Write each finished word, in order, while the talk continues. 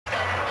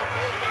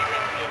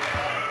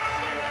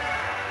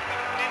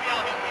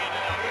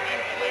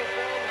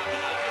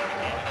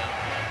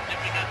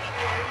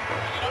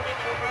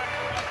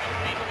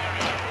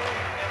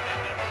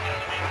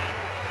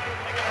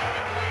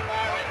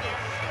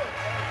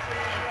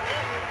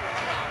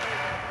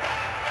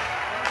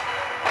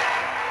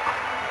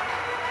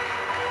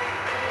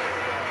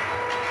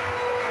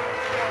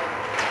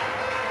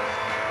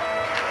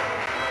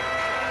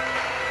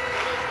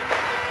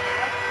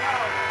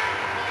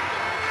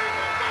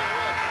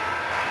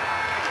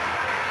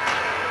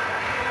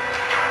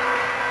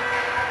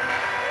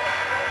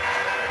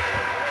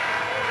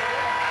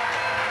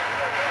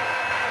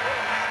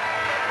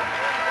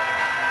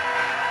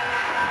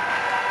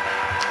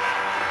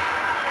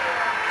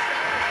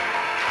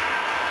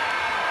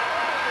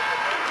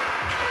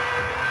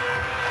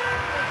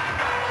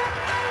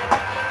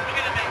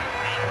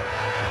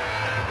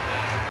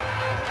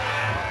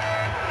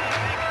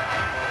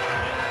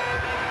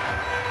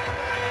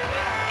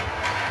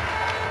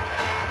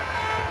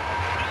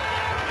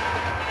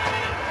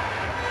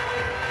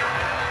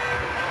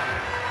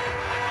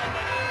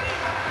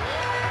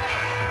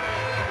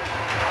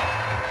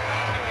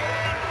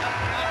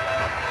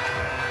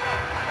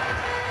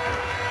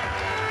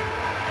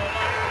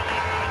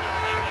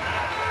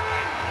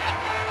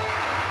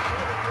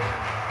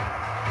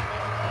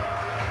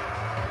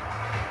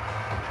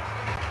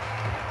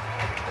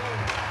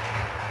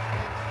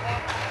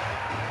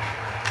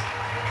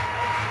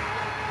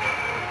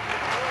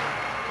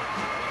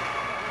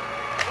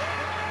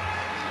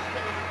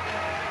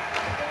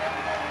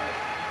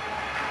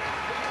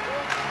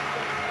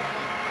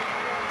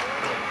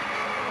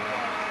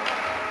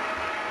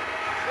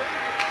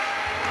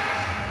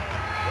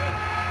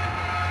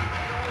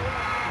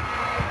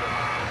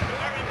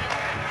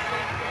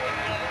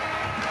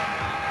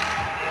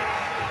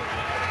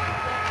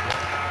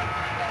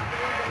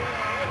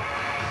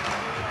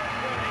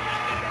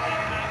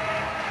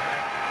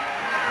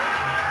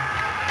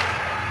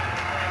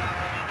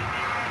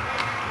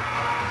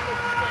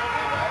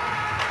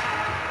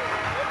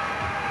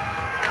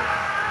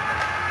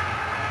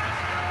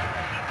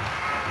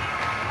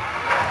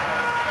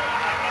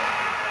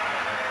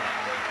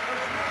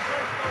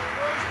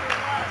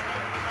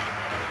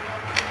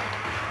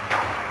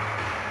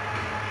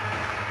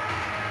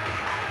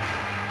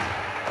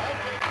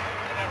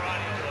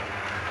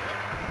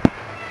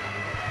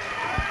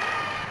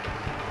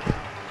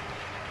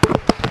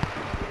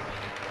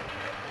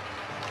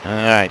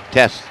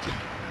Test.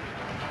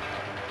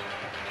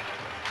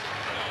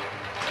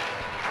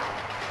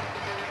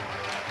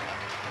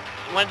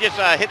 You want to just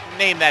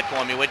name that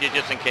for me, would you,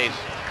 just in case?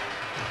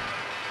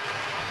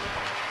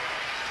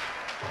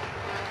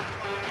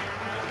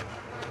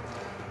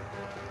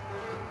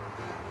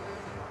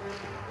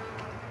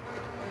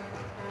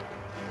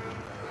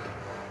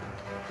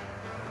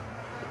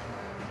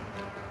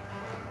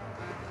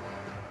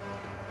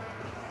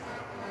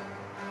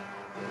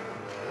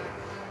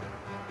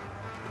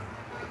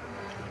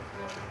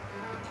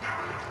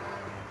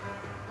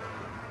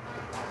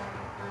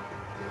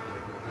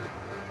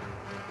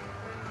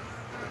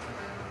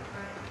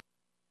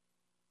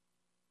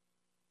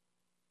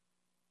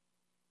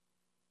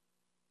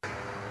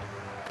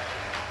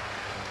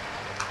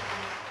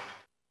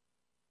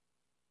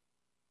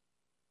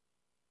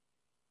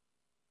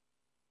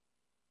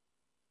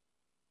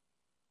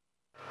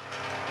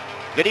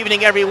 Good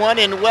evening, everyone,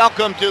 and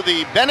welcome to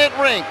the Bennett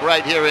Rink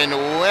right here in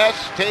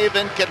West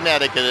Haven,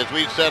 Connecticut, as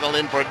we settle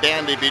in for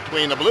dandy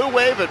between the Blue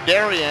Wave of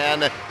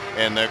Darien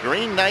and the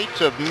Green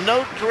Knights of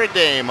Notre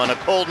Dame on a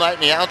cold night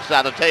in the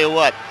outside. I'll tell you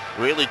what,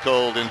 really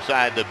cold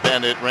inside the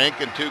Bennett Rink,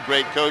 and two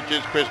great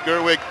coaches, Chris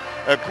Gerwig,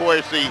 of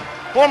course, the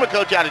former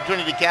coach out of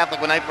Trinity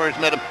Catholic when I first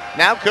met him,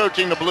 now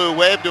coaching the Blue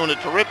Wave, doing a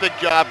terrific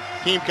job.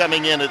 Team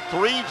coming in at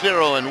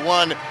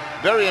 3-0-1.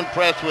 Very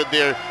impressed with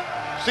their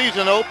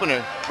season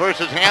opener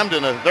versus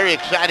Hamden, a very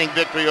exciting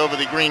victory over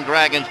the Green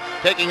Dragons,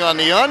 taking on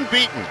the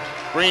unbeaten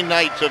Green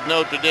Knights of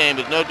Notre Dame,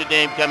 as Notre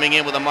Dame coming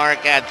in with a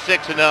mark at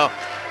 6-0,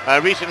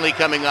 recently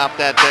coming off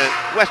that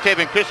West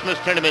Haven Christmas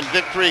tournament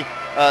victory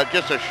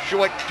just a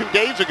short 2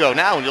 days ago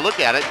now, when you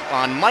look at it,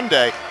 on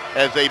Monday,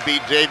 as they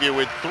beat Xavier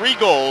with 3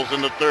 goals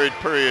in the third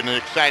period, an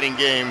exciting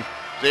game.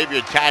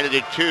 Xavier tied it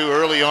at 2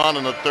 early on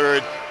in the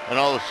third, and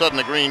all of a sudden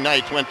the Green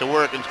Knights went to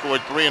work and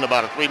scored 3 in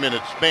about a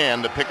 3-minute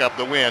span to pick up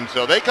the win.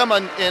 So they come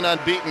in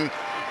unbeaten.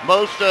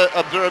 Most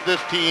observe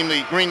this team,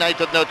 the Green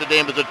Knights of Notre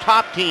Dame, as a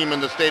top team in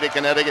the state of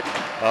Connecticut.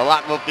 A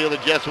lot will feel the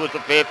Jesuits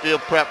of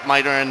Fairfield Prep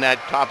might earn that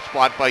top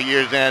spot by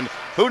year's end.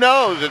 Who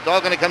knows? It's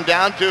all going to come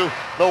down to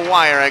the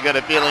wire, I got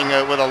a feeling,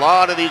 with a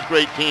lot of these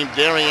great teams.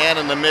 Darien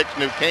in the mix,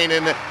 New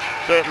Canaan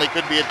certainly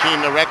could be a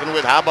team to reckon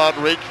with. How about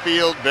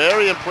Ridgefield?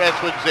 Very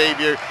impressed with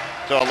Xavier.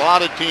 So a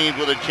lot of teams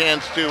with a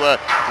chance to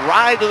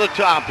ride to the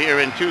top here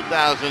in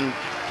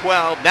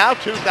 2012, now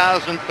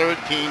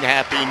 2013.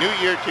 Happy New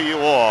Year to you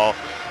all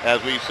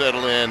as we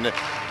settle in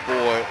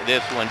for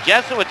this one.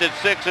 Jesuits at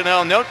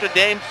 6-0, Notre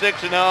Dame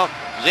 6-0,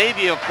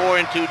 Xavier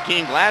 4-2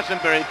 team,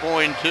 Glastonbury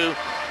 4-2,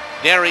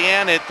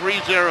 Darien at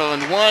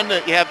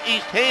 3-0-1. You have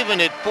East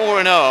Haven at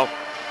 4-0,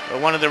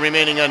 one of the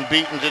remaining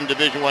unbeatens in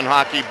Division I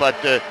hockey. But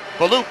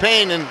for Lou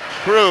Payne and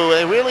crew,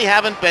 they really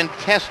haven't been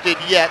tested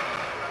yet,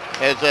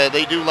 as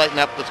they do lighten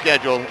up the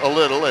schedule a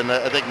little, and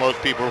I think most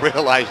people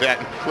realize that,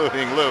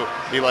 including Lou.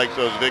 He likes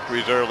those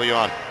victories early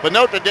on. But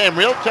Notre Dame,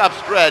 real tough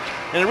stretch,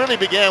 and it really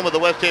began with the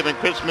West Haven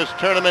Christmas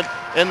tournament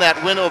in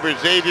that win over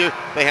Xavier.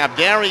 They have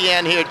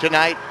Darien here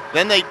tonight.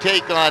 Then they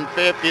take on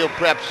Fairfield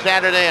Prep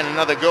Saturday and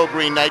another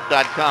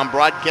GoGreenKnight.com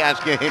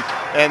broadcast game,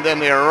 and then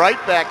they're right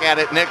back at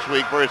it next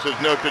week versus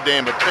Notre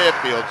Dame at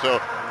Fairfield.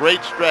 So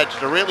great stretch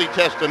to really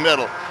test the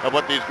middle of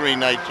what these Green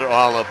Knights are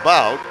all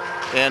about.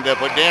 And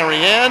for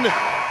Darien,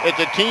 it's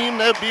a team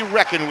they'll be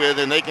reckoned with,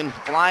 and they can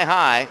fly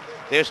high.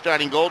 Their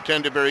starting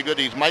goaltender very good.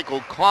 He's Michael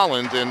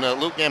Collins, and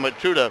Luke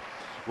Amatuda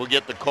will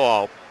get the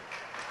call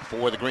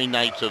for the Green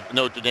Knights of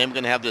Notre Dame. We're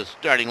going to have the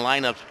starting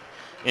lineups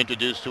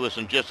introduced to us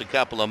in just a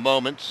couple of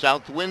moments.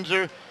 South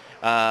Windsor,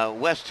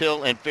 West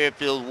Hill, and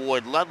Fairfield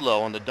Ward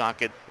Ludlow on the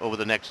docket over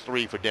the next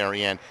 3 for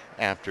Darien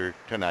after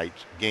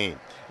tonight's game.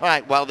 All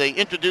right, while they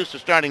introduce the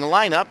starting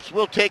lineups,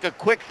 we'll take a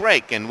quick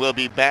break, and we'll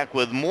be back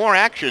with more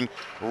action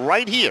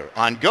right here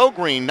on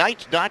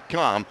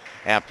GoGreenKnights.com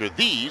after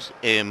these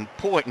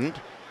important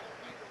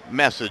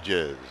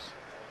messages.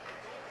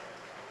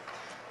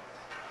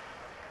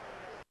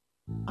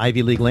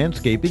 Ivy League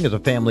Landscaping is a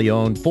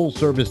family-owned,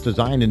 full-service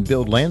design and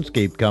build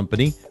landscape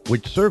company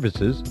which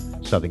services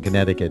Southern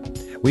Connecticut.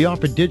 We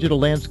offer digital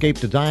landscape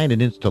design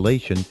and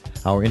installation.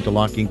 Our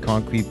interlocking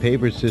concrete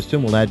paver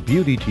system will add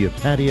beauty to your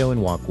patio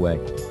and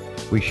walkway.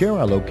 We share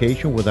our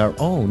location with our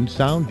own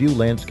Soundview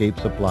Landscape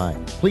Supply.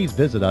 Please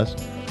visit us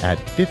at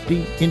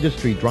 50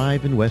 Industry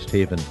Drive in West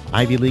Haven.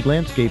 Ivy League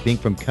Landscaping,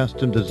 from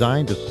custom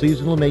design to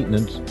seasonal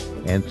maintenance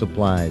and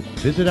supplies.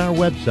 Visit our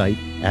website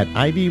at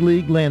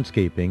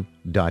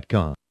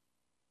ivyleaguelandscaping.com.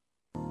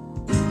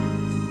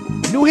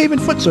 New Haven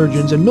Foot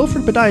Surgeons and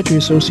Milford Podiatry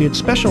Associates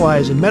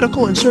specialize in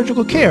medical and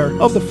surgical care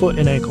of the foot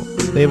and ankle.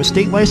 They have a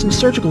state-licensed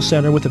surgical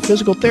center with a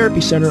physical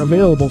therapy center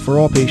available for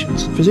all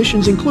patients.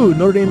 Physicians include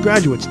Notre Dame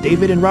graduates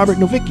David and Robert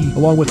Novicki,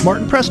 along with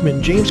Martin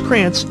Pressman, James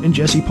Krantz, and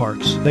Jesse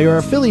Parks. They are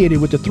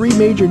affiliated with the 3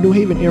 major New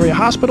Haven area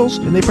hospitals,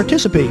 and they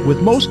participate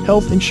with most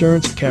health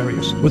insurance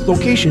carriers. With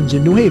locations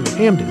in New Haven,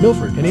 Hamden,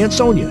 Milford, and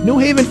Ansonia, New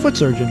Haven Foot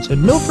Surgeons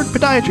and Milford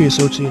Podiatry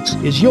Associates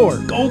is your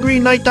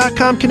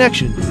GoGreenKnight.com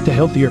connection to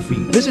healthier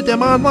feet. Visit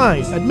them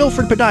online at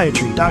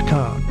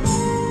milfordpodiatry.com.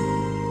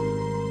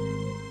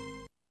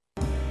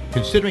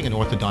 Considering an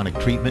orthodontic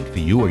treatment for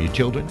you or your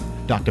children?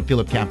 Dr.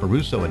 Philip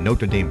Caparuso, a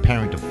Notre Dame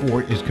parent of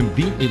 4, is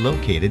conveniently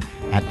located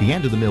at the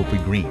end of the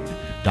Milford Green.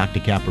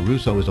 Dr.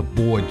 Caparuso is a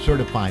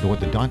board-certified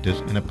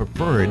orthodontist and a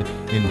preferred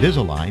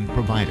Invisalign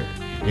provider.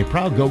 A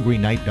proud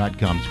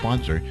GoGreenKnight.com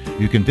sponsor,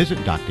 you can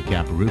visit Dr.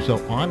 Caparuso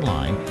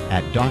online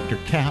at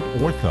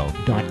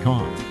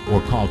drcaportho.com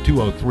or call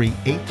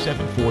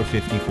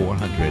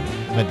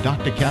 203-874-5400. Let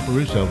Dr.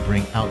 Caparuso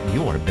bring out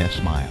your best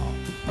smile.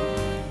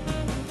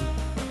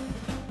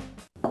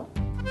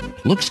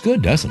 Looks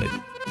good, doesn't it?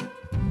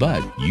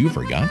 But you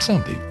forgot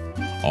something.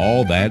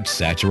 All that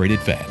saturated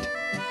fat.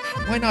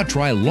 Why not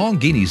try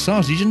Longini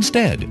sausage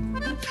instead?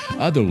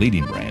 Other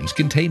leading brands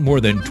contain more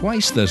than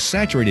twice the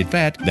saturated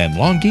fat than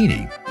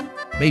Longini.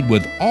 Made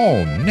with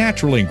all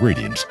natural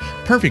ingredients,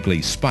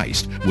 perfectly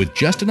spiced with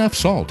just enough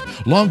salt,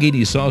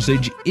 Longini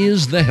sausage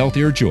is the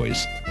healthier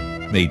choice.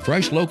 Made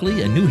fresh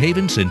locally in New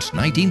Haven since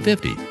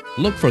 1950.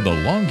 Look for the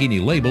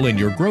Longini label in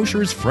your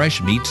grocer's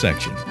fresh meat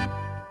section.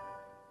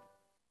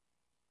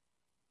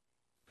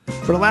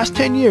 For the last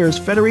 10 years,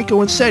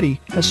 Federico and SETI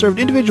has served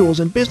individuals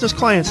and business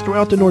clients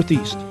throughout the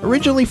Northeast.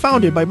 Originally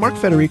founded by Mark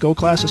Federico,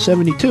 class of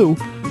 72,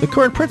 the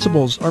current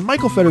principals are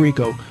Michael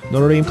Federico,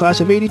 Notre Dame class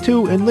of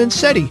 82, and Lynn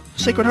SETI,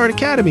 Sacred Heart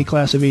Academy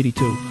class of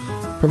 82.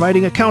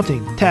 Providing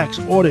accounting, tax,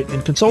 audit,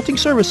 and consulting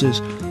services,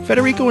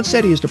 Federico and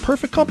SETI is the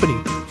perfect company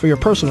for your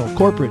personal,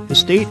 corporate,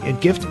 estate, and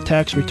gift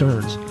tax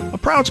returns. A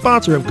proud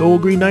sponsor of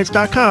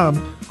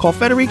GoGreenKnights.com, call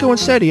Federico and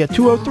SETI at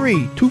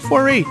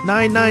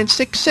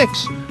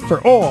 203-248-9966 for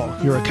all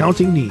your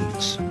accounting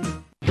needs.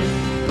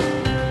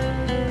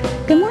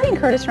 Good morning,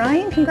 Curtis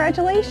Ryan.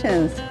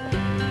 Congratulations.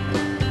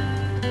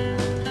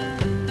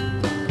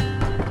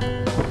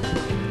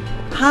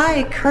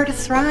 Hi,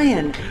 Curtis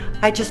Ryan.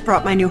 I just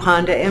brought my new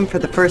Honda in for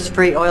the first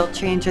free oil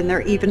change, and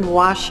they're even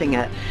washing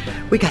it.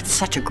 We got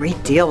such a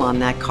great deal on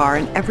that car,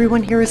 and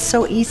everyone here is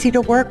so easy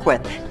to work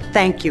with.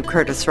 Thank you,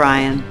 Curtis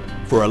Ryan.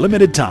 For a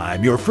limited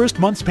time, your first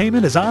month's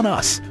payment is on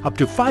us. Up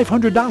to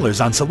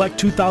 $500 on select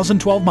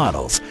 2012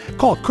 models.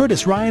 Call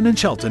Curtis Ryan in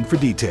Shelton for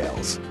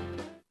details.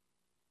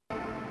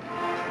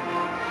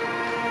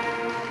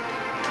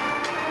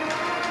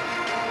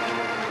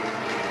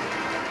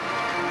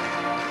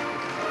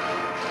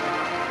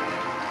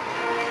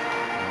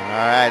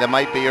 All right, it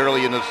might be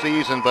early in the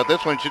season, but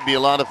this one should be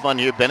a lot of fun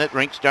here. Bennett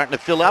Rink starting to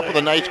fill up with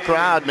a nice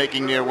crowd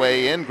making their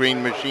way in.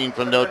 Green Machine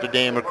from Notre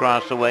Dame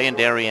across the way, and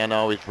Darien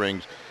always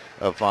brings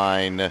a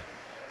fine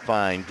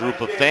group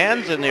of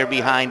fans, and they're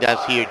behind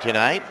us here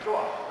tonight.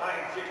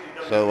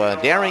 So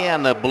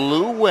Darien, the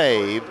Blue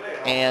Wave,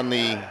 and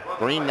the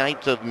Green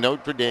Knights of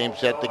Notre Dame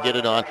set to get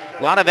it on.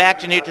 A lot of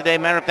action here today.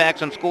 Matter of fact,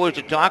 some scores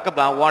to talk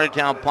about.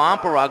 Watertown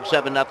Pomperog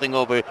 7-0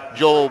 over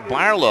Joel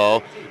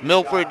Barlow.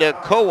 Milford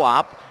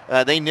Co-op,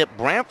 they nipped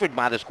Brantford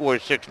by the score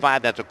of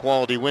 6-5. That's a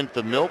quality win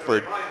for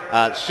Milford.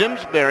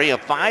 Simsbury, a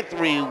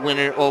 5-3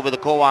 winner over the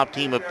Co-op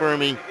team of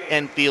Fermi,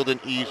 Enfield, and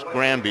East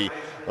Granby.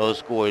 Those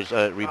scores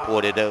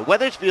reported.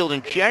 Weathersfield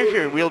and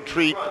Cheshire, real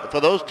treat for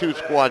those two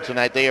squads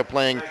tonight. They are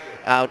playing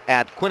out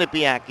at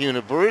Quinnipiac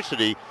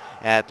University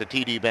at the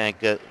TD Bank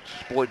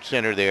Sports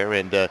Center there,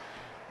 and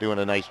doing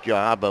a nice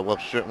job. We'll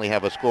certainly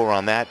have a score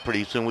on that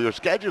pretty soon. We were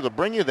scheduled to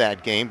bring you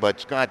that game,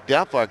 but Scott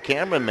Duff, our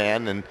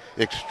cameraman and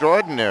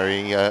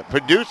extraordinary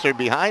producer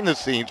behind the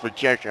scenes for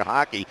Cheshire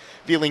Hockey,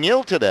 feeling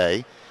ill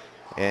today.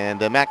 And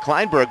Matt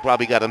Kleinberg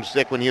probably got him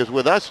sick when he was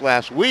with us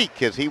last week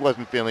because he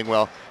wasn't feeling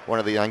well, one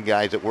of the young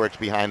guys that works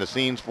behind the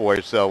scenes for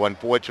us. So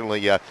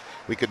unfortunately,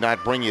 we could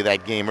not bring you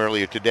that game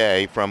earlier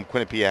today from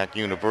Quinnipiac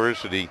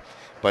University.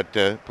 But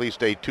please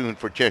stay tuned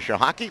for Cheshire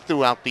Hockey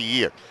throughout the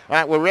year. All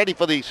right, we're ready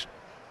for the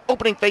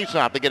opening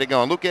faceoff to get it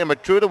going. Luca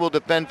Matruda will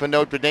defend for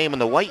Notre Dame in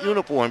the white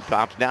uniform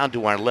tops down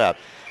to our left.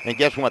 And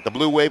guess what? The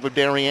Blue Wave of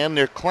Darien,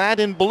 they're clad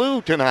in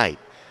blue tonight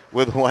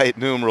with white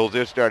numerals.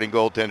 Their starting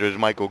goaltender is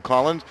Michael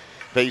Collins.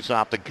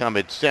 Face-off to come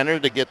at center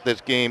to get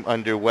this game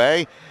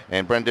underway.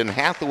 And Brendan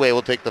Hathaway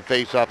will take the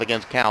face-off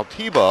against Cal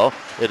Tebow.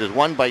 It is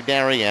won by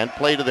Darien,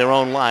 play to their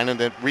own line, and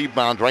then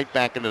rebounds right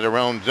back into their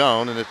own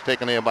zone, and it's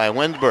taken there by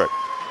Wensberg.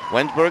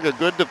 Wensberg, a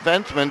good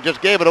defenseman,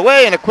 just gave it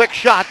away, and a quick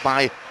shot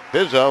by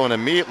Bizzo, and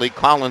immediately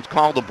Collins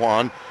called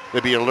upon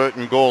to be alert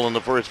and goal in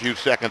the first few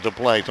seconds of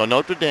play. So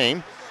Notre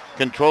Dame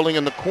controlling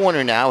in the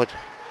corner now. It's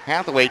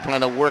Hathaway trying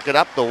to work it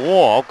up the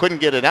wall,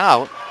 couldn't get it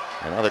out.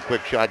 Another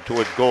quick shot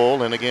towards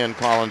goal, and again,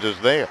 Collins is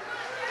there.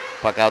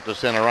 Puck out to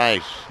center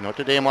ice.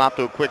 Notre Dame off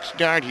to a quick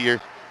start here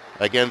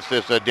against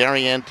this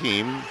Darien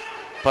team.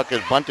 Puck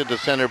is bunted to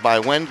center by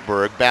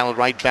Wensberg, battled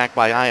right back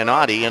by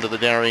Ionati into the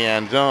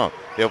Darien zone.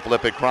 He'll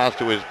flip it across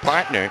to his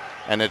partner,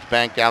 and it's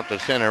banked out to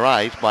center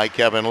ice by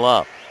Kevin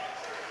Love.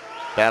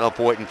 Battle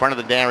for it in front of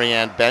the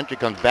Darien bench.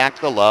 It comes back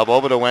to Love,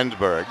 over to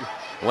Wensberg.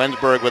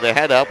 Wensberg with a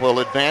head up will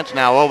advance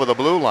now over the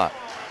blue line.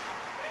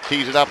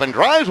 Tees it up and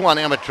drives one.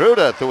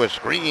 Amatruda through a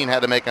screen,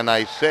 had to make a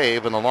nice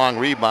save, and the long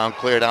rebound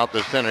cleared out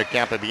the center.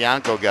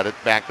 Capabianco got it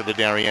back to the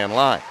Darien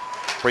line.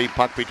 Free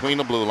puck between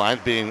the blue lines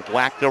being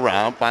whacked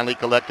around, finally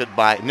collected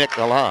by Nick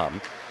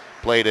Alam.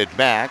 Played it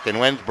back, and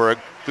Wensberg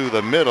through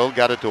the middle,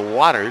 got it to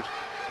Waters.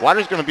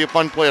 Waters going to be a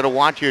fun player to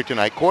watch here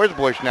tonight.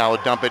 Korsbush now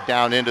will dump it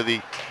down into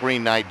the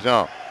Green Knight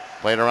zone.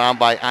 Played around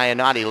by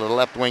Ionati to the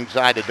left wing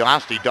side to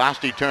Dostie.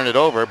 Dostie turned it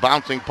over,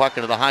 bouncing puck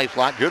into the high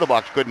slot.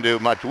 Judebox couldn't do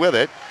much with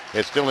it.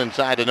 It's still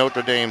inside the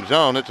Notre Dame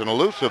zone. It's an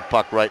elusive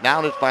puck right now,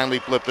 and it's finally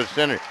flipped to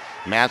center.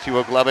 Massey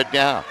will glove it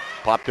down.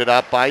 Popped it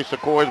up by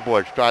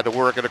Korsbush. Tried to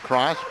work it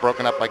across.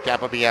 Broken up by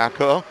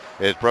Capabianco.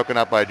 It's broken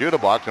up by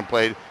Judebox and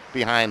played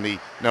behind the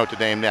Notre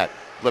Dame net.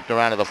 Flipped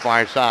around to the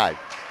far side.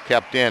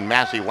 Kept in.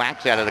 Massey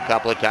whacks at it a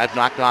couple of times.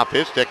 Knocked off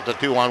his stick. It's a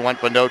 2-on-1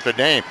 for Notre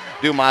Dame.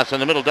 Dumas in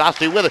the middle.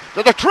 Dostie with it.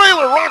 To the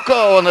trailer.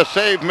 Rocco, and the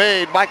save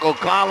made. Michael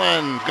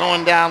Collins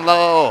going down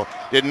low.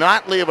 Did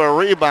not leave a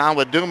rebound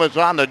with Dumas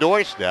on the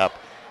doorstep.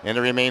 And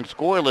it remains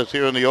scoreless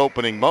here in the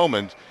opening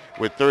moments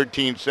with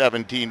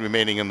 13-17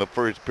 remaining in the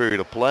first period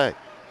of play.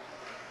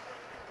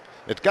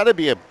 It's got to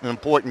be an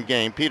important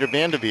game. Peter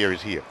Vanderveer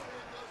is here.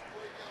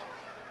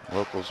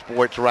 Local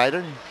sports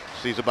writer.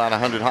 Sees about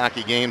 100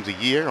 hockey games a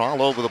year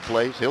all over the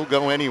place. He'll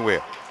go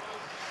anywhere.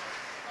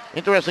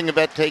 Interesting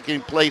event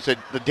taking place at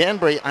the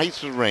Danbury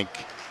Ice Rink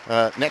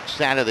next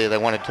Saturday that I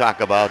want to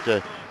talk about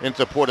in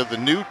support of the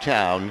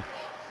Newtown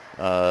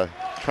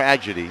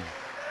tragedy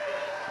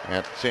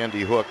at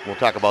Sandy Hook. We'll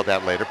talk about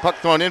that later. Puck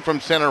thrown in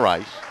from center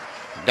ice.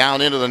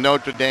 Down into the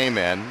Notre Dame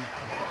end.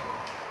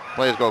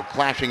 Players go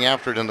clashing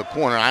after it in the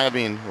corner.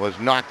 Iovine was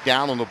knocked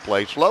down on the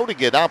play. Slow to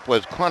get up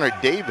was Connor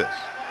Davis.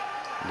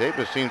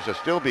 Davis seems to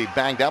still be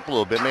banged up a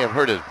little bit. May have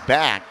hurt his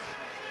back.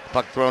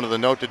 Puck thrown to the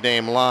Notre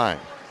Dame line.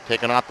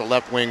 Taken off the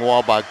left wing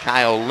wall by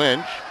Kyle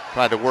Lynch.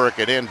 Tried to work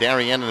it in.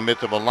 Darien in the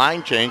midst of a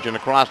line change and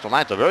across the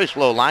line. It's a very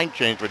slow line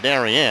change for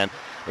Darien.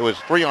 It was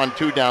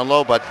 3-on-2 down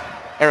low, but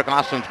Eric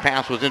Austin's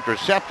pass was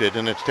intercepted,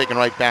 and it's taken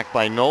right back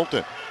by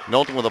Knowlton.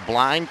 Knowlton with a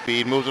blind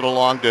feed moves it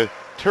along to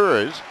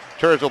Turs.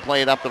 Turs will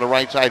play it up to the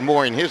right side,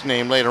 more in his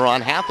name later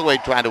on. Hathaway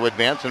tried to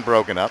advance and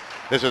broken up.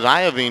 This is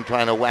Iovine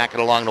trying to whack it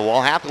along the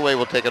wall. Hathaway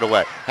will take it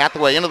away.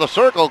 Hathaway into the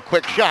circle.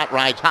 Quick shot,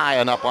 rides high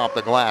and up off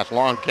the glass.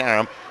 Long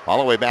carom all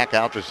the way back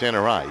out to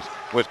center ice.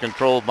 Was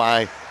controlled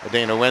by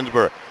Dana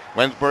Wensberg.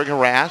 Wensberg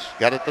harassed,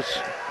 got it to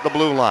the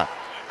blue line.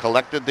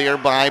 Collected there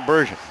by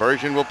Bergeon.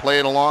 Bergeon will play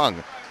it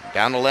along.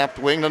 Down the left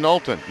wing to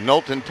Knowlton.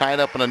 Knowlton tied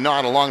up in a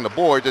knot along the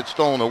boards. It's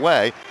stolen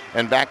away.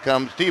 And back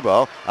comes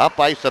Thibault. Up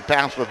ice the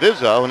pass for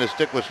Vizzo, and his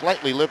stick was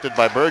slightly lifted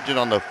by Bergeon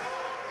on the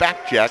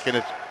back check, and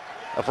it's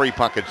a free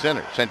puck at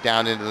center. Sent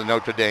down into the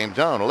Notre Dame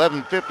zone.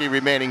 11:50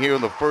 remaining here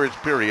in the first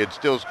period.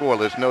 Still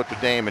scoreless. Notre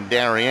Dame and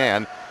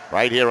Darien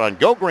right here on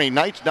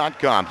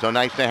GoGreenKnights.com. So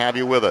nice to have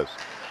you with us.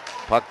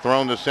 Puck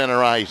thrown to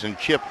center ice and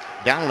chipped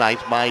down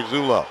ice by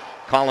Zullo.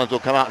 Collins will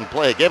come out and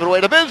play. Gave it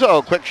away to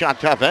Vizzo. Quick shot,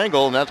 tough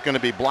angle, and that's going to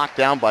be blocked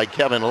down by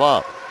Kevin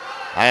Love.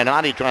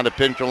 Ionati trying to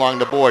pinch along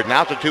the board.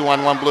 Now it's a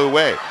 2-on-1 Blue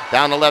Wave.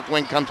 Down the left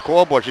wing comes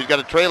Korsbush. He's got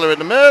a trailer in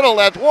the middle.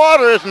 That's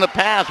Waters, and the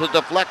pass was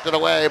deflected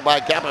away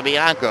by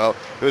Capabianco,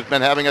 who's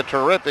been having a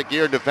terrific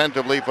year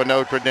defensively for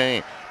Notre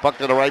Dame. Puck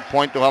to the right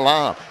point to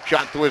Halam.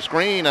 Shot through a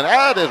screen, and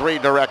that is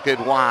redirected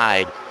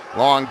wide.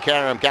 Long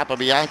carom.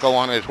 Capabianco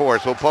on his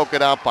horse. Will poke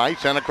it out by,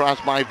 sent across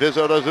by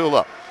Vizzo to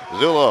Zullo.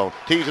 Zullo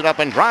tees it up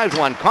and drives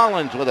one.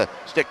 Collins with a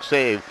stick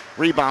save.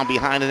 Rebound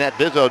behind the net.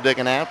 Vizzo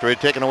digging after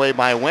it. Taken away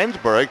by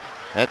Wensberg.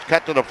 That's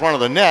cut to the front of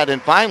the net and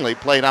finally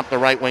played up the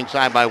right wing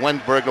side by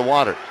Wensberg to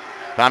Waters.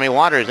 Tommy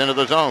Waters into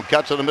the zone.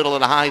 Cuts to the middle of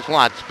the high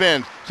slot.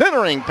 Spins.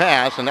 Centering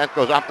pass, and that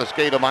goes off the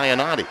skate of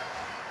Ionati.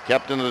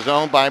 Kept in the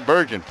zone by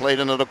Bergeon. Played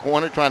into the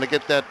corner trying to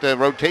get that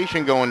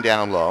rotation going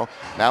down low.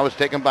 Now it's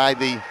taken by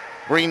the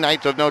Green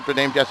Knights of Notre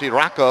Dame, Jesse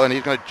Rocco, and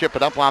he's going to chip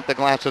it up off the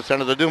glass to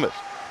center to Dumas.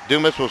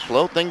 Dumas will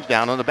slow things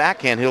down on the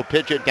backhand. He'll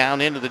pitch it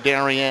down into the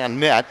Darien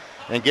net,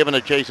 and given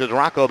a chase is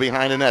Rocco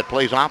behind the net.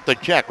 Plays off the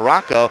check.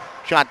 Rocco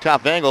shot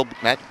tough angle.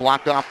 That's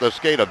blocked off the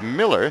skate of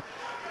Miller.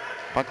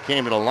 Puck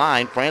came to the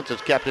line.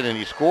 Francis kept it, and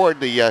he scored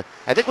the, I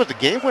think it was the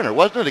game winner,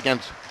 wasn't it,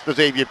 against the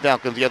Xavier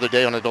Falcons the other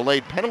day on a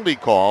delayed penalty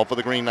call for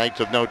the Green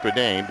Knights of Notre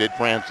Dame, did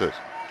Francis.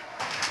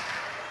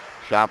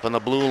 Shot from the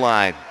blue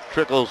line.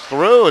 Trickles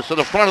through. It's to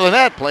the front of the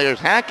net. Players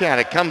hack at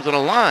it. Comes to the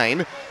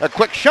line. A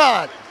quick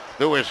shot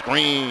through a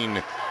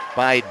screen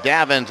by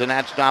Davins, and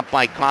that's stopped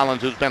by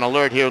Collins, who's been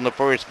alert here in the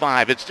first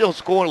 5. It's still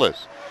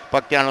scoreless.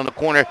 Puck down in the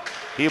corner.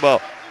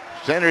 Thibault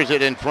centers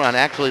it in front.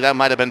 Actually, that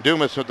might have been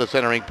Dumas with the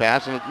centering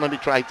pass. And let me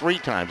try 3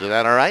 times. Is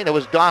that all right? It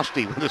was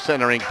Dostie with the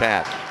centering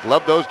pass.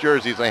 Love those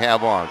jerseys they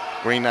have on.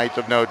 Green Knights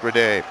of Notre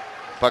Dame.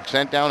 Puck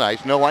sent down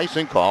ice. No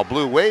icing call.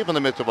 Blue Wave in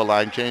the midst of a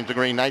line change. The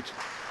Green Knights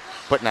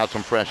putting out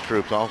some fresh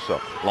troops also.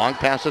 Long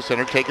pass to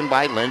center, taken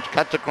by Lynch.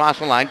 Cuts across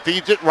the line,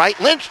 feeds it right.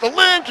 Lynch to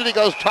Lynch, and he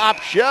goes top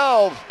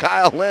shelf.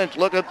 Kyle Lynch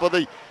looking for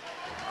the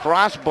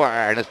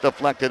crossbar, and it's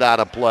deflected out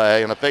of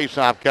play. And a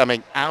faceoff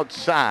coming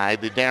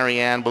outside the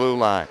Darien blue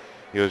line.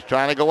 He was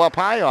trying to go up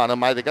high on him.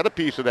 Might have got a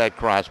piece of that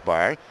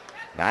crossbar.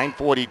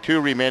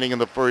 9:42 remaining in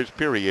the first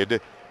period,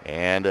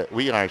 and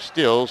we are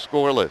still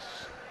scoreless.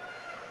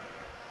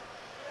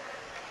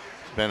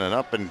 It's been an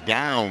up and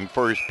down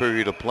first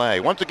period of play.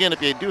 Once again,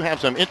 if you do have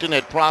some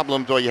internet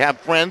problems or you have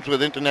friends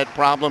with internet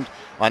problems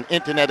on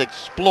Internet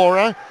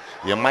Explorer,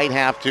 you might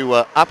have to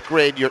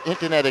upgrade your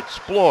Internet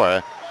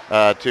Explorer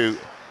to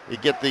you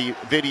get the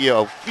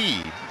video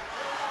feed.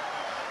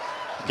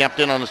 Kept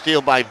in on the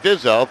steal by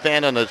Vizzo.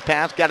 Fan on his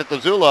pass. Got it to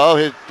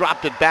Zullo. He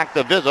dropped it back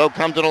to Vizzo.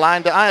 Comes to the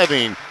line to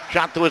Iovine.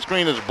 Shot to a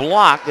screen is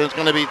blocked. It's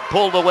going to be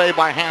pulled away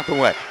by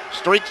Hathaway.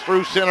 Streaks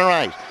through center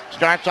ice.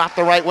 Starts off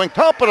the right wing.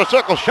 Top of the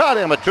circle shot.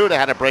 Matruda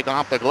had to break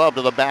off the glove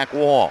to the back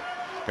wall.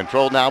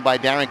 Controlled now by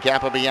Darien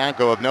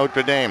Capobianco of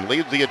Notre Dame.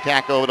 Leads the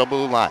attack over the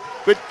blue line.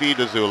 Good feed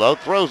to Zullo.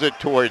 Throws it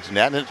towards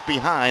net, and it's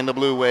behind the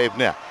Blue Wave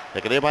net.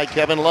 Taken in by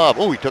Kevin Love.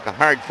 Oh, he took a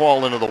hard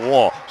fall into the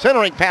wall.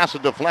 Centering pass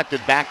is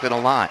deflected back to the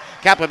line.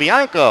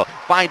 Capobianco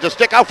finds a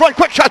stick out front.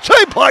 Quick shot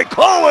saved by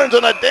Collins,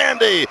 and a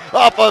dandy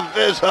off of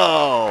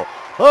Vizzo.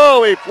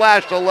 Oh, he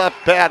flashed the left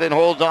pad and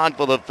holds on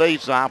for the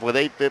face-off with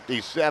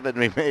 8:57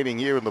 remaining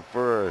here in the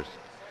first.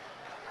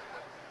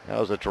 That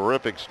was a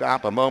terrific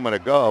stop a moment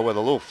ago with a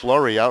little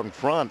flurry out in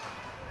front.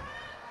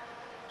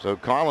 So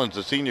Collins,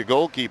 the senior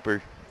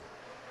goalkeeper,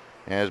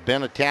 has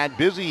been a tad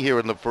busy here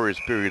in the first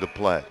period of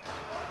play.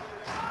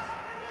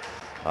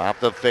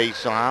 Off the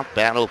face-off,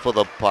 battle for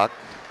the puck.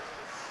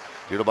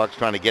 Judabuk's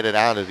trying to get it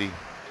out as he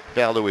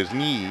fell to his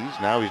knees.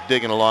 Now he's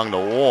digging along the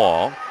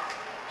wall.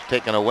 It's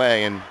taken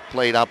away and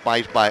played up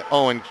ice by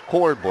Owen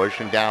Corbush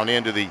and down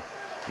into the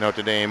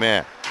Notre Dame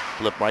end.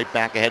 Flip right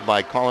back ahead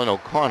by Colin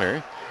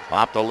O'Connor.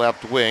 Off the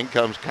left wing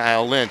comes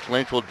Kyle Lynch.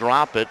 Lynch will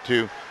drop it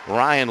to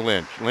Ryan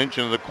Lynch. Lynch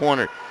into the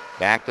corner.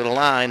 Back to the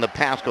line. The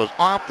pass goes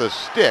off the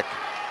stick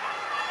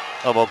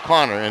of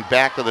O'Connor and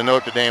back to the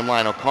Notre Dame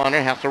line.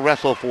 O'Connor has to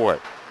wrestle for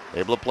it.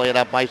 Able to play it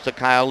up ice to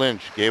Kyle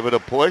Lynch. Gave it a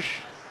push.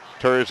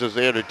 Turs is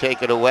there to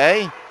take it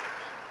away.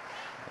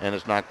 And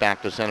it's knocked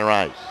back to center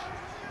ice.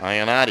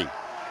 Ionati.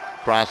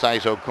 Cross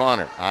ice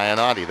O'Connor.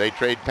 Ionati. They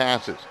trade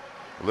passes.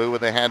 Lou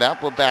with a head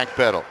up will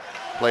backpedal.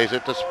 Plays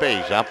it to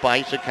space. Up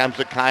ice it comes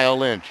to Kyle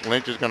Lynch.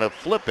 Lynch is going to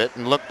flip it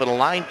and look for the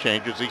line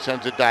change as he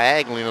sends it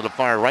diagonally to the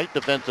far right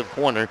defensive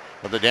corner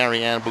of the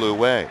Darien Blue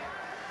Wave.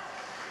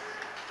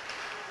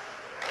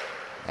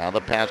 Now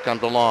the pass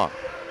comes along.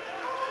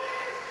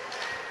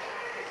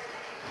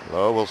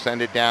 Lowe will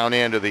send it down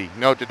into the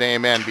Notre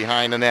Dame end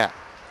behind the net.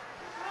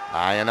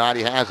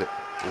 Ionati has it.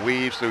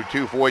 Weaves through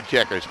two forward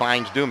checkers.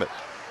 Finds Dumas.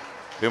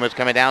 Dumas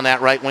coming down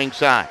that right wing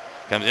side.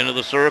 Comes into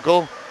the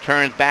circle.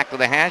 Turns back to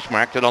the hash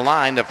mark to the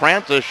line. To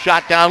Francis.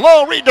 Shot down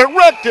low.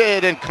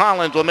 Redirected. And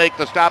Collins will make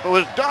the stop. It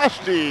was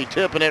Dusty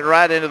tipping it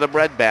right into the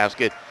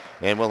breadbasket.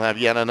 And we'll have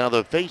yet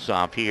another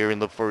face-off here in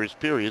the first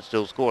period.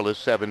 Still scoreless.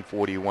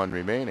 7:41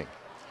 remaining.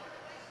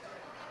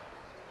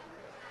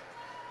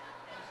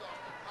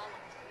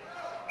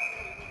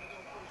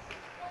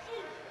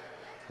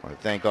 I want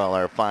to thank all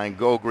our fine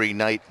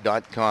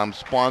GoGreenNight.com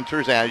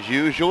sponsors as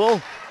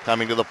usual.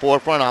 Coming to the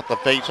forefront off the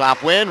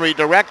face-off win.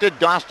 Redirected.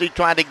 Dosty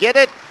tried to get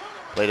it.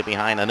 Played it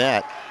behind the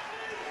net.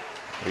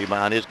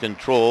 Rebound is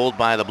controlled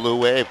by the Blue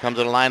Wave. Comes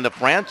to the line to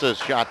Francis.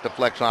 Shot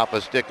deflects off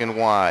a stick and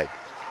wide.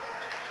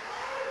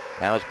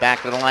 Now it's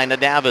back to the line to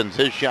Davins.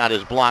 His shot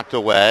is blocked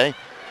away.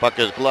 Puck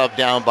is gloved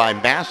down by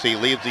Massey.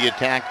 Leaves the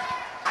attack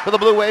for the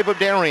Blue Wave of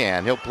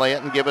Darien. He'll play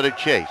it and give it a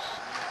chase.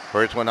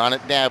 First one on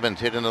it, Davins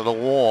hit into the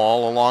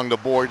wall along the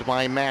boards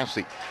by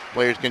Massey.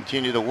 Players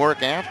continue to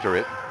work after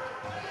it.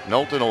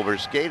 Knowlton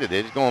overskated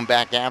it. He's going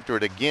back after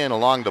it again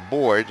along the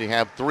boards. You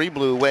have three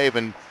Blue Wave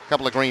and a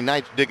couple of Green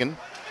Knights digging.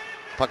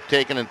 Puck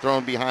taken and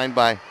thrown behind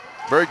by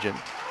Virgin.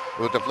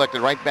 It was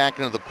deflected right back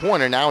into the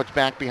corner. Now it's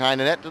back behind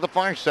the net to the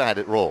far side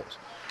it rolls.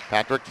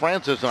 Patrick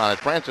Francis on it.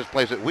 Francis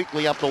plays it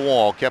weakly up the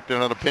wall. Kept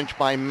in on a pinch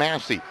by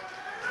Massey.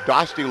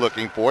 Dosty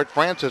looking for it.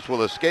 Francis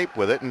will escape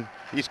with it, and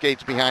he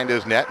skates behind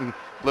his net and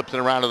flips it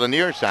around to the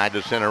near side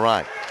to center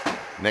right.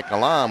 Nick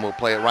Alam will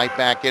play it right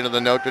back into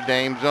the Notre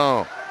Dame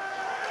zone.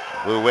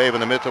 Blue Wave in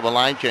the midst of a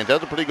line change.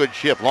 Does a pretty good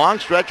shift. Long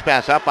stretch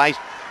pass up ice.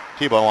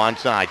 Tebow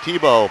onside.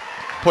 Tebow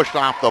pushed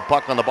off the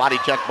puck on the body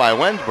check by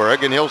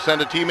Wensberg, and he'll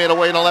send a teammate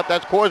away in the left.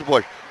 That's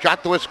Korsbush.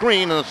 Shot to a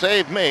screen, and a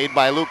save made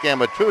by Luke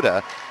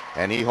Amatruda,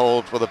 and he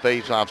holds for the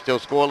faceoff. Still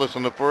scoreless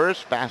in the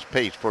first. Fast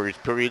pace for his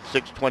period.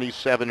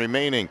 6:27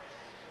 remaining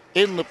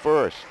in the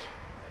first.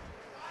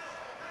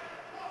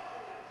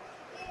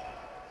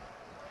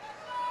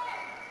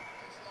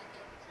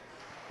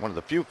 One of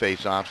the few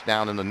faceoffs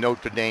down in the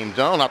Notre Dame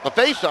zone. Off the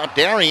faceoff,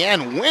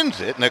 Darien wins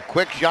it, and a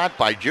quick shot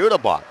by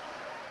Judabuk.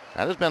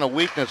 That has been a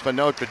weakness for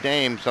Notre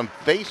Dame. Some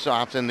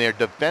faceoffs in their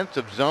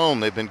defensive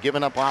zone. They've been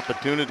giving up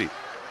opportunities.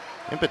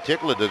 In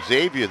particular to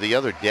Xavier the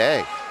other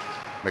day.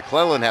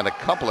 McClellan had a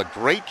couple of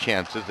great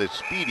chances. A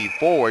speedy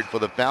forward for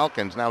the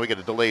Falcons. Now we get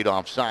a delayed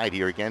offside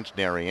here against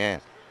Darien.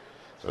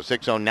 So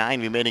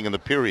 6:09 remaining in the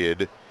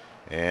period,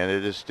 and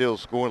it is still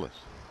scoreless.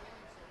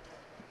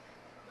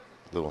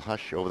 Little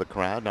hush over the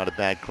crowd. Not a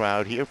bad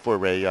crowd here for a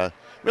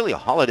really a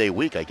holiday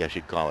week, I guess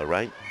you'd call it,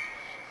 right?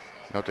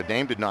 Notre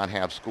Dame did not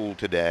have school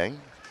today.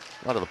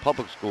 A lot of the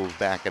public schools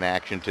back in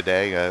action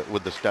today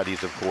with the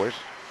studies, of course.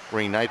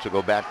 Green Knights will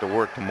go back to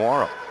work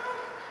tomorrow.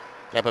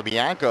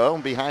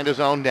 Capobianco behind his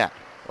own net.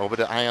 Over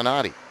to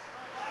Ionati.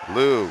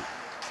 Lou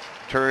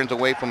turns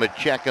away from a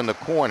check in the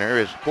corner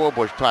as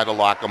Corbush tried to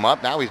lock him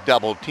up. Now he's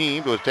double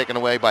teamed. It was taken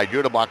away by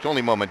Judabuk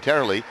only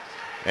momentarily.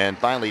 And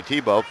finally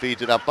Tebow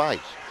feeds it up ice.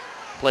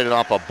 Played it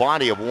off a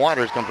body of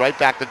Waters, comes right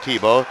back to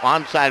Tebow.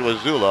 Onside was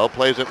Zulo,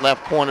 plays it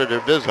left corner to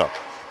Vizzo.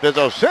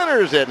 Vizzo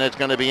centers it, and it's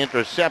going to be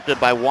intercepted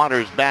by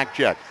Waters' back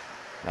check.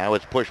 Now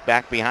it's pushed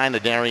back behind the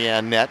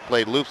Darien net,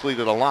 played loosely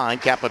to the line.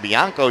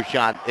 Capobianco's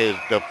shot is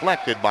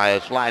deflected by a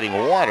sliding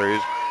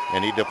Waters,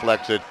 and he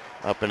deflects it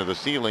up into the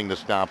ceiling to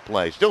stop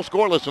play. Still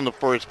scoreless in the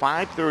first,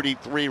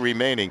 5:33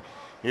 remaining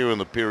here in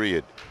the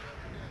period.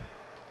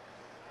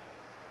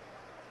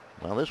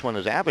 Well, this one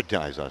is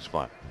advertised thus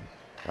far.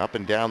 Up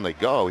and down they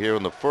go here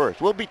in the first.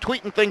 We'll be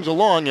tweeting things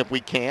along if we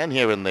can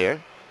here and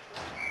there.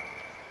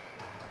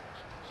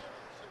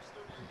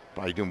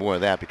 Probably do more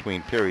of that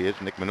between periods.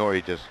 Nick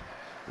Minori just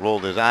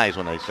rolled his eyes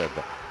when I said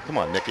that. Come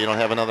on, Nick, you don't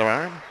have another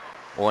arm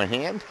or a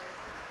hand?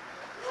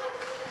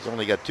 He's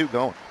only got two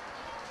going.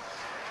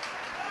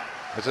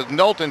 This is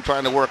Knowlton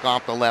trying to work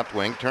off the left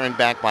wing, turned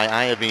back by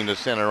Iovine to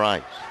center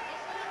ice.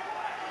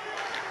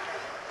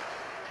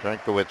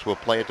 Drankowitz will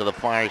play it to the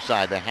far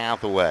side, to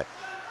Hathaway.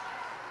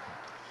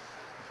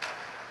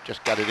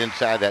 Just got it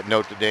inside that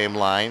Notre Dame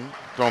line.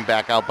 Thrown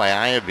back out by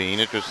Iovine,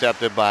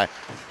 intercepted by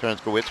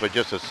Drankowitz for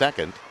just a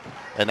second.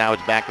 And now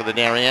it's back to the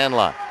Darien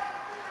line.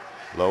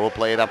 Lowe will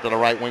play it up to the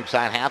right wing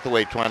side.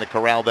 Hathaway trying to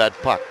corral that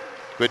puck.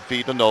 Good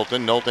feed to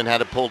Knowlton. Knowlton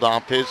had it pulled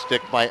off his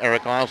stick by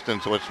Eric Austin,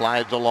 so it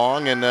slides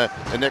along, and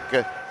Nick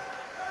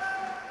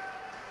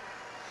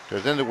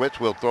Drankowitz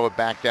will throw it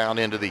back down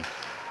into the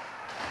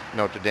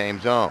Notre Dame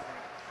zone.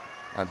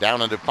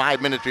 Down under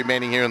 5 minutes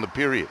remaining here in the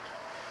period.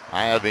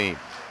 Iovine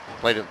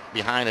played it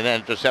behind and then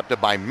intercepted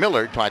by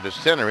Miller. Tried to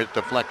center it,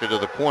 deflected to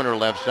the corner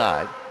left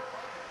side.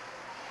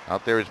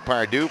 Out there is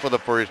Pardue for the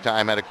first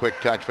time, had a quick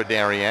touch for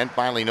Darien.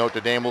 Finally,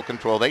 Notre Dame will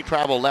control. They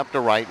travel left to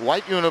right.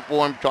 White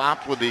uniform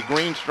tops with the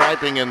green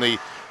striping and the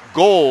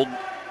gold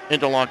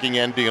interlocking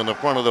ND on the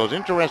front of those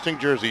interesting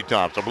jersey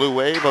tops. A blue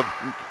wave of,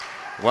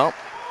 well,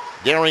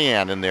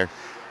 Darien in their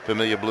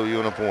familiar blue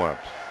uniforms.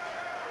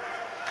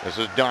 This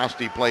is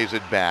Dosty, plays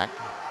it back.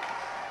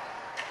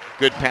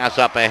 Good pass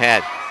up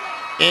ahead.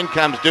 In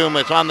comes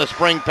Dumas on the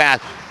spring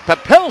pass.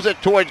 Propels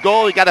it towards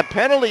goal. He got a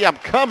penalty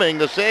upcoming.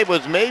 The save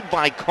was made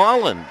by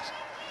Collins.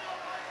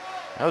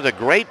 That was a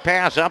great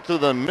pass up through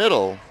the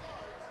middle.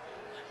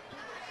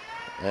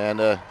 And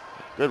a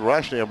good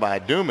rush there by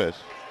Dumas.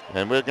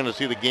 And we're going to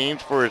see the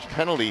game's first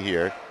penalty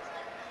here.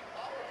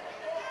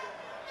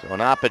 So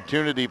an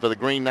opportunity for the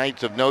Green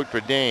Knights of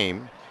Notre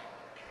Dame.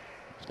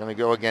 It's going to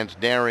go against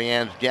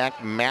Darien's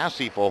Jack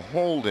Massey for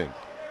holding.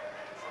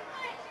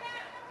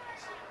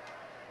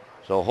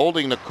 So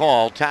holding the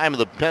call, time of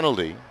the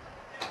penalty.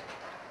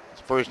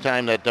 It's the first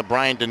time that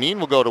Brian Deneen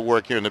will go to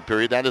work here in the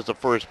period. That is the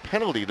first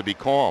penalty to be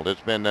called.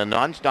 It's been a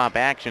nonstop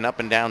action up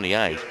and down the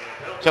ice.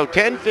 So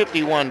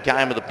 10:51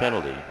 time of the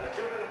penalty.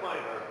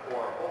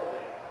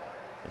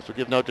 This will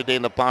give Notre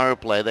Dame the power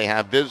play. They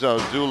have Vizzo,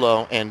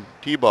 Zulo, and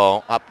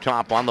Tebow up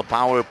top on the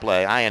power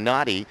play.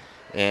 Ionati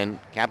and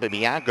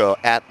Capobianco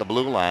at the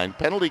blue line.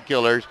 Penalty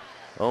killers,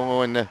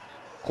 and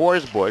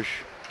Korsbush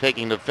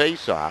taking the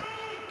face-off.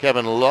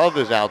 Kevin Love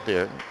is out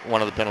there,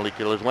 one of the penalty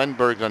killers.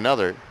 Wenberg's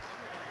another.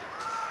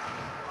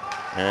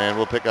 And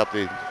we'll pick up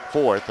the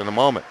fourth in a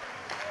moment.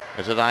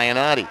 This is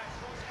Ionati.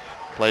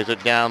 Plays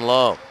it down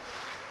low.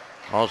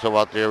 Also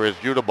out there is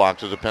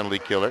Judabox as a penalty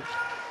killer.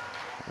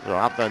 There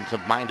are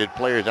offensive-minded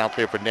players out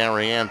there for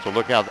Darien, so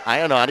look out.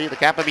 Ionati, the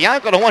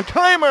Capobianco, the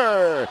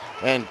one-timer!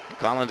 And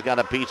Collins got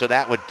a piece of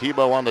that with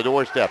Tebow on the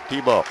doorstep.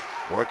 Tebow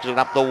works it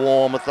up the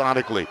wall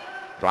methodically.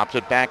 Drops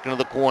it back into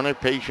the corner.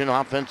 Patient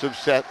offensive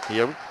set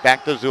here.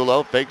 Back to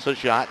Zulo. Fakes a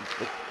shot.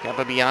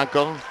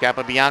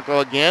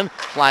 Capobianco again.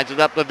 Slides it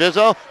up to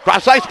Vizzo.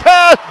 Cross-ice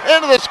pass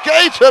into the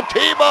skates of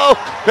Tebow.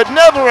 Could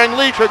never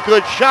unleash a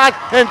good shot.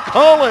 And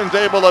Collins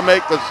able to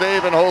make the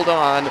save and hold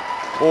on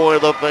for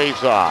the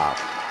face-off.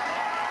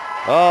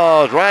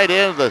 Oh, it's right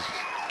into the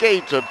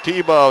skates of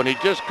Tebow. And he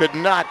just could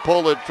not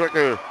pull the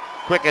trigger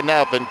quick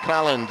enough. And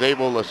Collins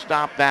able to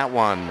stop that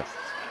one.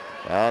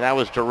 That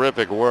was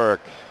terrific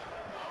work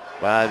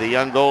by the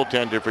young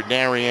goaltender for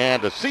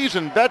Darien, a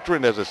seasoned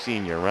veteran as a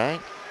senior,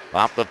 right?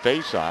 Off the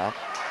face-off.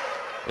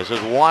 This is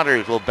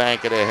Waters will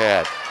bank it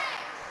ahead.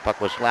 Puck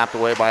was slapped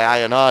away by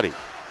Ionati.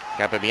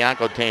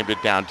 Capobianco tamed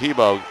it down.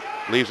 Tebow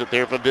leaves it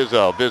there for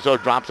Vizzo.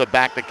 Vizzo drops it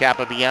back to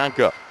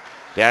Capobianco.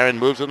 Darren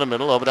moves in the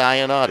middle over to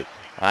Ionati.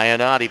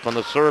 Ionati from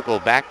the circle.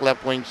 Back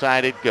left wing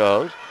side it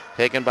goes.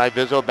 Taken by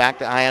Vizzo. Back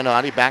to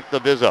Ionati. Back to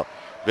Vizzo.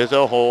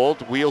 Vizzo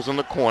holds. Wheels in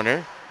the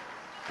corner.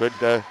 Good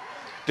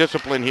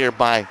discipline here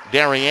by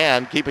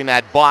Darien, keeping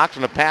that box,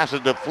 and the pass is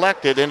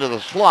deflected into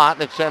the slot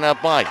and it's sent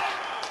up ice.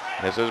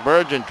 This is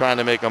Virgin trying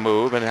to make a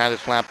move and had it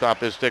slapped off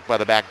his stick by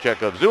the back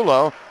check of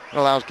Zulo and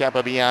allows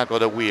Capobianco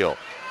to wheel.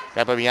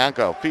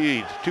 Capobianco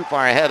feeds too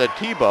far ahead of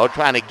Tebow,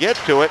 trying to get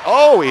to it.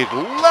 Oh, he's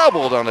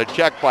leveled on the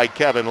check by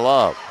Kevin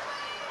Love.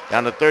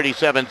 Down to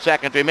 37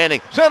 seconds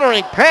remaining.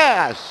 Centering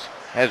pass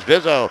as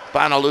Vizzo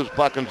found a loose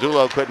puck and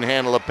Zulo couldn't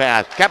handle the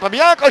pass.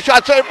 Capobianco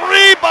shot save,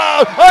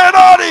 rebound,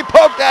 Ionati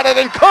poked at it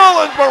and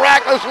Collins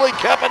miraculously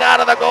kept it out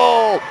of the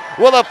goal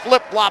with a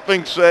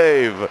flip-flopping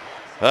save.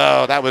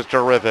 Oh, that was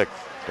terrific.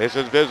 This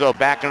is Vizzo.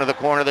 Back into the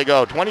corner they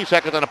go. 20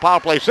 seconds on a power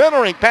play.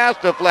 Centering pass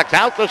deflects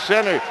out the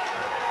center.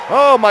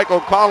 Oh,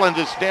 Michael Collins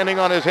is standing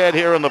on his head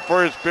here in the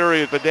first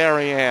period for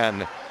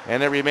Darien.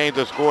 And it remains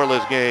a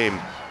scoreless game.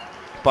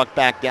 Puck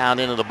back down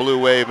into the Blue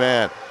Wave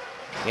end.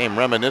 Game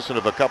reminiscent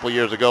of a couple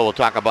years ago. We'll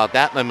talk about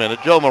that in a minute.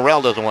 Joe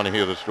Morrell doesn't want to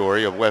hear the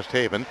story of West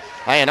Haven.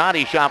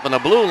 Ionati shot from the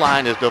blue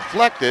line is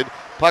deflected.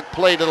 Puck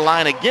played to the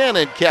line again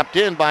and kept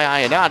in by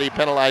Ionati.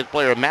 Penalized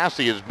player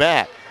Massey is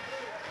back.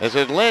 This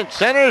is Lynch.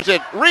 Centers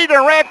it.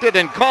 Redirected,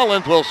 and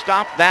Collins will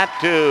stop that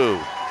too.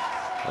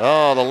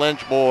 Oh, the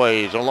Lynch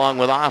boys, along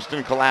with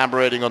Austin,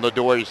 collaborating on the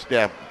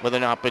doorstep with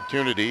an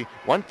opportunity.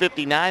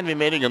 1:59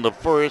 remaining in the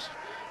first,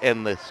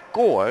 and the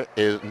score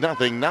is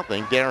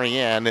 0-0.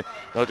 Darien,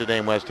 Notre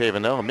Dame, West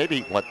Haven. Oh,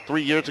 maybe,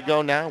 3 years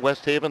ago now,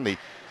 West Haven, the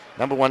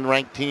number 1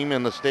 ranked team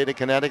in the state of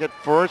Connecticut.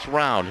 First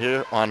round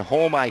here on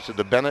home ice at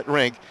the Bennett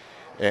Rink.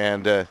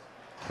 And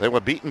they were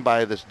beaten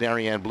by this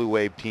Darien Blue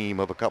Wave team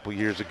of a couple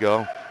years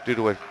ago due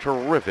to a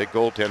terrific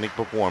goaltending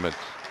performance.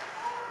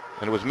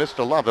 And it was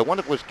Mr. Love. I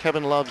wonder if it was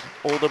Kevin Love's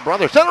older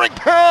brother. Centering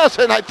pass,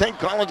 and I think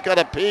Collins got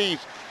a piece.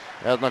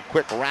 There's a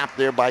quick wrap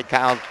there by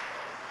Kyle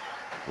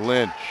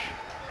Lynch.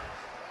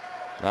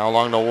 Now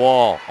along the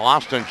wall.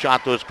 Austin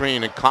shot to a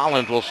screen, and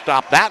Collins will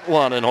stop that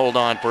one and hold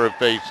on for a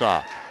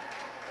face-off.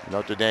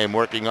 Notre Dame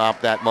working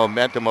off that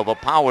momentum of a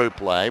power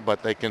play,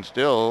 but they can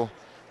still,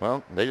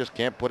 well, they just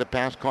can't put it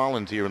past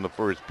Collins here in the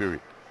first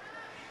period.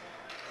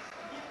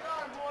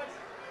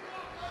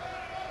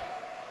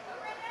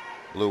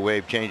 Blue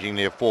Wave changing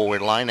their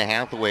forward line. The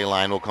Hathaway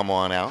line will come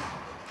on out.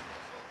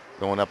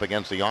 Going up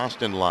against the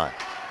Austin line.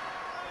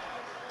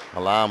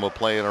 Alam will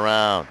play it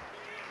around.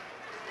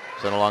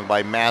 Sent along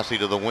by Massey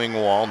to the wing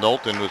wall.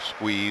 Knowlton was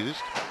squeezed.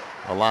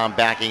 Alam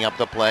backing up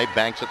the play.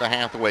 Banks at the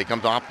Hathaway.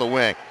 Comes off the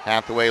wing.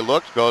 Hathaway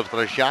looks. Goes for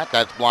the shot.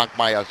 That's blocked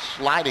by a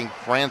sliding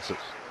Francis.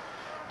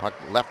 Puck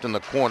left in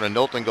the corner.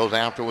 Knowlton goes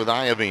after with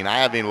Iovine.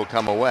 Iovine will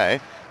come away.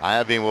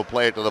 Iovine will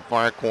play it to the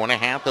far corner.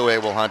 Hathaway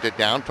will hunt it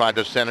down. Tried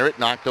to center it.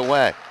 Knocked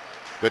away.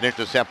 Good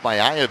intercept by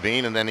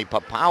Iovine, and then he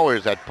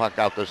powers that puck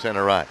out the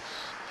center ice.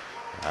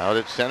 Out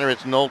at center,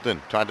 it's Knowlton.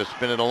 Tried to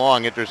spin it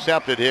along.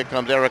 Intercepted. Here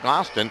comes Eric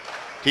Austin.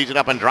 Tees it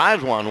up and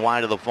drives one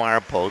wide of the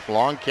far post.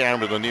 Long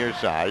camera to the near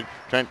side.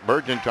 Trent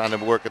Burgeon trying to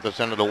work at the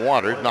center of the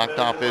Waters. Knocked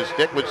off his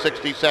stick with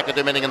 60 seconds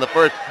remaining in the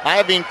first.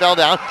 Iovine fell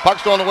down. Puck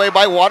stolen away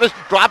by Waters.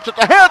 Drops it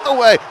to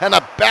Hathaway. And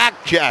a back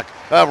check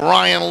of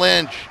Ryan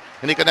Lynch.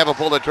 And he could never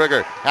pull the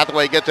trigger.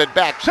 Hathaway gets it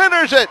back.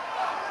 Centers it.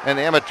 And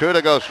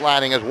Amatruda goes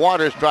sliding as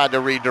Waters tried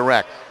to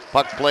redirect.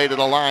 Puck played to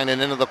the line and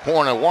into the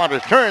corner.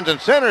 Waters turns and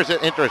centers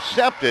it.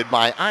 Intercepted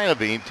by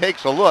Iovine.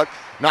 Takes a look.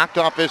 Knocked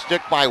off his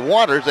stick by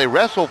Waters. They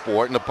wrestle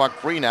for it, and the puck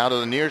free now to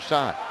the near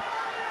side.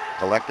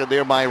 Collected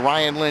there by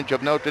Ryan Lynch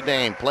of Notre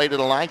Dame. Played to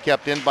the line,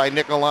 kept in by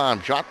Nick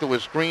Alam. Shot to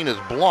his screen is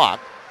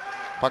blocked.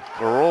 Puck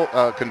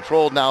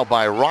controlled now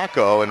by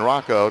Rocco, and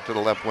Rocco to the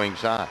left wing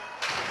side.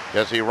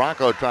 Jesse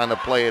Rocco trying to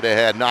play it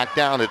ahead. Knocked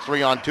down. It's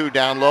 3-on-2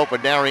 down low for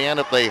Darien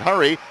if they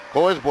hurry.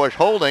 Korsbush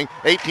holding.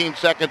 18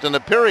 seconds in the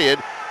period.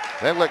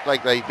 They looked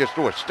like they just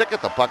threw a stick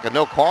at the puck and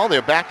no call.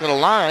 They're back to the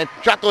line.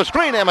 Shot to a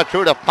screen.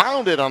 Amatruda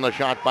found it on the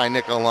shot by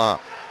Nick Alam.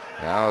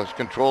 Now it's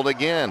controlled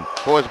again.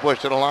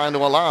 Korsbush to the line to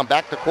Alam.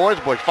 Back to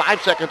Korsbush.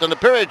 5 seconds in the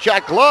period.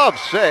 Shot glove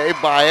saved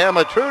by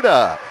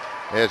Amatruda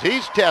as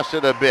he's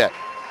tested a bit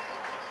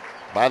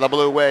by the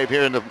Blue Wave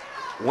here in the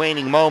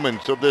waning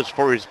moments of this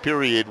first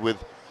period with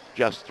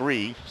just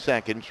 3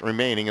 seconds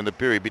remaining in the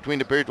period. Between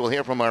the periods, we'll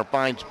hear from our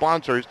fine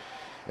sponsors.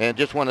 And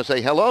just want to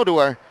say hello to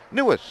our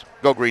newest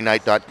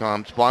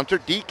GoGreenKnight.com sponsor,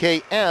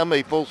 DKM,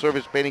 a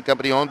full-service painting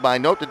company owned by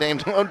Notre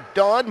Dame's own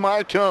Don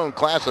Martone,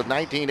 class of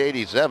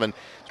 1987,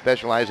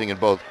 specializing in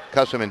both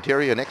custom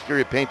interior and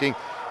exterior painting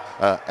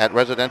at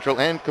residential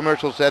and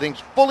commercial settings.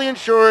 Fully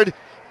insured,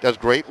 does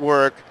great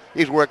work.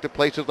 He's worked at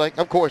places like,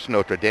 of course,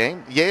 Notre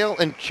Dame, Yale,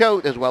 and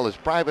Choate, as well as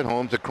private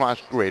homes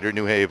across Greater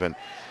New Haven.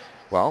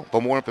 Well,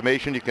 for more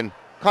information, you can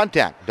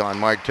contact Don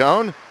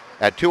Martone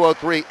at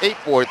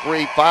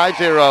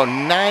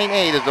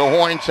 203-843-5098 as the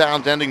horn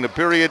sounds ending the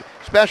period.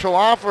 Special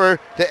offer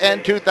to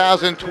end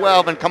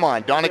 2012. And come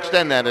on, don't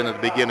extend that into the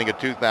beginning of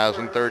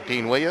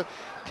 2013, will you?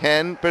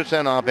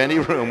 10% off any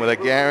room with a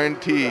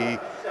guarantee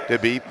to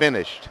be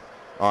finished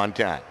on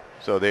time.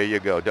 So there you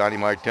go, Donnie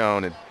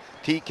Martone and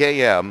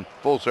TKM,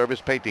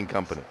 full-service painting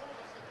company,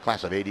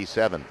 class of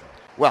 87.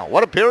 Well,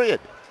 what a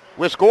period.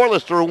 We're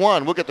scoreless through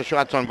one. We'll get the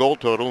shots on goal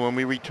total when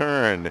we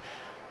return.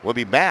 We'll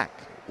be back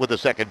with the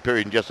second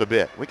period in just a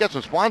bit. We got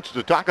some sponsors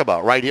to talk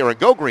about right here at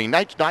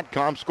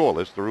GoGreenKnights.com,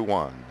 scoreless through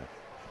one.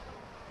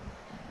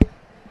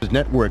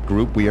 Network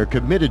Group, we are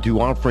committed to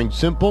offering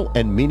simple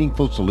and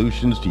meaningful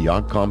solutions to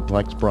your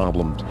complex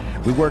problems.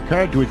 We work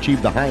hard to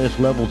achieve the highest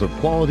levels of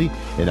quality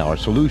in our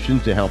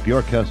solutions to help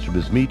your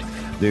customers meet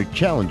their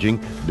challenging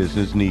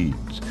business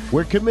needs.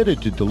 We're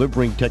committed to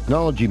delivering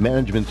technology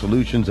management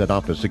solutions that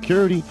offer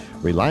security,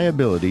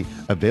 reliability,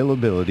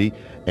 availability,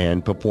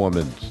 and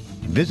performance.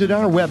 Visit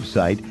our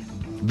website,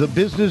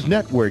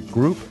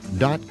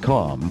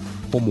 thebusinessnetworkgroup.com,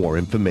 for more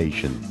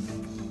information.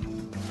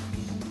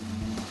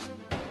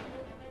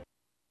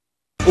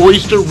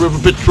 Oyster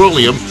River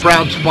Petroleum,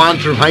 proud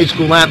sponsor of high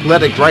school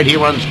athletics right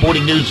here on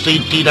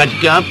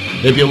SportingNewsCT.com.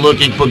 If you're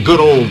looking for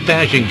good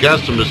old-fashioned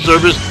customer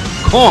service,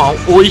 call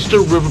Oyster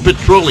River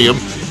Petroleum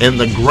and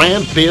the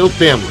Granville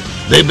family.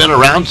 They've been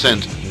around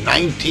since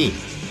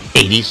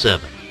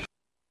 1987.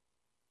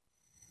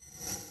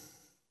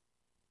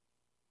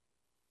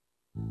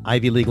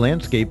 Ivy League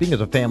Landscaping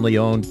is a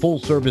family-owned,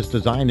 full-service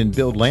design and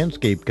build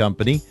landscape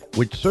company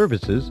which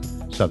services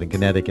Southern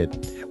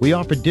Connecticut. We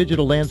offer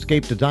digital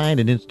landscape design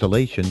and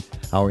installation.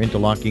 Our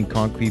interlocking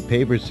concrete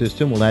paver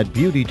system will add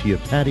beauty to your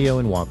patio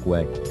and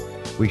walkway.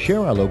 We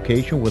share our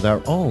location with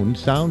our own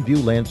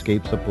Soundview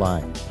Landscape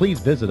Supply. Please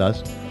visit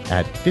us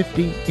at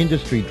 50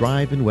 Industry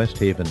Drive in West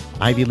Haven.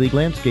 Ivy League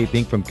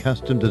Landscaping, from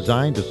custom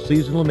design to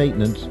seasonal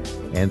maintenance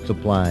and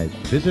supplies.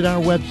 Visit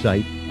our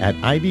website at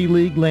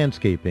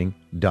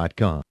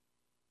ivyleaguelandscaping.com.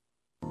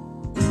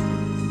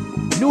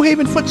 New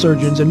Haven Foot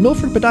Surgeons and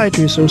Milford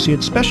Podiatry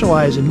Associates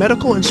specialize in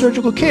medical and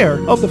surgical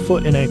care of the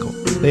foot and ankle.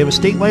 They have a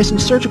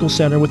state-licensed surgical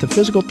center with a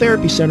physical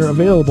therapy center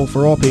available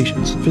for all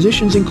patients.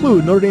 Physicians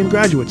include Notre Dame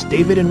graduates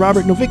David and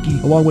Robert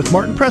Novicki, along with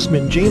Martin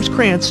Pressman, James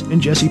Krantz,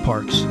 and Jesse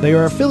Parks. They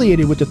are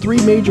affiliated with the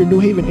 3 major New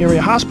Haven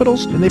area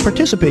hospitals, and they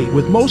participate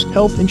with most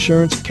health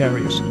insurance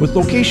carriers. With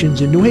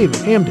locations in New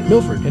Haven, Hamden,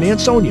 Milford, and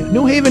Ansonia,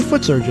 New Haven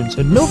Foot Surgeons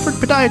and Milford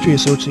Podiatry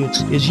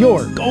Associates is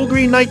your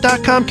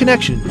GoGreenKnight.com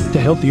connection to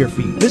healthier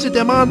feet. Visit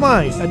them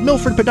online at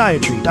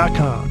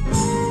milfordpodiatry.com.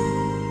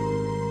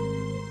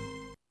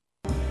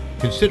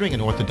 Considering an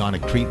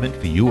orthodontic treatment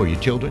for you or your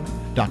children,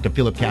 Dr.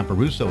 Philip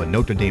Caparuso, a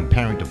Notre Dame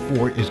parent of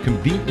 4, is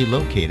conveniently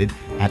located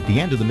at the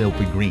end of the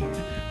Milford Green.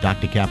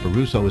 Dr.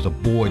 Caparuso is a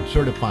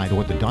board-certified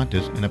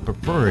orthodontist and a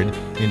preferred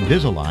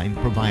Invisalign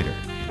provider.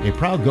 A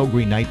proud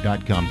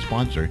GoGreenKnight.com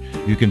sponsor,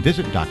 you can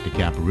visit Dr.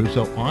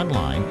 Caparuso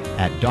online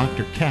at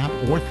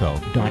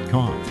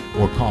drcaportho.com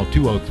or call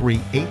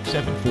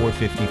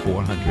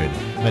 203-874-5400.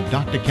 Let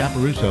Dr.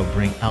 Caparuso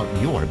bring out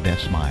your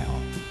best smile.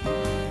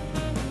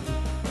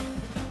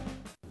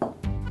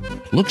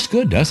 Looks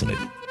good, doesn't it?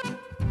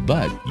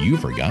 But you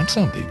forgot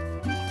something.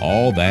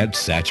 All that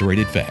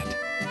saturated fat.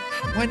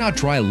 Why not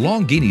try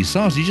Longini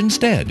sausage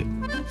instead?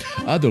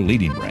 Other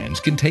leading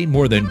brands contain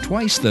more than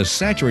twice the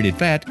saturated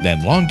fat than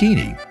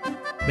Longini.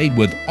 Made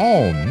with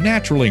all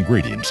natural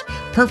ingredients,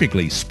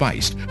 perfectly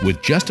spiced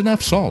with just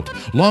enough salt,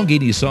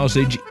 Longini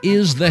sausage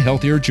is the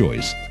healthier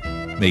choice.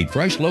 Made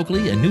fresh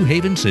locally in New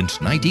Haven since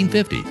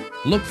 1950.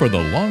 Look for the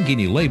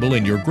Longini label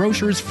in your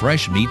grocer's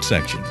fresh meat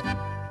section.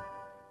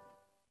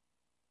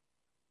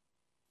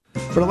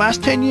 For the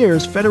last 10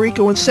 years,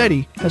 Federico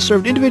Insetti has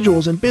served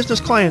individuals and business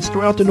clients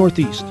throughout the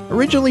Northeast.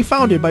 Originally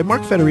founded by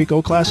Mark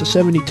Federico, class of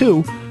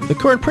 72, the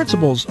current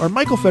principals are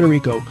Michael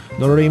Federico,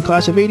 Notre Dame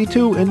class of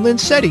 82, and Lynn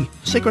Setti,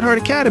 Sacred Heart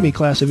Academy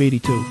class of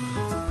 82.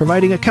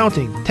 Providing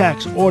accounting,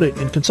 tax, audit,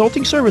 and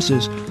consulting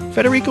services,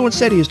 Federico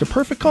Insetti is the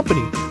perfect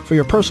company for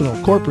your personal,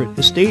 corporate,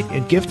 estate,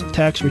 and gift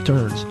tax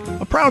returns.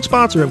 A proud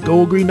sponsor of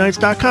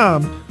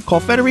GoGreenKnights.com, call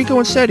Federico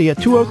Insetti at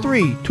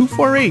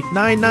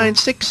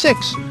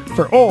 203-248-9966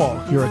 for all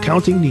your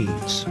accounting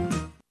needs.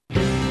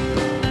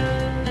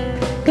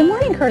 Good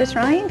morning, Curtis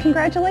Ryan.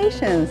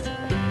 Congratulations.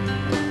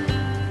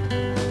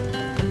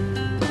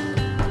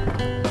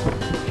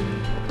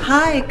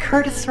 Hi,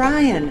 Curtis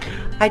Ryan.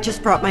 I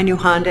just brought my new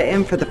Honda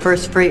in for the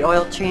first free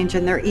oil change,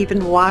 and they're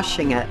even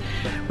washing it.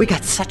 We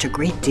got such a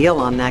great deal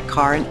on that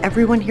car, and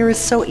everyone here is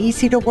so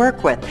easy to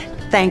work with.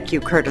 Thank you,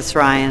 Curtis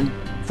Ryan.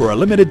 For a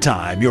limited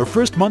time, your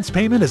first month's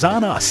payment is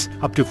on us,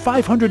 up to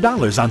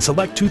 $500 on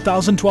select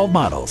 2012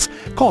 models.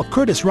 Call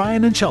Curtis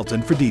Ryan and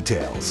Shelton for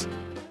details.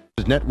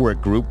 As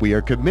Network Group, we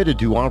are committed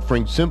to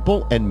offering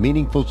simple and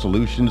meaningful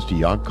solutions to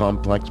your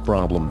complex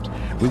problems.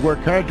 We work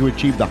hard to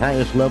achieve the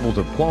highest levels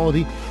of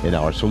quality in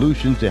our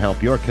solutions to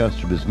help your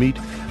customers meet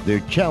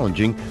their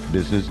challenging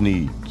business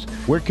needs.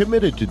 We're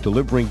committed to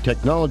delivering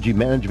technology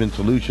management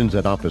solutions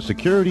that offer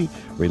security,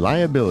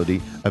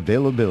 reliability,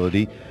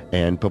 availability,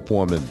 and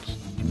performance.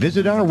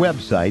 Visit our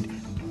website,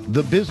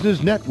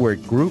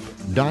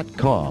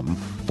 thebusinessnetworkgroup.com,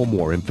 for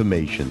more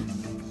information.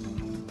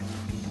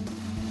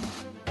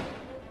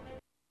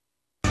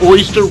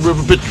 Oyster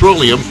River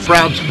Petroleum,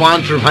 proud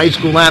sponsor of high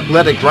school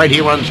athletics right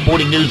here on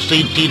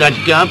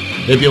SportingNewsCT.com.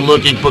 If you're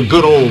looking for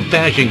good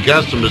old-fashioned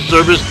customer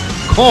service,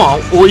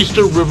 call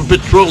Oyster River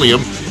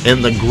Petroleum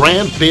and the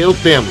Granville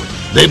family.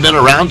 They've been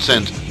around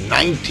since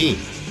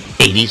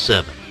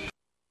 1987.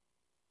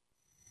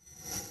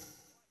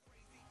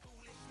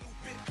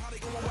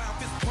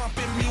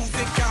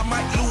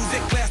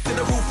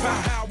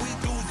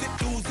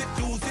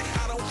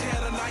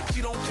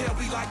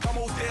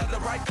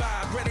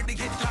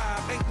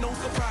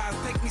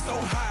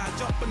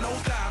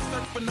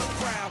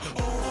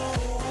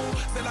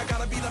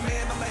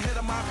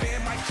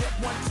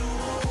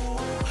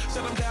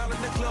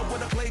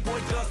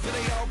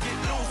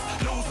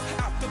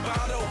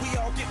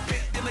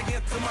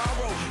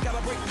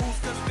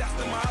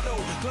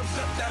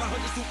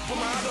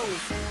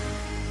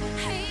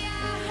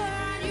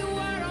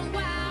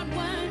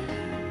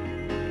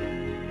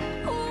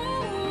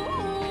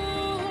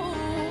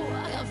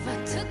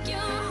 Took you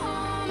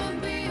home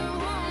and be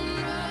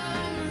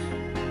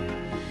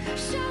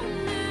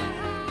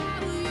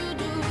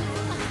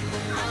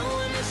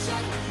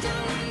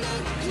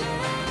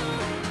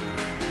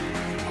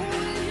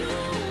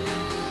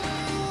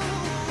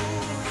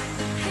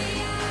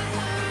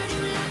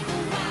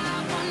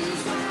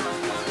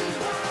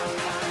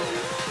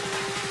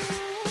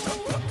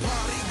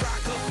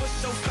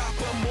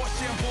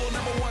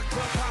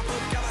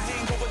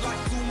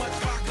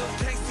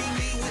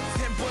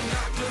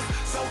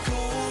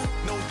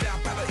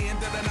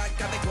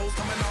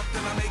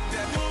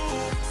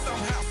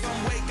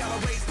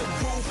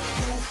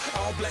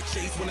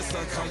chase when the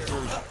sun comes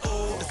through.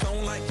 Uh-oh, it's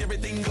on like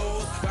everything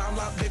goes. Wild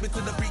out, baby,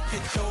 to the freak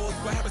it shows.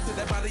 What happens to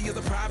that body is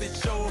a private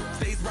show.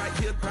 Stays right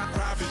here,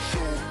 private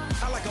show.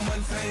 I like a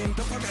mundane,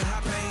 don't talk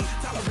high pain.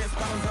 Tolerance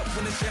bottoms up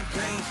when it's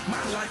champagne.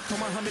 My life, to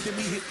Muhammad, then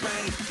we hit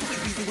fame. Too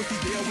easy with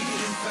these deal, we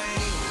get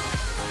insane.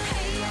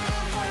 Hey, I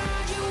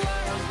heard you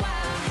were a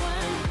wild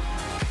one.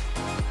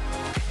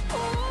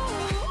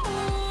 Ooh,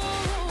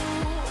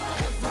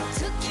 if I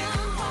took you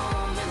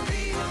home and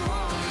be a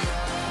home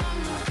run,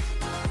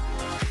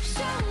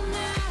 show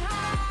me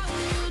how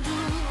you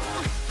do.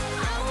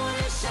 I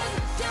wanna shut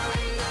down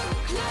the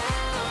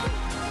club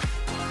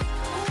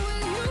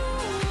with you.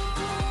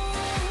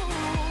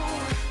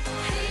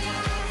 Hey,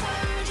 I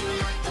heard you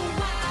like the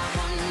wild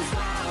ones,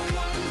 wild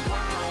ones,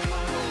 wild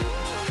ones.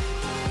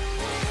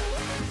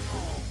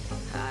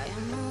 I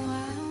am a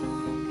wild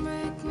one,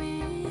 break me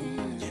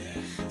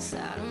in,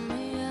 saddle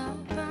me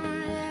up and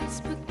let's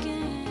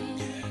begin.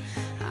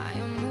 I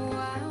am a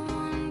wild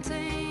one,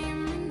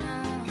 tame me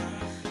now,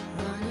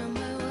 running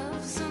with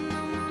wolves and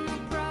I'm on the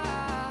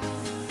prowl.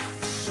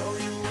 Show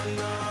you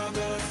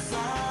another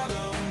side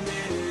of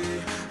me,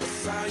 a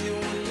side you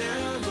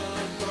never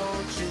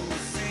thought you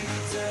would see.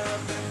 Tell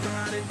that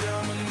body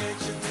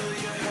dominate you till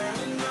you had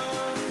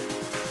enough.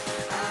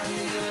 I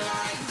hear you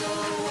like the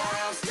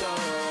wild stuff.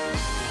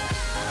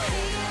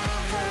 Hey, I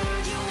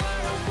heard you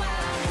were a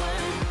wild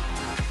one.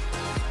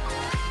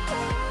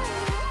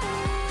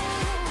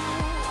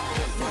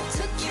 If I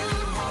took you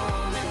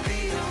home and be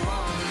a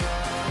home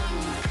run,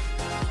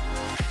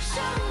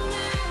 show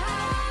me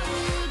how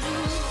you do.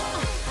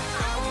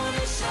 I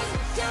wanna shut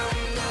down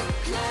the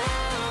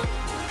club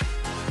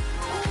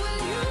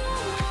with you.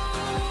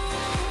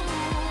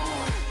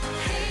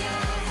 Hey,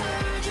 I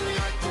heard you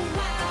like the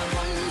wild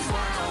ones,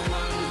 wild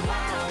ones,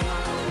 wild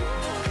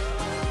ones.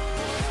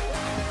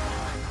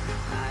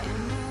 I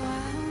am a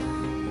wild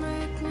one,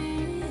 break me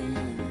in,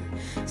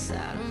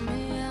 saddle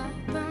me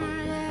up and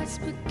let's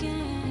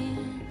begin.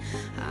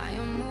 I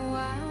am a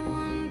wild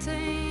one,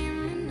 tame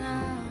me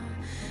now,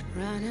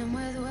 running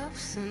with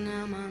wolves and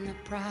I'm on the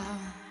prowl.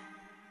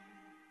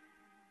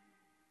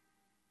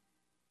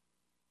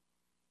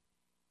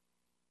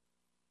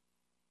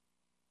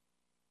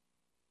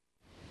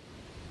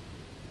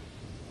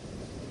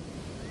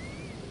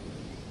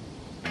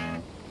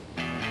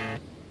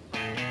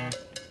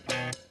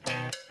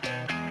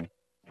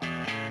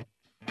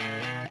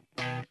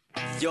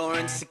 You're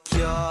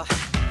insecure,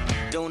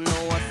 don't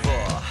know what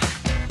for.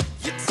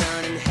 You're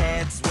turning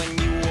heads when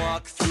you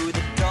walk through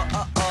the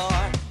door.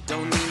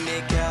 Don't need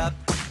makeup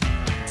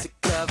to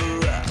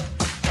cover up.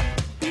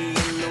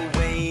 Being the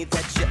way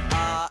that you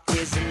are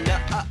is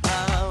enough.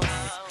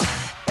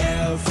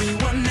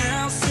 Everyone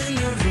else in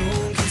the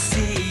room can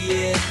see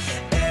it.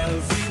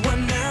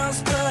 Everyone else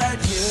but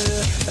you.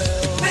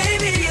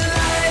 Baby, you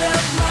light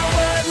up my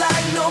world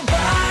like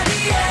nobody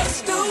else.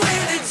 The way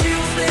that you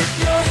flip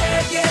your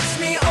hair gets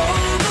me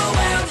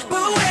overwhelmed.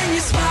 But when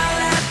you smile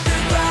at the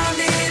ground,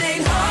 it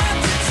ain't hard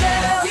to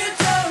tell. You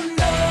don't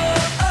know,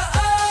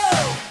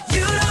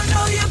 you don't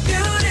know you're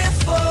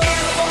beautiful.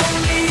 If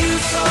only you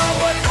saw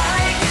what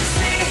I can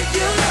see,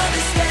 you'll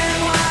understand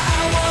why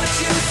I want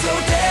you so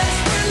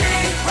desperately.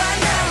 Right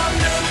now I'm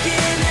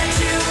looking at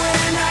you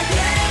and I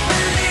can't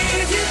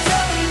believe you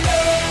don't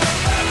know,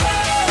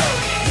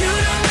 you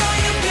don't know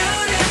you're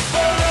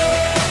beautiful.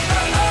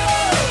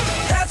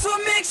 That's what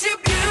makes you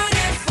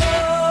beautiful.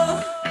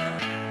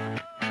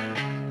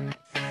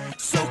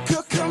 So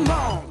come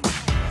on,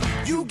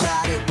 you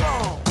got it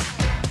wrong.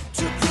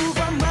 To prove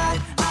I'm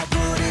right, I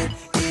put it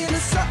in a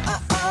song.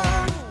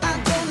 I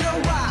don't know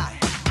why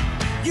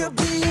you're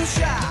being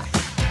shy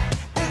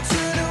and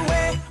turn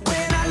away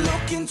when I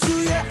look into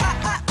your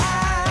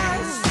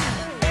eyes.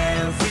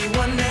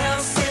 Everyone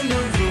else in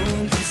the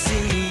room can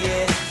see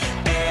it.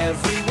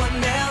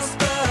 Everyone else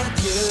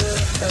but you.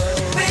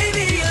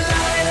 Baby, you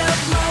light up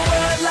my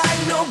world like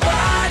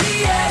nobody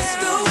else.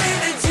 The way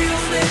that you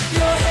flip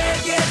your hair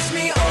gets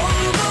me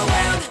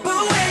overwhelmed.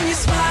 But when you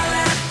smile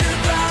at the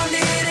ground,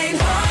 it ain't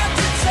hard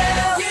to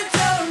tell. You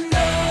don't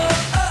know,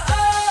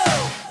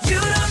 you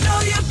don't know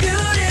you're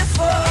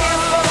beautiful.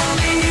 If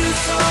only you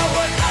saw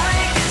what I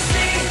can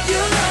see,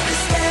 you'll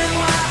understand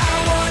why I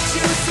want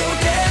you so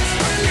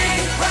desperately.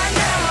 Right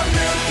now I'm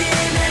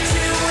looking at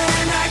you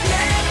and I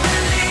can't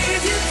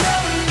believe you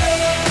don't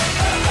know,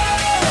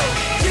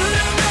 you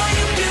don't know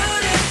you're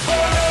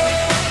beautiful.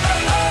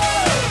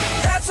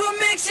 That's what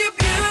makes you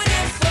beautiful.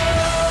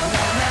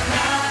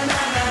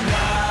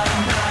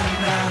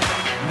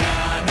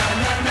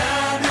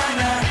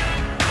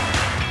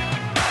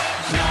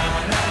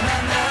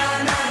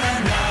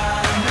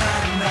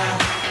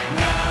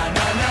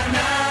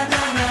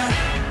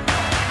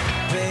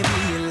 Baby,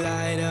 you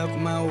light up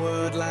my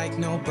world like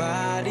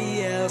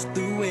nobody else.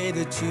 The way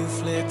that you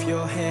flip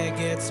your hair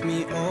gets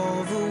me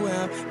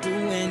overwhelmed. But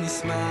when you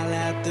smile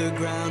at the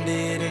ground,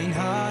 it ain't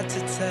hard to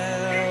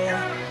tell.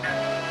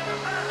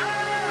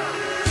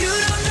 You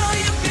don't know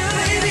you're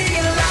beautiful. Baby,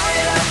 you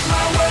light up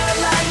my world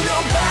like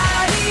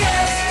nobody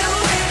else. The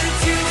way that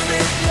you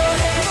flip your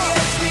hair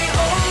gets me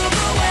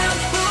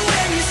overwhelmed. But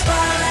when you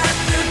smile at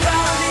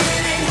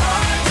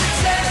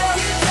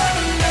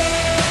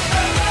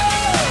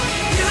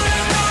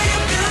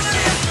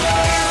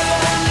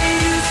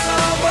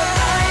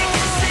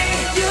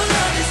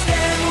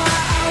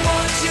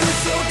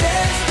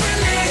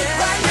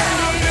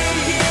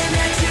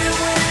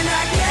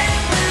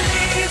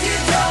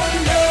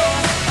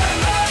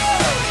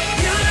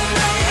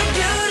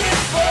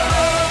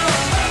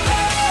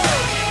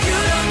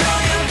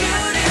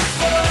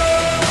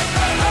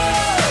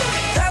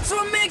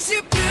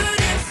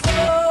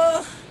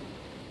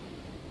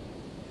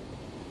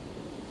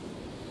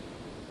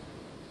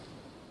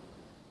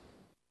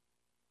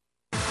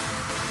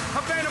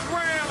Havana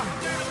Brown,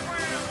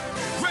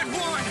 Red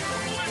One,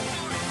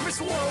 Miss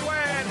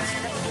Worldwide,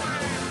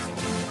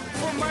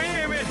 from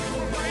Miami,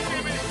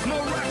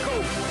 Morocco,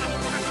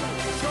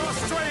 to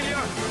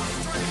Australia,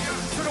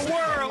 to the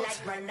world.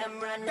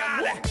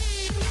 Got it.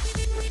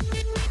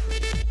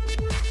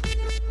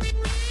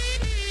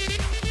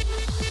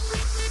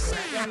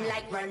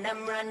 Run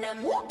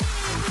them.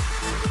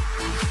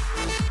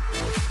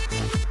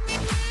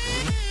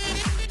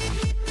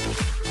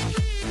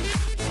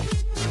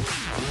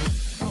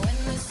 When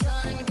the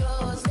sun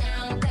goes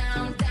down,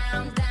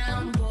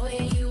 boy,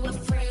 are you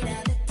afraid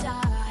of the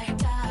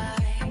dark?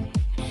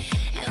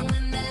 And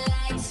when the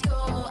lights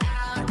go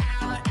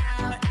out,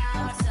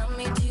 tell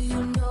me, do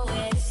you know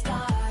where to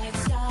start?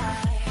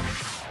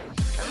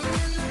 And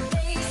when the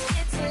bass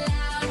gets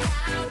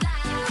loud,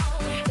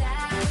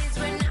 that is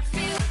when I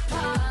feel the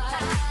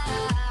part.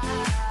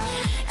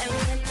 And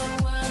when the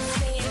world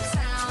sleeps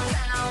sound,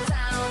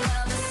 well,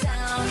 the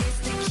sound is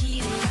the key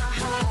to my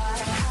heart.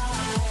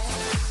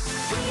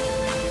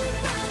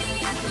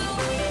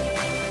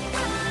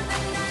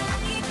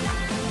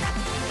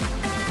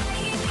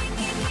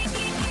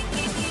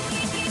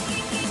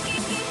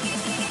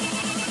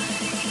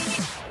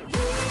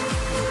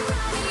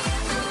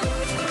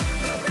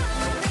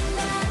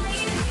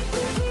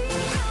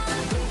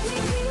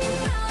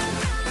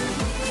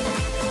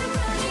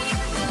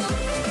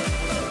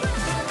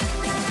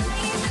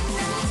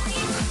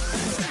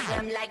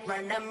 I'm like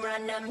run them.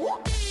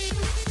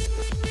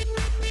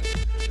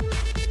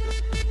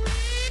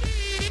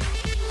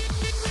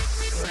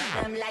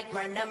 I'm like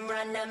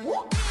run them.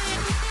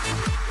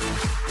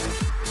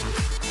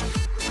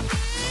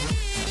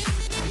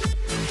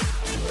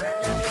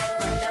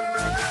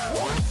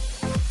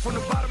 From the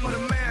bottom of the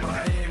man,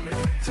 Miami,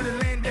 to the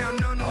land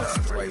down under.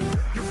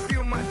 You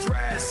feel my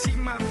drive, see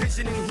my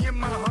vision, and hear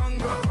my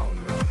hunger.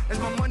 As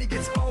my money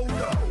gets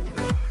older,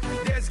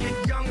 theirs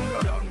get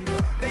younger.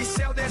 They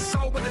sell their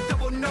soul with a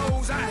double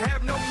nose. I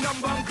have no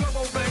number. I'm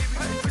global, baby.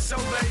 For so,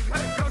 baby.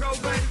 Go,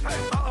 baby.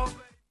 Uh-oh.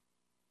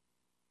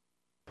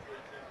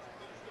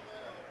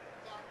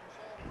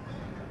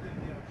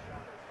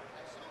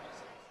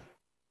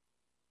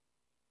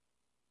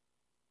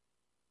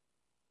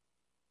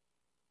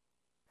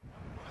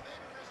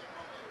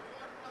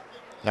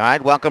 All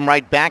right, welcome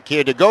right back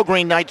here to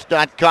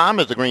GoGreenKnights.com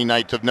as the Green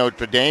Knights of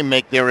Notre Dame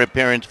make their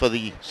appearance for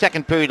the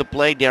second period of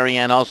play.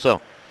 Darien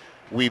also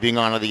weaving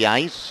onto the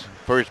ice.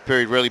 First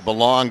period really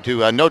belonged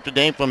to Notre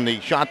Dame from the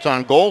shots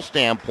on goal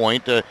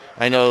standpoint.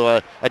 I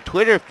know a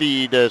Twitter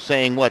feed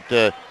saying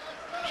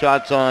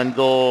shots on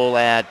goal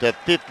at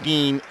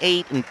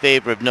 15-8 in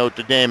favor of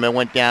Notre Dame. I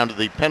went down to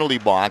the penalty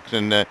box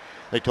and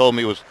they told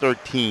me it was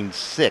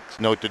 13-6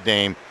 Notre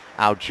Dame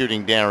out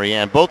shooting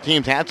Darien. Both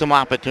teams had some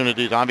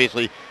opportunities.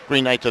 Obviously,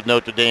 Green Knights of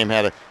Notre Dame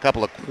had a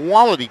couple of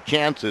quality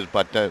chances,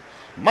 but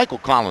Michael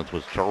Collins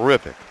was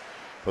terrific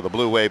for the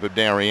Blue Wave of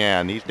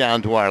Darien. He's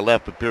down to our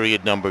left for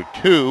period number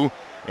 2,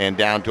 and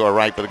down to our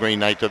right for the Green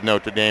Knights of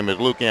Notre Dame is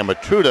Luke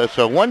Amatruda.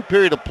 So one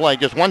period of play,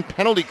 just one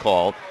penalty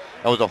call.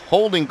 That was a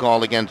holding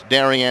call against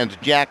Darien's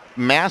Jack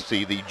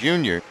Massey, the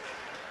junior,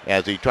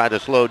 as he tried to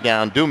slow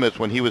down Dumas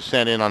when he was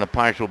sent in on a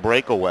partial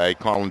breakaway.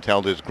 Collins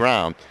held his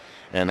ground.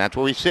 And that's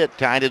where we sit,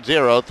 tied at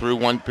 0 through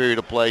one period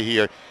of play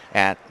here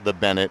at the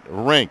Bennett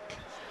Rink.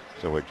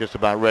 So we're just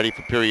about ready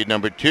for period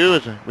number 2.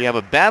 As we have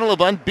a battle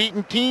of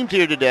unbeaten teams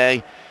here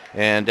today.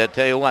 And I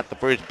tell you what, the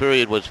first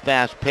period was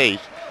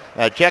fast-paced.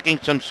 Checking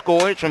some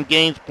scores from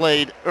games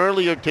played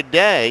earlier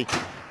today.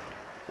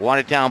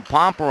 Watertown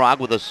Pomperaug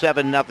with a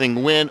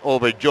 7-0 win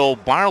over Joe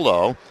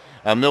Barlow.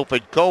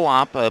 Milford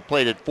Co-op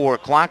played at 4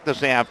 o'clock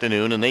this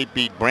afternoon, and they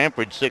beat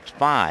Brantford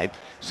 6-5.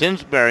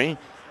 Simsbury,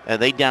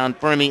 they downed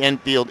Fermi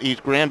Enfield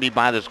East Granby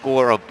by the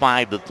score of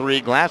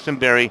 5-3.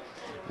 Glastonbury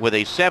with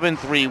a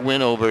 7-3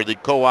 win over the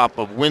Co-op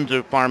of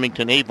Windsor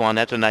Farmington Avon.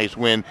 That's a nice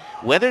win.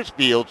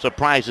 Wethersfield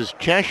surprises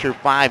Cheshire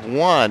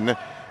 5-1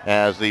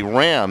 as the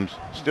Rams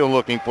still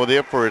looking for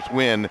their first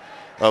win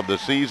of the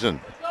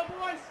season.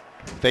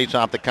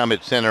 Face-off to come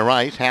at center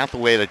ice.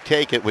 Hathaway to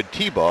take it with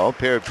Tebow,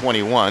 pair of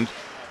 21s.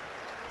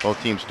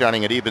 Both teams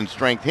starting at even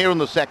strength here in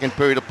the second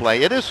period of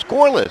play. It is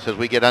scoreless as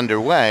we get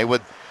underway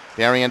with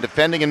Darien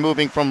defending and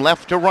moving from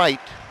left to right.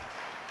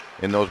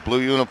 In those blue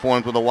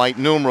uniforms with the white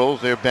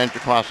numerals, their bench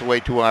across the way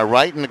to our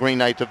right, and the Green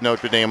Knights of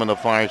Notre Dame on the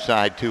far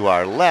side to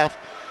our left.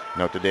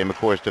 Notre Dame, of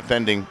course,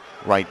 defending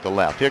right to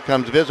left. Here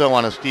comes Vizzo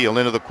on a steal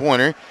into the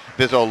corner.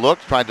 Vizzo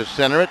looks, tried to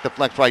center it,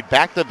 deflects right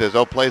back to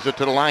Vizzo, plays it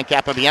to the line.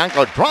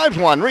 Capobianco drives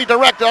one,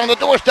 redirected on the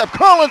doorstep.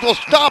 Collins will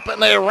stop it,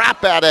 and they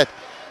wrap at it.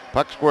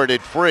 Puck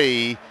squirted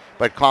free,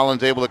 but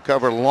Collins able to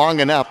cover long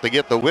enough to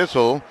get the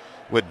whistle,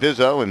 with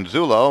Vizzo and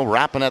Zulo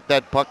wrapping at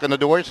that puck on the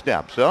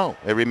doorstep. So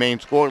it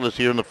remains scoreless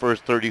here in the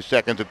first 30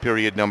 seconds of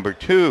period number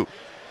 2.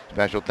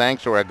 Special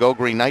thanks to our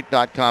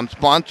GoGreenKnight.com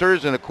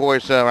sponsors, and of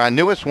course our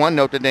newest one,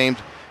 Notre Dame's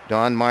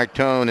Don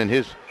Martone and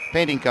his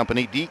painting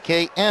company,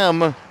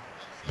 DKM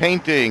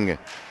Painting,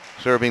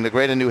 serving the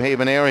greater New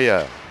Haven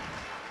area.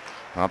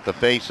 Off the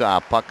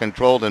face-off, puck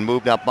controlled and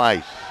moved up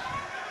ice.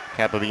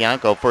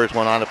 Capobianco, first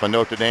one on it for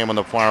Notre Dame on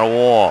the far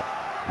wall.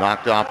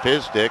 Knocked off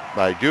his stick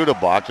by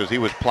Judebox as he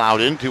was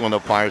plowed into on the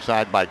far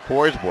side by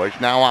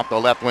Korsbush. Now off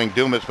the left wing,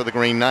 Dumas for the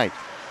Green Knights.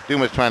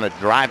 Dumas trying to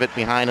drive it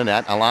behind the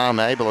net. Alam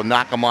able to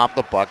knock him off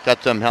the puck.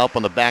 Got some help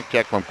on the back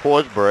check from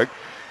Korsberg.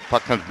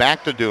 Puck comes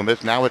back to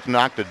Dumas. Now it's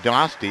knocked to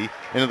Dosty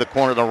into the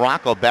corner of the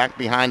Rocco, back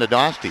behind the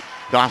Dosty.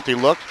 Dosty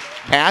looks,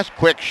 pass,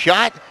 quick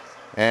shot,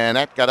 and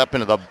that got up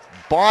into the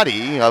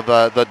body of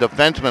the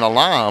defenseman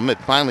Alam.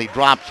 It finally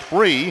drops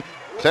free.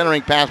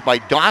 Centering pass by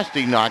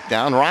Dosty knocked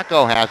down.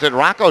 Rocco has it.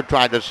 Rocco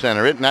tried to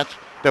center it, and that's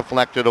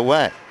deflected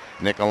away.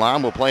 Nick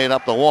Alam will play it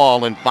up the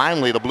wall, and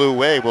finally the Blue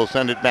Wave will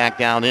send it back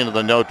down into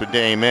the Notre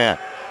Dame end.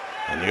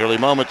 In the early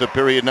moments of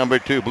period number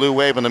 2, Blue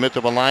Wave in the midst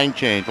of a line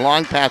change.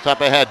 Long pass up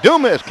ahead.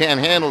 Dumas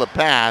can't handle the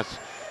pass.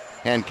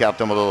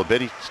 Handcuffed him a little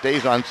bit. He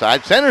stays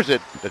onside, centers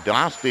it to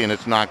Dosty, and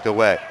it's knocked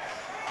away.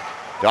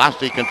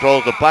 Dosty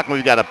controls the puck, and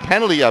we've got a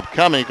penalty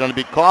upcoming. It's going to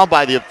be called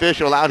by the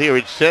official out here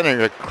at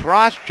center. A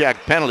cross-check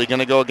penalty going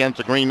to go against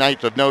the Green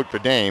Knights of Notre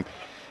Dame.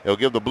 It'll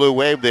give the Blue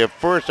Wave their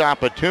first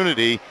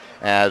opportunity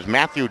as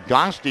Matthew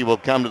Dosty will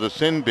come to the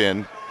sin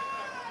bin.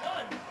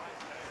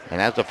 And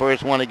that's the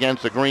first one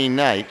against the Green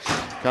Knights.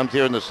 Comes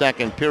here in the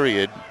second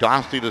period.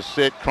 Dosty to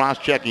sit,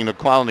 cross-checking the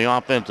call on the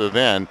offensive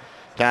end.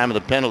 Time of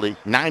the penalty,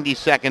 90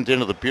 seconds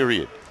into the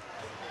period.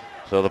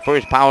 So the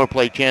first power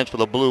play chance for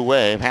the Blue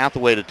Wave.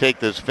 Hathaway to take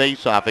this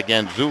face-off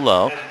against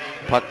Zulo.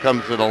 Puck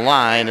comes to the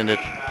line, and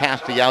it's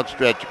past the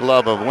outstretched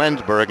glove of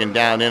Wensberg and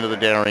down into the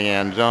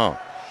Darien zone.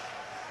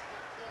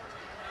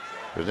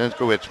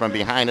 Brzezinskiewicz from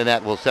behind the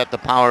net will set the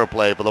power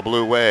play for the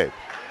Blue Wave.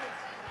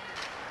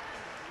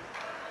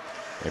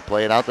 They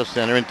play it out the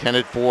center,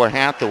 intended for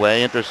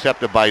Hathaway,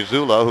 intercepted by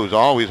Zulo, who's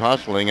always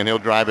hustling, and he'll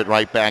drive it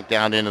right back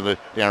down into the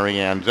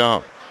Darien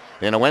zone.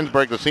 Then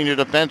Wensberg, the senior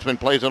defenseman,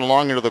 plays it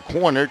along into the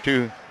corner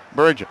to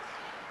Bergen.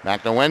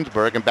 Back to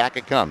Wensberg, and back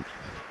it comes.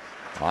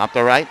 Off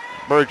the right,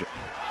 Bergen.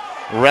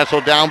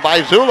 Wrestled down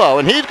by Zulo,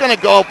 and he's going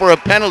to go for a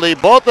penalty.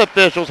 Both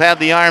officials have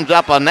the arms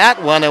up on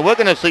that one, and we're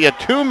going to see a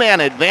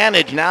two-man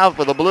advantage now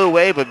for the Blue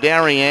Wave of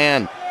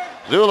Darien.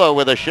 Zulo,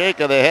 with a shake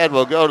of the head,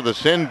 will go to the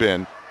sin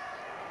bin,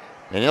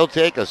 and he'll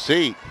take a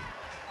seat.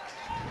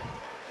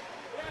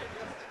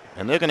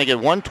 And they're going to get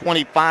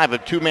 125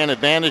 of two-man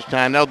advantage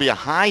time. That'll be a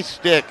high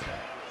stick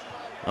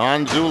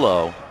on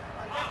Zulo.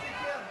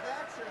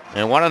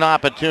 And what an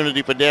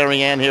opportunity for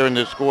Darien here in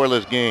this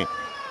scoreless game.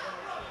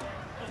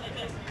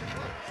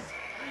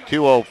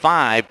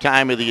 2:05,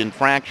 time of the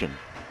infraction.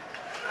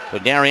 So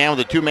Darien with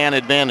a two-man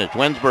advantage.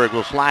 Wensberg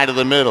will slide to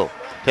the middle.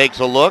 Takes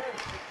a look.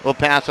 Will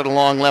pass it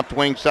along left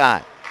wing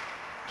side.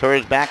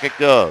 Towards back it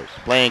goes.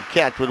 Playing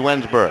catch with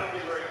Wensberg.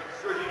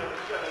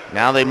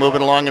 Now they move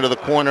it along into the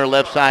corner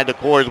left side to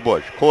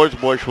Korsbush.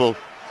 Korsbush will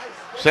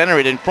center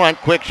it in front.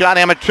 Quick shot.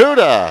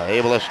 Amatuda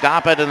able to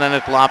stop it, and then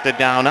it's lofted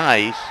down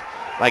ice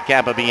by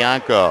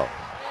Capabianco.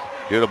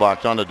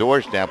 Judebox on the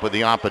doorstep with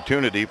the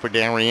opportunity for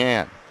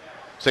Darien.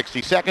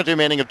 60 seconds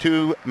remaining of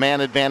two-man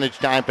advantage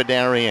time for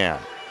Darien.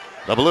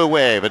 The Blue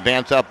Wave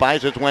advance up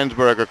ice. It's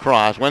Wensberg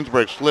across.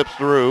 Wensberg slips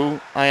through.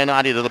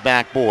 Ionati to the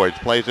backboards.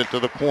 Plays it to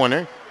the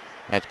corner.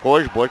 That's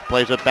Korsbush.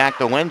 Plays it back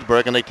to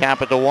Wensberg, and they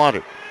tap it to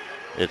Water.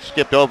 It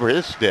skipped over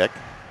his stick.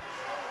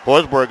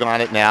 Korsberg on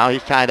it now.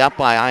 He's tied up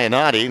by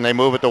Ionati, and they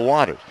move it to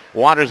Waters.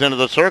 Waters into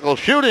the circle.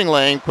 Shooting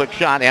lane. Quick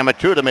shot.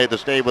 Amatuda made the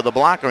save with the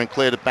blocker and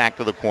cleared it back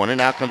to the corner.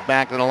 Now comes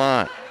back to the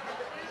line.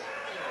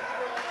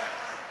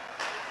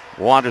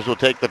 Waters will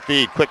take the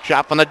feed. Quick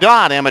shot from the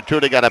dot.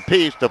 Amatuda got a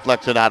piece,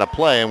 deflects it out of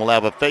play, and we'll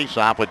have a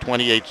face-off with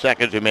 28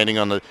 seconds remaining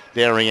on the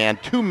Darien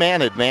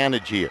two-man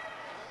advantage here.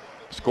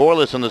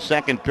 Scoreless in the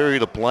second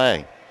period of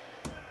play.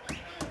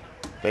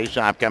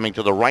 Face-off coming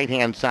to the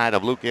right-hand side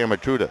of Luke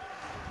Amatuda.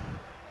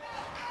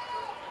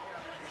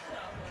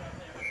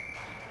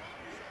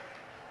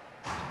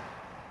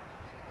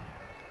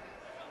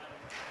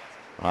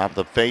 Off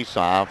the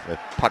face-off, a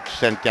puck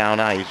sent down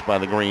ice by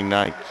the Green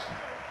Knights.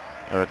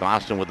 Eric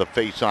Austin with the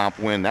face-off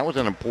win. That was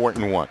an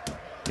important one.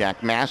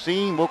 Jack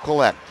Massey will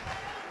collect.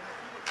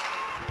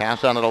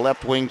 Pass onto the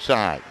left wing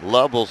side.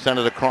 Love will send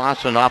it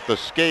across and off the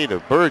skate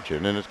of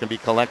Bergen, and it's going to be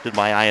collected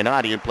by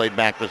Ionati and played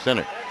back to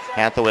center.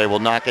 Hathaway will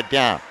knock it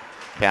down.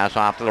 Pass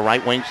off to the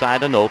right wing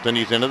side of Knowlton.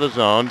 He's into the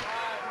zone.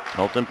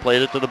 Knowlton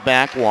played it to the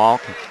back wall.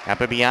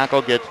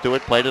 Capabianco gets to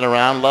it, played it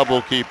around. Love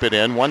will keep it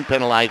in. One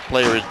penalized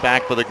player is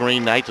back for the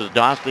Green Knights as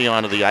Dosty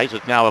onto the ice.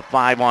 It's now a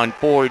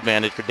 5-on-4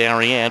 advantage for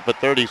Darien for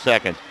 30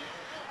 seconds.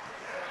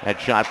 That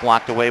shot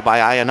blocked away by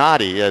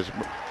Ionati as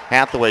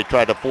Hathaway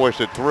tried to force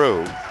it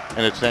through,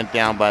 and it's sent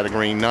down by the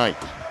Green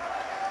Knights.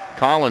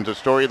 Collins, the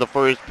story of the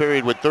first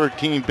period with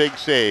 13 big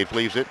saves,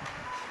 leaves it.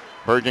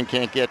 Bergen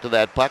can't get to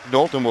that puck.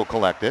 Knowlton will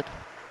collect it.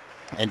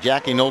 And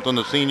Jackie Knowlton,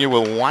 the senior,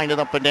 will wind it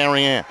up for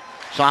Darien.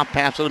 Soft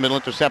pass to the middle,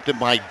 intercepted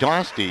by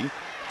Dosty.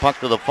 Puck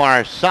to the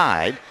far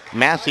side.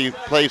 Massey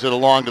plays it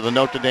along to the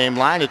Notre Dame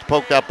line. It's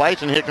poked up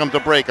ice, and here comes a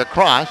break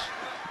across.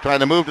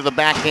 Trying to move to the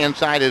backhand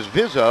side is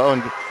Vizzo,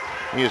 and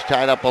he is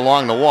tied up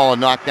along the wall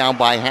and knocked down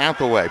by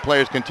Hathaway.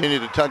 Players continue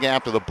to tug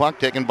after the puck,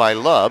 taken by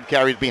Love.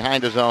 Carries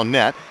behind his own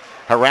net.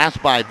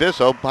 Harassed by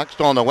Vizzo. Puck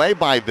stolen away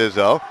by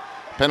Vizzo.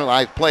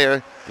 Penalized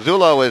player.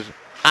 Zulo is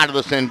out of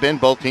the sin bin.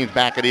 Both teams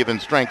back at even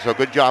strength. So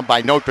good job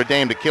by Notre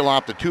Dame to kill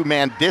off the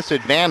two-man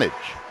disadvantage.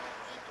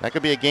 That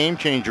could be a game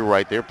changer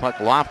right there. Puck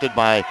lofted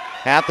by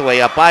Hathaway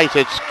up ice.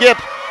 It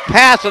skips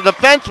past the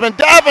defenseman.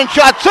 Davin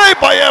shot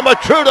saved by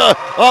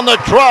Amatruda on the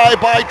try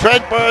by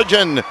Trent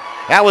Bergen.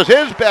 That was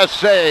his best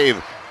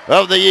save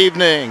of the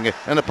evening.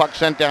 And the puck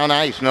sent down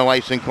ice. No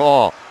icing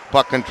call.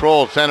 Puck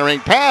control.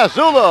 Centering pass.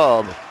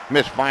 Zulov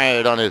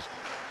misfired on his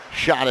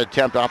shot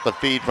attempt off the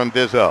feed from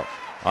Vizzo.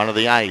 Onto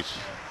the ice.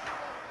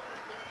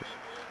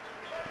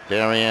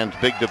 Darien's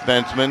big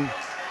defenseman.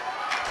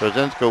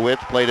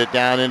 Kozinskowicz played it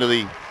down into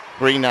the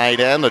Green Knight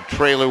end. The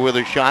trailer with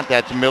a shot.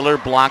 That's Miller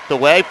blocked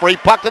away. Free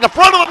puck to the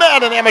front of the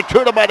net. And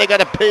Amatruda might have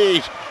got a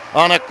piece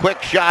on a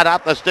quick shot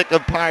out the stick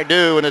of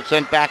Pardue. And it's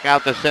sent back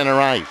out to center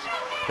ice.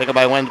 Taken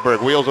by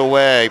Wensberg. Wheels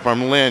away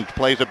from Lynch.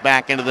 Plays it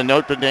back into the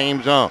Notre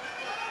Dame zone.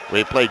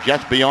 We played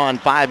just beyond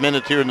 5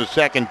 minutes here in the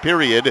second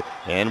period.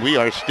 And we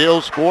are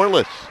still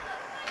scoreless.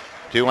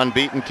 Two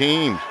unbeaten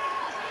teams.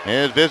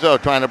 Here's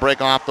Vizzo trying to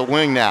break off the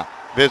wing now.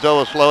 Vizzo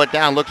will slow it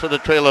down. Looks for the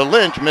trailer.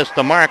 Lynch missed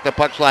the mark. The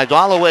puck slides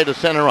all the way to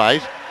center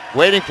ice.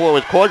 Waiting for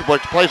was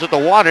Korsbush, plays it to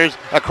Waters,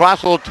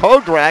 across a little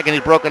toe drag, and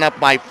he's broken up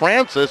by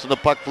Francis, and the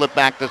puck flipped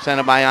back to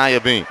center by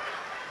Iovine.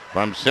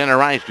 From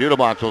center ice,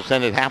 Judebox will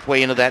send it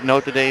halfway into that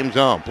Notre Dame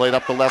zone. Played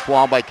up the left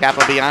wall by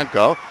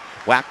Capobianco.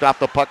 Whacked off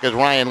the puck as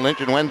Ryan Lynch,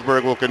 and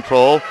Wensberg will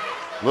control.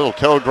 Little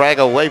toe drag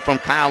away from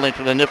Kyle Lynch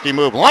with a nifty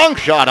move. Long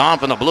shot on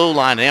from the blue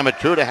line, and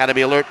Amatruda had to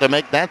be alert to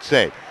make that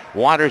save.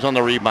 Waters on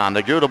the rebound.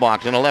 The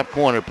Judebox in the left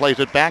corner plays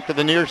it back to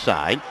the near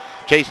side.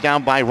 Chased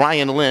down by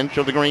Ryan Lynch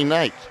of the Green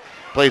Knights.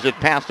 Plays it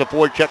past the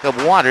forecheck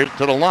of Waters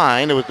to the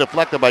line. It was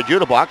deflected by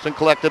Judebox and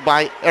collected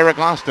by Eric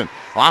Austin.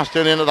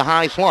 Austin into the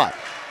high slot.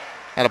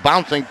 Had a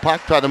bouncing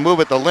puck, tried to move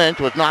it to Lynch,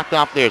 was knocked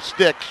off their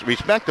sticks,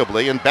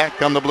 respectively, and back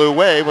come the Blue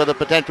Wave with a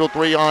potential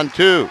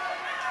 3-on-2.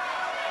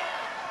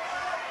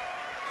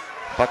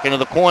 Puck into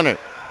the corner.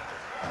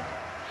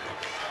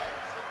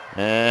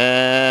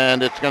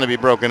 And it's going to be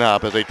broken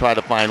up as they try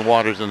to find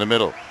Waters in the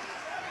middle.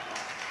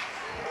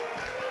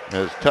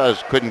 As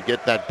Tuz couldn't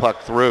get that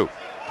puck through.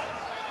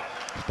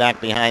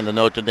 Back behind the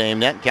Notre Dame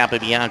net.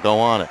 Capobianco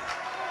on it.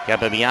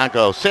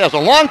 Capobianco sails a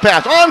long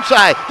pass.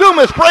 Onside.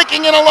 Dumas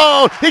breaking in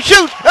alone. He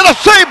shoots. And a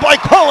save by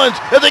Collins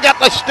as they got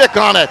the stick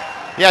on it.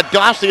 Yeah,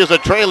 Dostie is a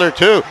trailer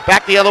too.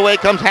 Back the other way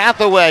comes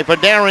Hathaway for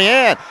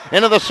Darien.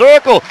 Into the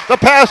circle. The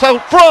pass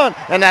out front.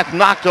 And that's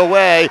knocked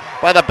away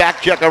by the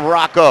back check of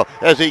Rocco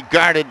as he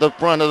guarded the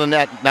front of the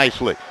net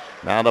nicely.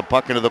 Now the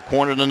puck into the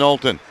corner to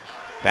Knowlton.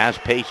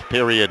 Fast-paced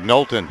period.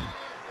 Knowlton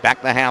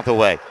back to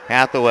Hathaway.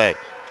 Hathaway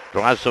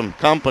draws some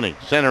company.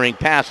 Centering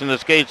pass in the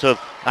skates of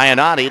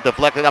Ionati.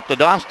 Deflected up to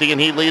Dostie, and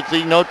he leads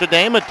the Notre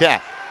Dame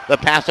attack. The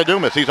pass to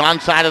Dumas. He's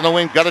onside of the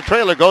wing. Got a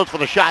trailer. Goes for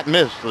the shot.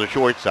 Missed to the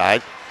short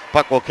side.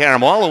 Puck will carry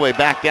him all the way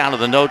back down to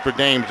the Notre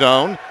Dame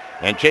zone.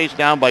 And chased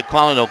down by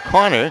Colin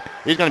O'Connor.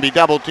 He's going to be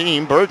double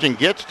teamed. Bergen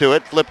gets to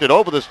it. Flipped it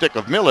over the stick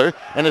of Miller.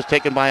 And is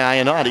taken by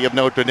Ionati of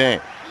Notre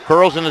Dame.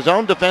 Curls in his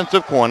own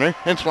defensive corner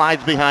and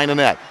slides behind the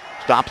net.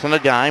 Stops on a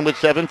dime with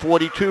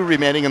 7:42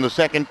 remaining in the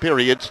second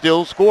period.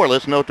 Still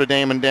scoreless, Notre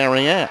Dame and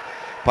Darien.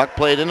 Puck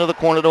played into the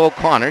corner to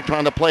O'Connor,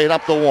 trying to play it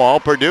up the wall.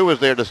 Purdue was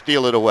there to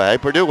steal it away.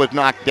 Purdue was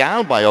knocked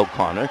down by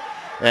O'Connor,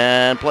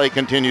 and play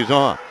continues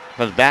on.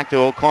 Comes back to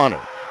O'Connor.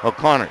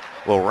 O'Connor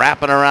will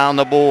wrap it around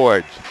the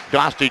boards.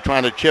 Dostie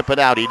trying to chip it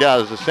out. He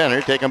does. The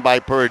center taken by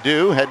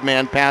Purdue.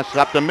 Headman passes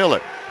up to Miller.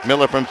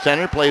 Miller from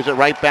center plays it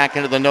right back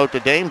into the Notre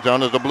Dame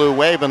zone as the Blue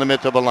Wave in the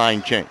midst of a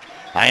line change.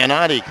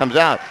 Ionati comes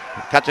out,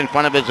 cuts in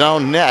front of his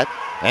own net,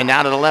 and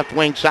now to the left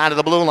wing side of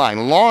the blue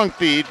line. Long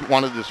feed,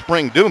 wanted to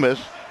spring Dumas,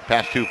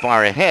 passed too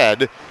far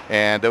ahead,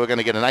 and they were going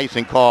to get an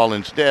icing call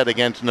instead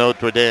against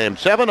Notre Dame.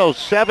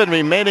 7:07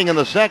 remaining in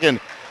the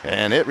second,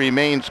 and it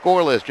remains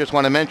scoreless. Just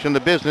want to mention the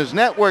Business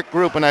Network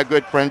Group and our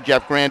good friend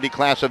Jeff Grandy,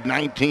 class of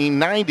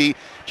 1990.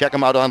 Check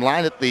him out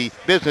online at the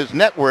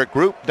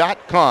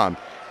businessnetworkgroup.com.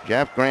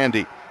 Jeff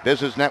Grandy,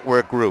 Business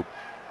Network Group.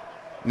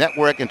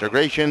 Network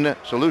Integration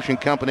Solution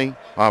Company,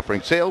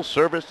 offering sales,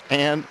 service,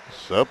 and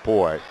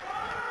support.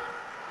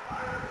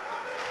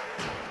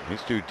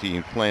 These two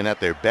teams playing at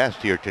their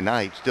best here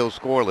tonight, still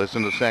scoreless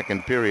in the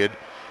second period.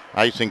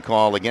 Icing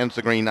call against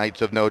the Green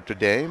Knights of Notre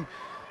Dame.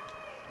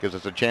 Gives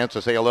us a chance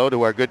to say hello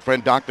to our good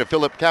friend Dr.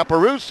 Philip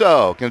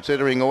Caparuso.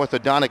 Considering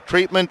orthodontic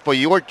treatment for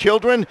your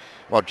children?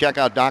 Well, check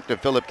out Dr.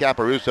 Philip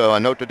Caparuso, a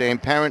Notre Dame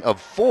parent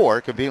of 4,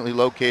 conveniently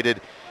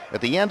located at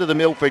the end of the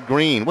Milford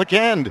Green. Which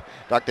end?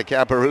 Dr.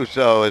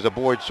 Caparuso is a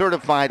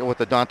board-certified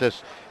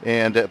orthodontist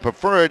and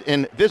preferred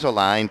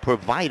Invisalign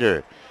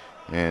provider.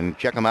 And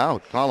check him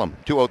out. Call him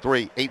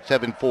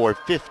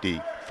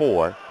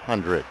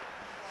 203-874-5400.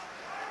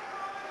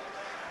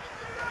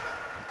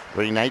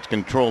 Green Knights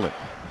controlling.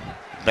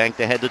 Banked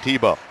ahead to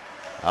Tebow.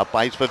 Up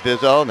ice for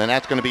Vizzo, and then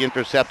that's going to be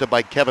intercepted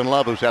by Kevin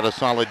Love, who's had a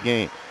solid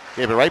game.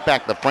 Gave it right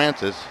back to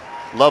Francis.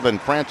 Love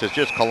and Francis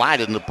just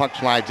collided, and the puck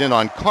slides in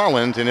on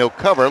Collins, and he'll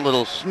cover. A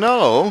little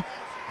snow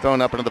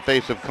thrown up into the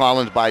face of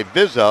Collins by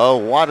Vizzo.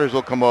 Waters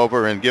will come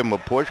over and give him a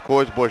push.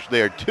 Korsbush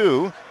there,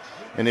 too.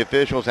 And the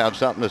officials have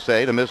something to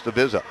say to Mr.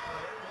 Vizzo.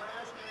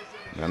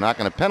 They're not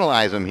going to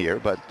penalize him here,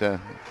 but they'll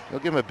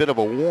give him a bit of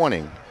a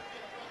warning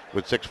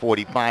with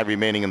 6:45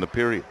 remaining in the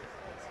period.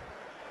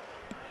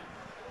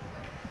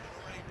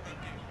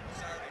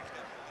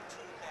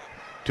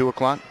 Two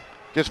o'clock.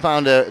 Just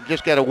got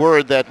a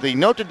word that the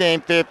Notre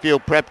Dame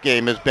Fairfield prep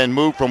game has been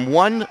moved from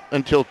 1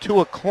 until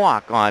 2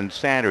 o'clock on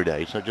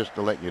Saturday. So just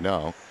to let you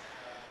know.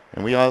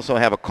 And we also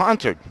have a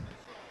concert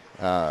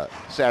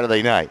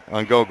Saturday night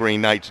on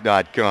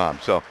GoGreenKnights.com.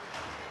 So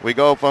we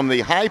go from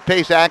the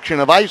high-pace action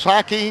of ice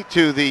hockey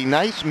to the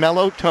nice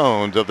mellow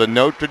tones of the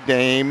Notre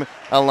Dame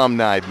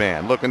alumni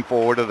band. Looking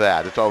forward to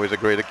that. It's always a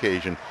great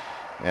occasion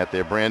at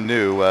their brand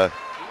new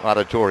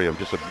auditorium.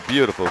 Just a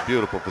beautiful,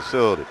 beautiful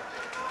facility.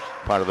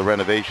 Part of the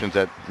renovations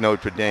at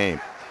Notre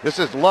Dame. This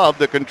is Love,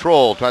 the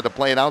control. Tried to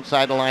play it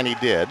outside the line. He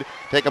did.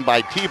 Taken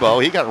by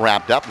Tebow. He got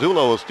wrapped up.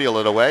 Zulo will steal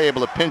it away. Able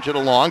to pinch it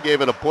along.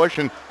 Gave it a push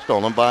and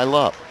stolen by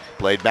Love.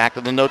 Played back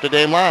to the Notre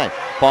Dame line.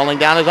 Falling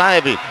down is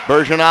Ivy.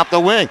 Bergeron off the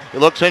wing. He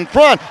looks in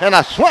front. And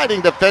a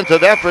sliding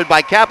defensive effort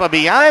by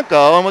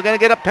Capobianco. And we're going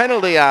to get a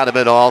penalty out of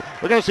it all.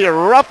 We're going to see a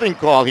roughing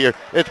call here.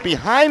 It's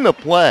behind the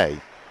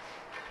play.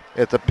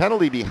 It's a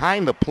penalty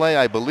behind the play,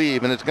 I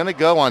believe. And it's going to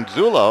go on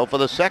Zulo for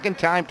the second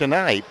time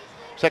tonight.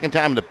 Second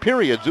time in the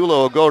period, Zulo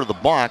will go to the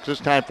box, this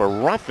time for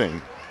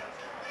roughing.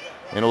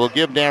 And it will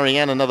give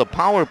Darien another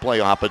power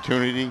play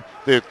opportunity,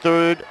 their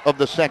third of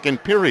the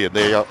second period.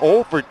 They are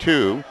 0 for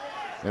 2,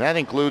 and that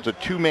includes a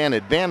two-man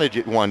advantage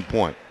at one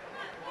point.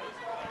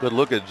 Good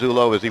look at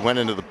Zulo as he went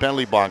into the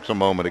penalty box a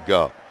moment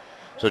ago.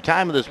 So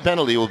time of this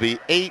penalty will be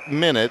 8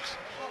 minutes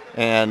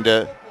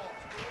and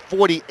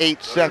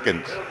 48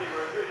 seconds.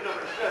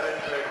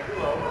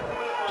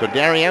 So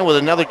Darien with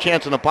another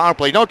chance in the power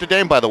play. Notre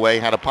Dame, by the way,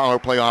 had a power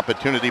play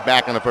opportunity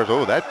back in the first.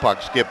 Oh, that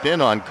puck skipped in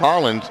on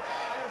Collins.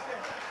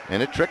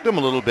 And it tricked him a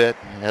little bit.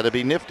 Had to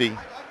be nifty.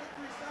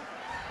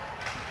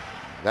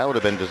 That would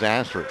have been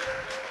disastrous.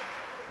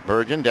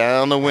 Virgin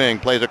down the wing.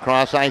 Plays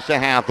across ice to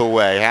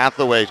Hathaway.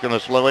 Hathaway's going to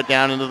slow it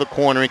down into the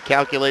corner and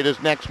calculate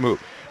his next move.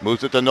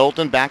 Moves it to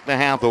Knowlton, back to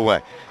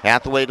Hathaway.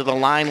 Hathaway to the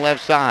line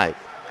left side.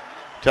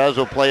 Tuz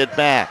will play it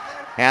back.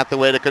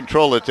 Hathaway to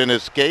control. It's in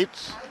his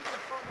skates.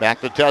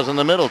 Back to Tuz in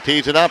the middle.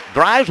 Tees it up.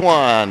 Drives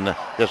one.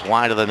 Just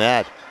wide of the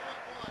net.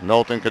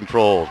 Knowlton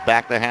controls.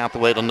 Back to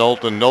Hathaway to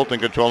Knowlton. Knowlton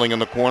controlling in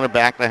the corner.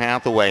 Back to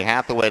Hathaway.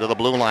 Hathaway to the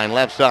blue line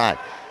left side.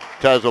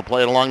 Tuz will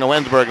play it along to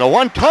Wensberg. A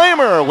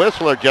one-timer.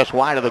 Whistler just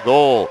wide of the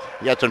goal.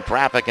 He got some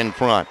traffic in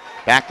front.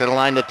 Back to the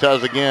line to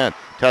Tuz again.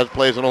 Tuz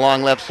plays it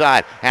along left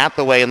side.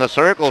 Hathaway in the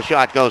circle.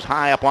 Shot goes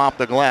high up off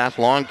the glass.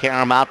 Long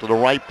carom out to the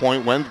right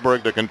point.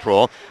 Wensberg to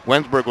control.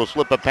 Wensberg will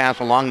slip a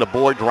pass along the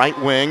boards right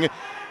wing.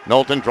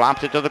 Knowlton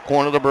drops it to the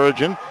corner to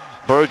Bergen.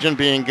 Bergen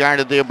being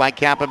guarded there by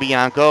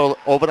Capobianco.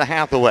 Over to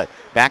Hathaway.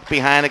 Back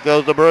behind it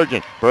goes to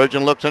Bergen.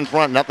 Bergen looks in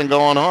front. Nothing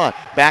going on.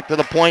 Back to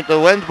the point to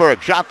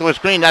Wensberg. Shot to a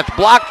screen. That's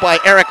blocked by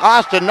Eric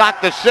Austin.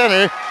 Knocked to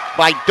center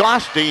by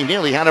Dosty.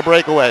 Nearly had a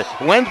breakaway.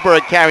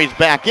 Wensberg carries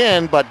back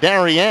in, but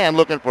Darien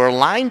looking for a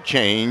line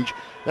change.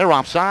 They're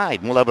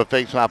offside. We'll have a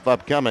face-off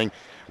upcoming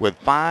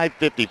with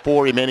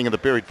 5:54 remaining in the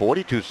period.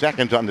 42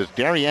 seconds on this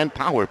Darien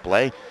power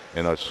play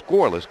in a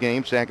scoreless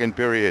game, second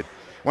period.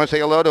 I want to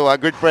say hello to our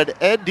good friend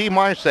Ed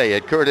DeMarce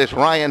at Curtis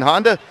Ryan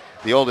Honda,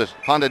 the oldest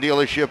Honda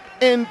dealership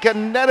in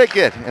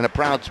Connecticut, and a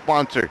proud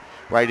sponsor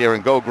right here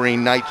in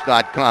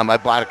GoGreenKnights.com. I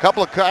bought a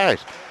couple of cars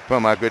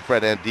from our good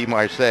friend Ed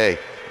DeMarce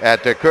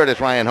at Curtis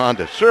Ryan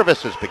Honda.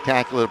 Service is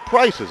spectacular, the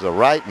prices are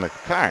right, and the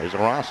cars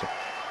are awesome.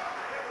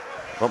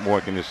 What more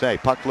can you say?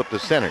 Puck flipped to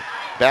center.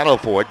 Battle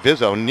for it.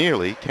 Vizzo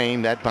nearly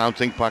tamed that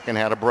bouncing puck and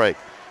had a break.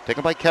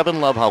 Taken by Kevin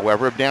Love,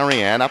 however, of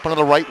Darien. Up onto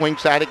the right wing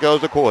side it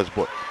goes to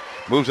Korsbush.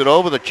 Moves it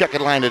over the checkered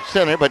line at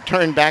center, but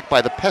turned back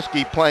by the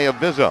pesky play of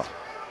Vizzo.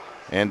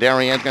 And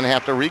Darien's going to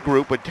have to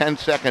regroup with 10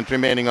 seconds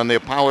remaining on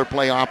their power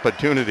play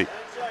opportunity.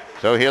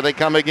 So here they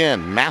come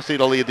again. Massey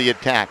to lead the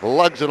attack.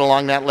 Lugs it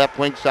along that left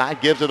wing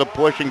side. Gives it a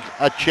push and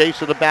a chase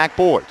to the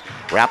backboards.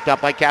 Wrapped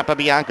up by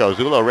Capobianco.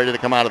 Zulo ready to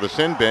come out of the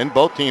sin bin.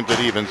 Both teams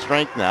at even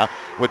strength now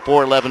with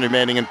 4:11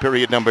 remaining in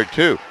period number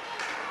 2.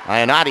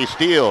 Ionati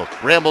steals.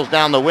 Rambles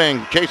down the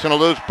wing. Chasing a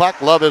loose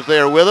puck. Love is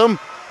there with him.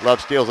 Love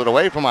steals it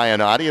away from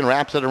Ionati and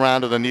wraps it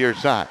around to the near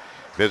side.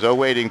 Vizzo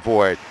waiting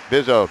for it.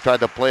 Vizzo tried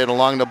to play it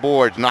along the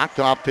boards. Knocked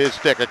off his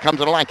stick. It comes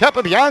to the line.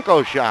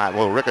 Capobianco shot.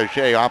 Will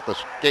ricochet off the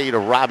skate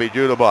of Robbie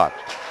Judebox.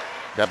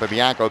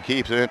 Capobianco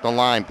keeps it at the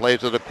line.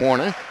 Plays to the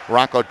corner.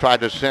 Rocco tried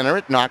to center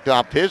it. Knocked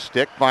off his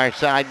stick. Far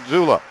side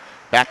Zulo.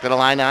 Back to the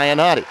line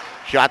Ionati.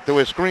 Shot through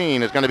a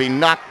screen. Is going to be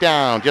knocked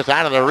down just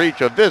out of the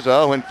reach of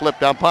Vizzo and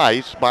flipped up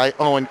ice by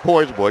Owen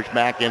Korsbush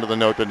back into the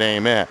Notre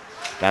Dame end.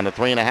 Down to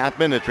 3.5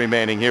 minutes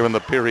remaining here in the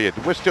period.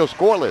 We're still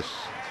scoreless.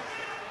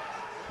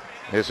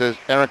 This is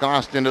Eric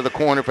Austin to the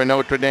corner for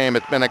Notre Dame.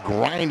 It's been a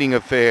grinding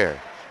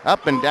affair.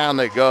 Up and down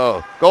they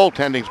go.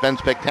 Goaltending's been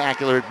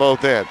spectacular at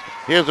both ends.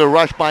 Here's a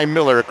rush by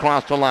Miller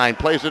across the line.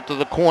 Plays it to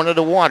the corner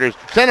to Waters.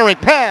 Centering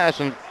pass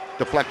and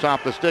deflects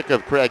off the stick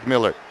of Craig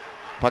Miller.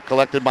 Puck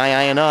collected by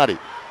Ionati.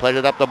 Played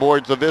it up the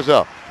boards to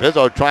Vizzo.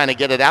 Vizzo trying to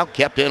get it out,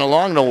 kept in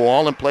along the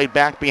wall and played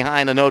back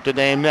behind the Notre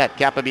Dame net.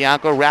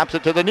 Capabianco wraps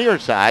it to the near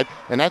side,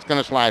 and that's going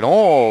to slide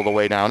all the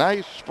way down.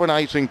 Nice for an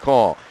icing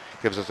call.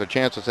 Gives us a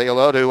chance to say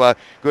hello to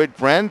good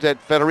friends at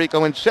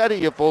Federico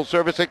Insetti, a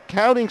full-service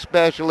accounting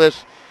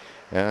specialist.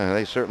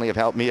 They certainly have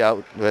helped me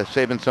out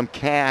saving some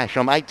cash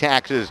on my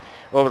taxes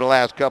over the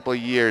last couple of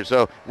years.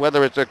 So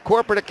whether it's a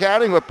corporate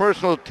accounting or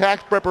personal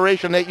tax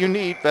preparation that you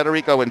need,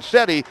 Federico and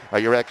Seti are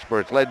your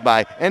experts, led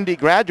by ND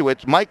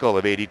graduates Michael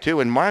of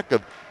 82 and Mark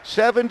of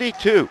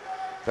 72.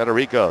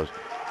 Federico's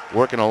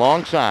working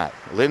alongside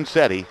Lynn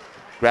Seti,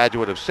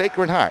 graduate of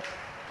Sacred Heart.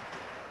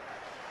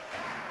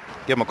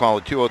 Give them a call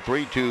at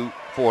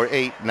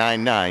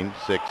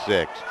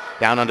 203-248-9966.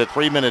 Down under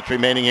 3 minutes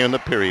remaining here in the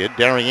period.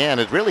 Darien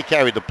has really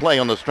carried the play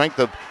on the strength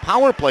of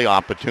power play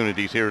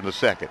opportunities here in the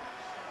second.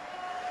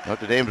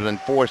 Notre Dame has been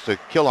forced to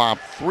kill off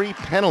 3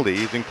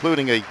 penalties,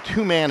 including a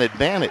 2-man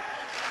advantage.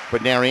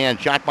 But Darien,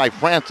 shot by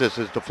Francis,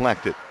 is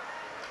deflected.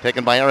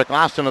 Taken by Eric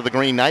Austin of the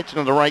Green Knights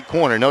into the right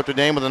corner. Notre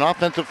Dame with an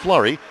offensive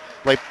flurry.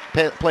 Play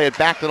it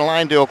back to the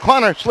line to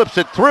O'Connor. Slips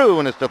it through,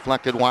 and it's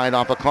deflected wide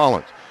off of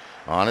Collins.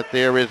 On it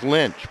there is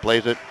Lynch.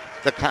 Plays it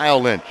to Kyle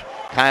Lynch.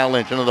 Kyle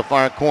Lynch into the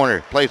far corner.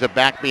 Plays it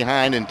back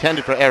behind,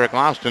 intended for Eric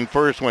Austin.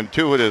 First one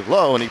to it is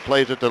low, and he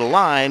plays it to the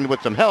line.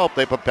 With some help,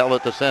 they propel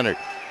it to center.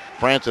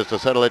 Francis to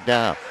settle it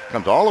down.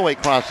 Comes all the way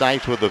across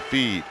ice with the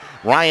feed.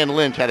 Ryan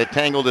Lynch had it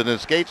tangled in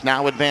his skates.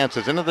 Now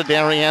advances into the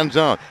Darien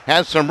zone.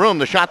 Has some room.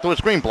 The shot to a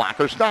screen.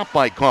 Blocker stopped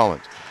by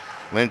Collins.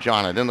 Lynch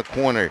on it in the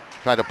corner.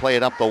 Tried to play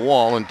it up the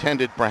wall.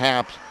 Intended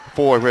perhaps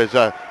for his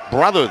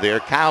brother there,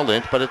 Kyle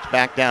Lynch, but it's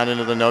back down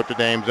into the Notre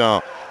Dame zone.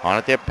 On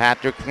it there,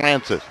 Patrick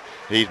Francis.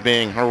 He's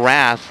being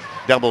harassed.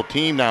 Double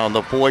team now on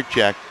the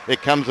forecheck.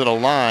 It comes to the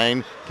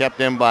line,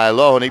 kept in by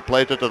Lowe, and he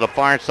plays it to the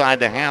far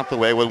side to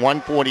Hathaway. With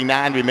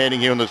 1:49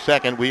 remaining here in the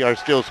second, we are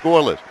still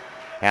scoreless.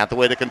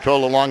 Hathaway to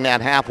control along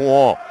that half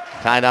wall.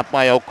 Tied up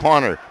by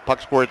O'Connor.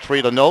 Puck squirts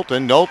free to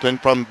Knowlton. Knowlton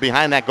from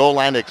behind that goal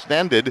line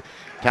extended.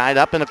 Tied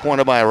up in the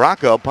corner by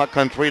Rocco. Puck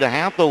comes free to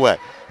Hathaway.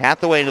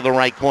 Hathaway to the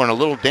right corner. A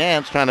little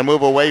dance trying to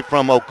move away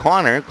from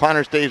O'Connor.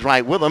 Connor stays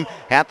right with him.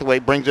 Hathaway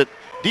brings it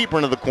deeper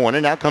into the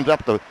corner. Now comes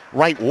up the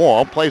right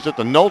wall. Plays it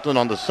to Knowlton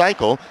on the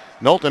cycle.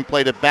 Knowlton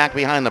played it back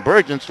behind the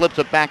Virgin. Slips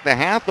it back to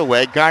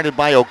Hathaway. Guarded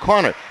by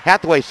O'Connor.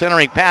 Hathaway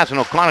centering pass, and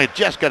O'Connor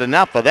just got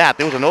enough for that.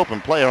 There was an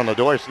open player on the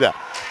doorstep.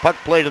 Puck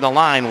played to the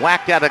line.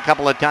 Whacked at a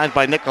couple of times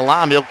by Nick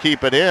Alam. He'll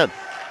keep it in.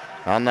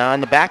 On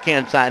the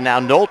backhand side now,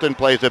 Knowlton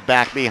plays it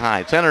back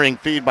behind. Centering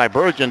feed by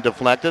Virgin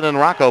deflected, and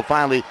Rocco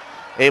finally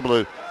able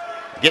to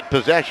get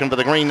possession for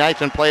the Green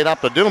Knights and play it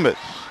up to Dumas.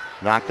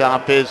 Knocked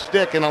off his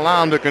stick and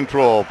allowed him to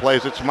control.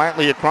 Plays it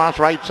smartly across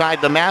right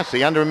side to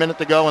Massey. Under a minute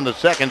to go in the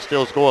second,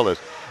 still scoreless.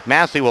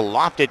 Massey will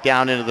loft it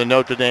down into the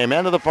Notre Dame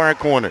end of the far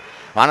corner.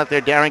 On it there,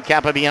 Darren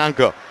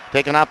Capabianco.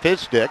 Taking off his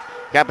stick.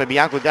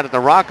 Capabianco got it to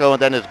Rocco,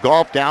 and then is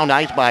golfed down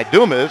ice by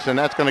Dumas, and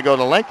that's going to go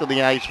the length of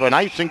the ice for an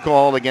icing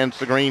call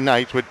against the Green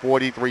Knights with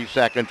 43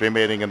 seconds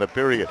remaining in the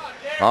period.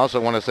 I also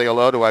want to say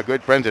hello to our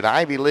good friends at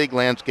Ivy League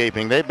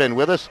Landscaping. They've been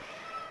with us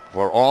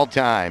for all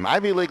time.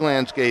 Ivy League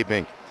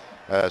Landscaping.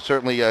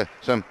 Certainly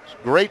some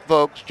great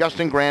folks.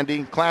 Justin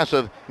Grandy, class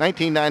of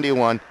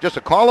 1991. Just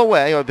a call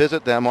away, or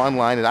visit them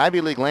online at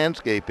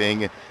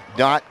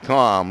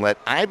ivyleaguelandscaping.com. Let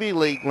Ivy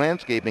League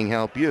Landscaping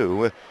help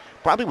you.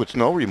 Probably with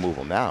snow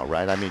removal now,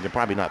 right? I mean, you're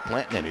probably not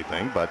planting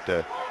anything, but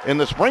in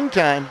the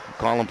springtime,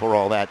 call them for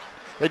all that.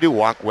 They do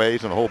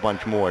walkways and a whole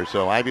bunch more,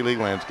 so Ivy League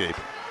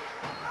Landscaping.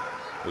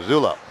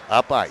 Zullo,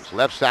 up ice,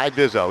 left side,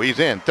 Vizzo. He's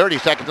in. 30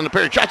 seconds in the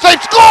period. Shot,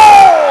 save,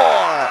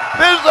 score!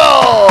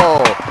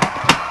 Vizzo!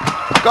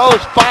 Goes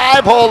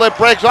 5-hole. It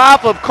breaks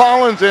off of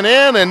Collins and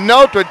in, and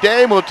Notre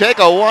Dame will take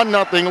a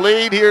 1-0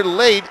 lead here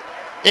late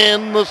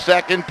in the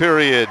second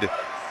period.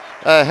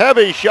 A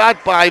heavy shot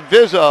by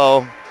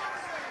Vizzo,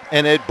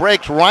 and it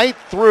breaks right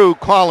through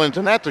Collins,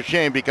 and that's a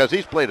shame because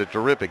he's played a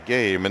terrific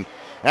game, and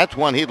that's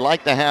one he'd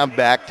like to have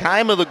back.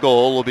 Time of the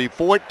goal will be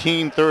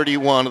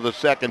 14:31 of the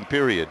second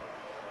period.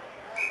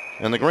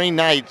 And the Green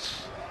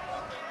Knights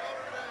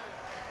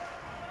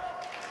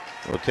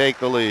will take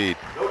the lead.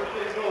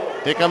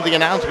 Here comes the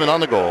announcement on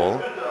the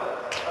goal.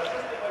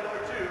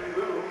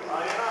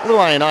 Lou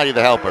Ionati,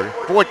 the helper.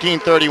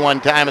 14:31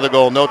 time of the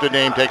goal. Notre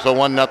Dame takes a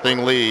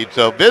 1-0 lead.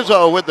 So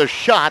Vizzo with the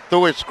shot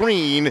through a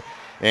screen,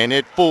 and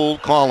it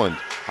fooled Collins.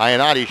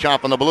 Ionati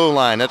shot from the blue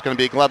line. That's going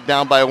to be gloved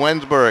down by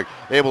Wensberg.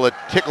 Able to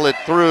tickle it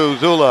through.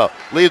 Zullo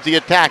leads the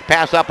attack.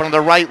 Pass up on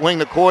the right wing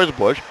to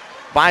Korsbush.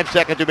 5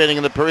 seconds remaining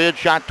in the period.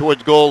 Shot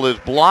towards goal is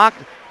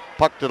blocked.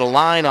 Puck to the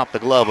line off the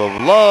glove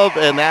of Love,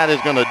 and that is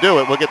going to do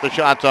it. We'll get the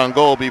shots on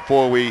goal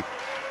before we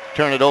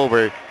turn it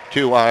over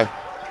to our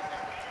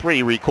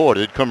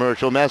pre-recorded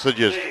commercial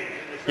messages.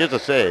 Here's the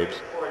saves.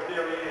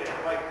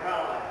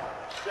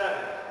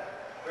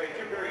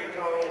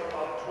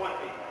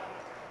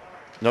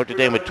 Notre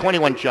Dame with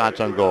 21 shots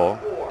on goal.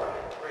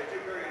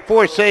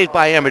 4 saves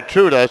by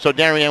Amatruda, so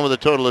Darien with a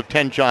total of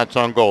 10 shots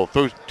on goal.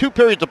 Through 2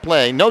 periods of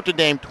play, Notre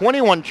Dame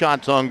 21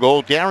 shots on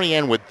goal,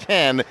 Darien with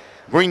 10.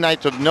 Green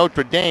Knights of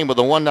Notre Dame with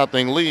a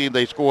 1-0 lead.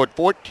 They scored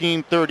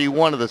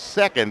 14:31 of the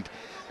second.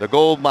 The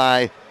goal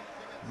by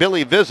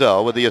Billy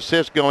Vizzo with the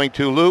assist going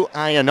to Lou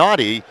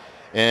Iannotti.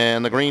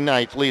 And the Green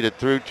Knights lead it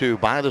through to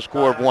by the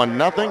score of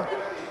 1-0.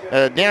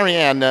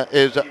 Darien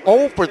is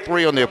 0 for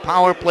 3 on their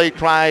power play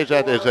tries.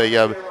 That is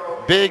a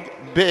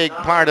big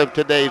part of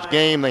today's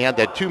game. They had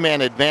that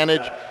two-man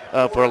advantage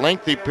for a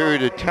lengthy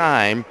period of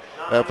time,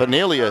 for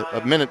nearly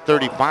a minute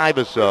 35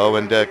 or so,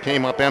 and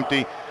came up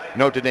empty.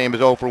 Notre Dame is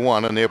 0 for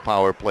 1 on their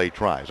power play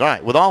tries. All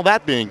right, with all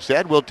that being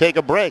said, we'll take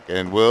a break,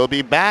 and we'll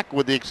be back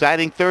with the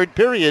exciting third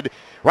period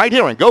right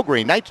here on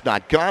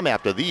GoGreenKnights.com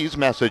after these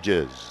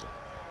messages.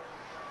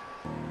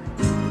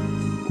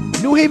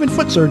 New Haven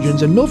Foot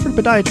Surgeons and Milford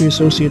Podiatry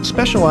Associates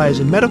specialize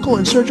in medical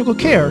and surgical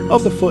care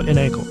of the foot and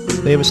ankle.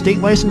 They have a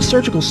state-licensed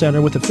surgical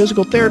center with a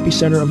physical therapy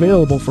center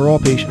available for all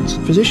patients.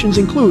 Physicians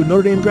include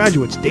Notre Dame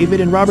graduates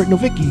David and Robert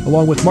Novicki,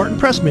 along with Martin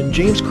Pressman,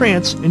 James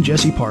Krantz, and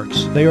Jesse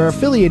Parks. They are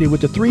affiliated with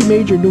the 3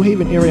 major New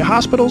Haven area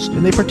hospitals,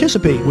 and they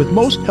participate with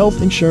most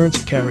health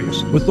insurance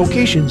carriers. With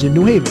locations in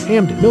New Haven,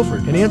 Hamden,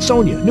 Milford, and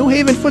Ansonia, New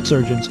Haven Foot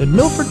Surgeons and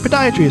Milford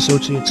Podiatry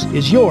Associates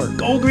is your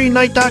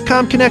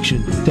GoGreenKnight.com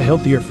connection to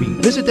healthier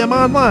feet. Visit them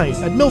online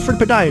at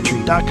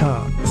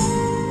milfordpodiatry.com.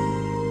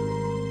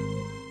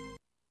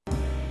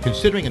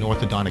 Considering an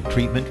orthodontic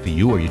treatment for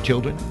you or your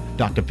children?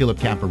 Dr. Philip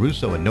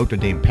Caparuso, a Notre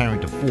Dame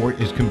parent of 4,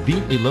 is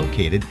conveniently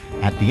located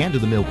at the end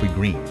of the Milford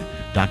Green.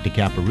 Dr.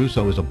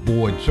 Caparuso is a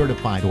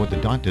board-certified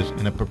orthodontist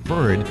and a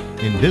preferred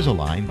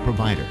Invisalign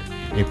provider.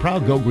 A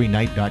proud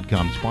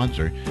GoGreenKnight.com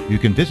sponsor, you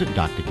can visit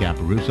Dr.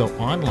 Caparuso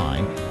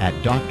online at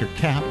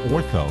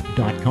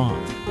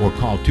drcaportho.com or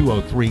call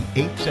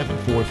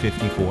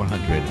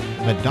 203-874-5400.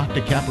 Let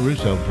Dr.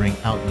 Caparuso bring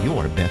out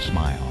your best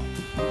smile.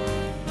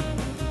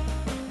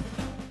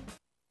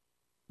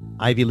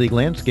 Ivy League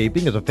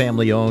Landscaping is a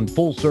family-owned,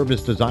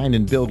 full-service design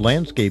and build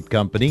landscape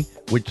company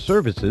which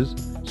services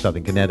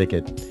Southern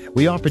Connecticut.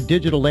 We offer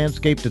digital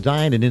landscape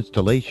design and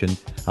installation.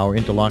 Our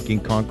interlocking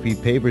concrete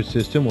paver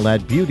system will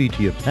add beauty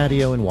to your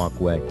patio and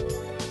walkway.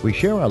 We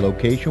share our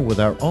location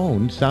with our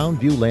own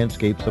Soundview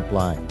Landscape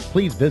Supply.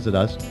 Please visit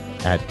us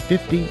at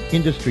 50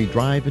 Industry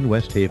Drive in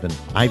West Haven.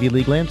 Ivy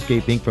League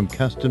Landscaping, from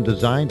custom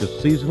design to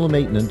seasonal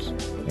maintenance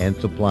and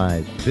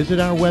supplies. Visit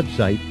our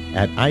website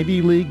at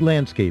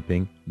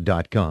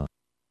ivyleaguelandscaping.com.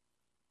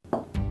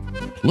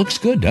 Looks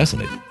good,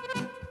 doesn't it?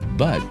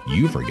 But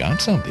you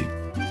forgot something.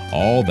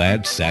 All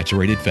that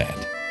saturated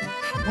fat.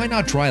 Why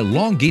not try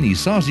Longini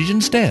sausage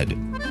instead?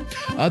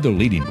 Other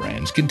leading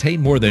brands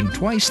contain more than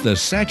twice the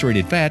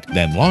saturated fat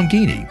than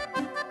Longini.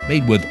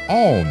 Made with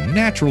all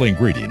natural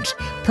ingredients,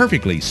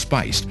 perfectly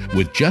spiced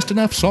with just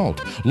enough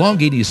salt,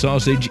 Longini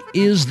sausage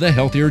is the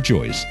healthier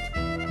choice.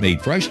 Made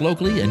fresh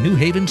locally in New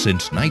Haven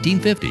since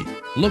 1950.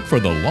 Look for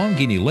the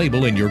Longini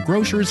label in your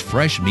grocer's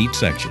fresh meat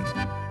section.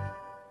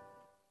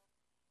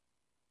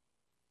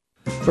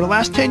 For the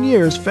last 10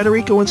 years,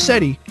 Federico and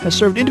Seti has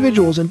served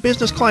individuals and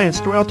business clients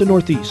throughout the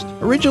Northeast.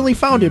 Originally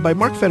founded by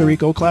Mark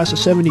Federico, class of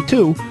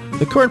 72,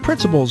 the current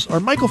principals are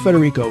Michael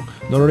Federico,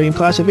 Notre Dame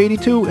class of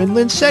 82, and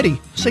Lynn Seti,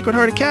 Sacred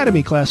Heart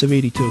Academy class of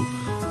 82.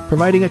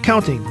 Providing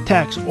accounting,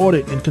 tax,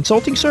 audit, and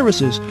consulting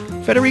services,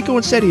 Federico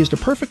and Seti is the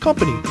perfect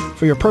company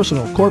for your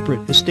personal,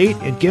 corporate, estate,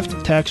 and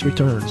gift tax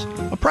returns.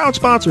 A proud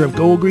sponsor of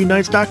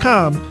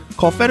GoGreenKnights.com,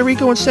 call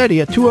Federico and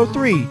Seti at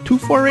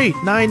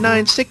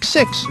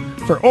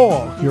 203-248-9966 for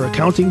all your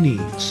accounting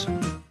needs.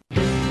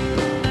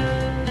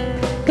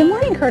 Good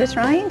morning, Curtis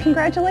Ryan.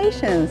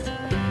 Congratulations.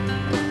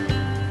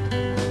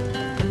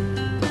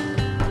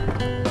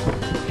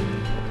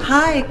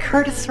 Hi,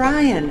 Curtis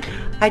Ryan.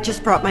 I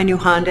just brought my new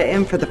Honda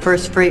in for the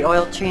first free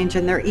oil change,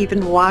 and they're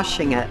even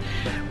washing it.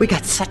 We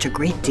got such a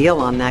great deal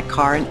on that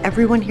car, and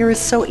everyone here is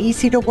so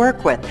easy to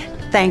work with.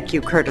 Thank you,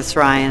 Curtis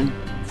Ryan.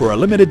 For a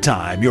limited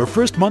time, your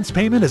first month's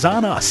payment is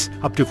on us,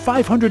 up to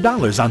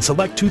 $500 on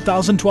select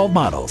 2012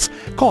 models.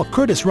 Call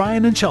Curtis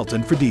Ryan and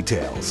Shelton for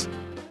details.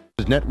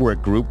 As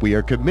Network Group, we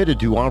are committed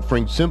to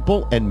offering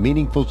simple and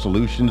meaningful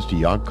solutions to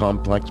your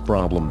complex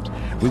problems.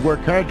 We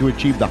work hard to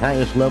achieve the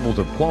highest levels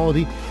of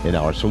quality in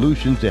our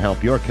solutions to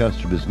help your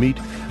customers meet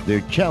their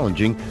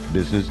challenging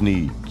business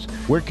needs.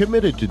 We're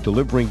committed to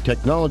delivering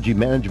technology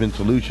management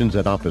solutions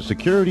that offer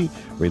security,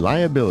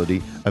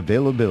 reliability,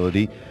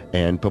 availability,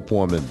 and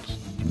performance.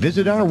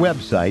 Visit our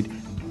website,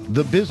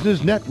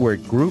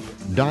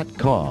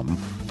 thebusinessnetworkgroup.com,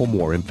 for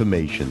more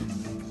information.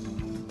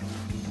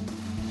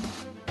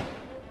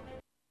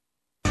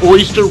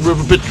 Oyster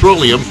River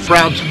Petroleum,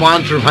 proud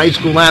sponsor of high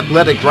school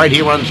athletics right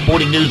here on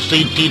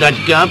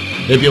SportingNewsCT.com.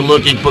 If you're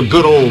looking for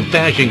good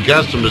old-fashioned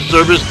customer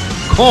service,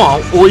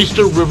 call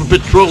Oyster River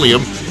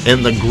Petroleum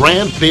and the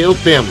Granfield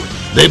family.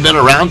 They've been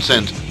around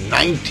since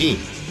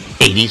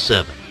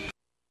 1987.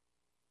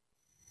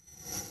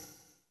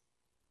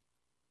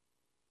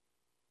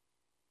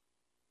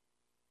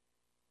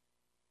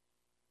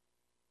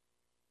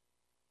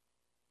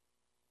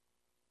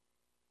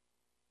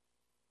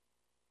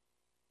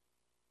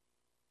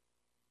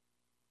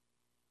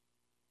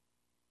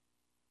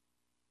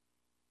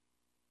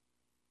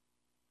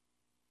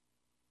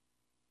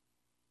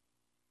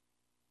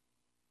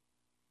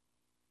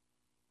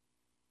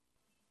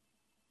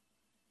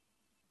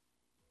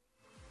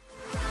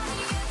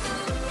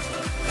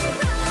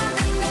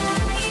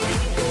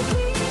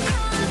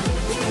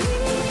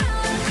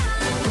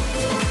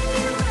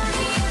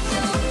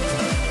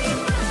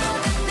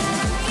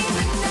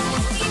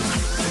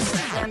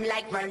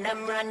 run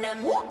them, run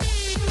them. Run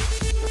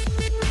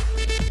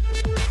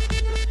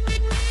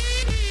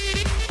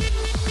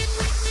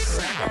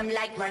them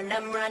like run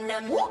them, run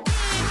them.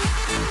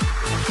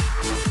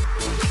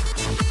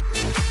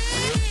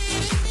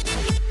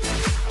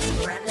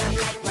 Run them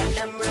like run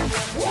them, run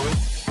them.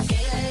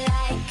 Feel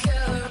like a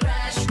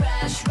rush,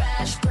 rush,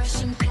 rush,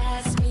 brushing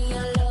past me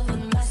all over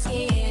my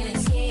skin.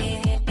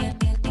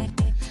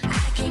 I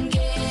can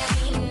get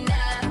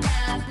enough,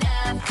 enough,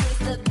 enough, 'cause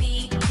the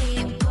beat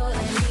keep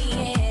pulling me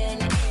in.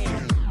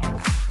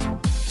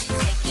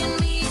 Taking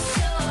me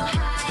so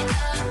high,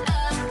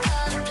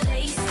 up,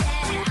 place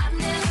that I've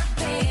never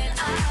been.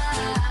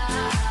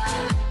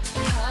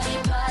 Party,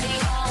 party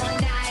all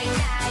night,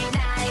 night,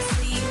 night,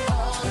 sleep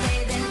all day,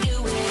 then do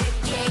it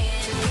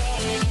again.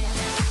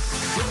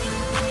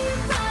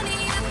 Party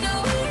in the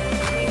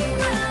way,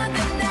 run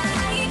the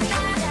night,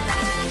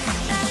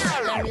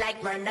 run them like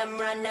run them,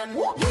 run them.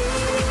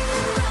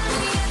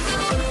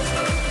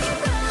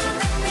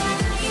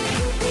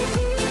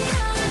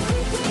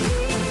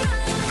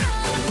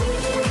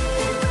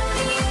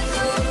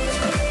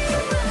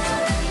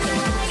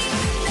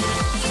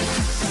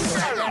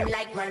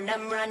 Like run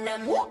them, run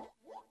them.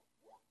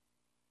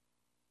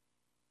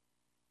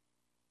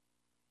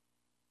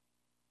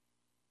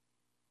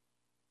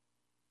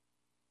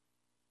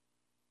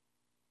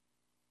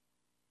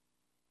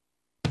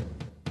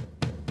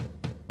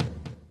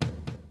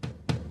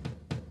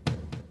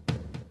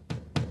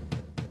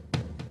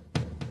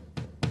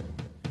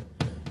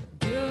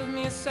 Give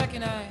me a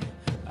second, I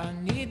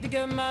need to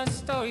get my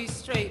story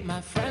straight.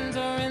 My friends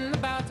are in the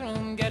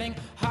bathroom getting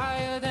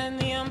higher than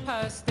the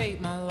Empire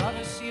State. My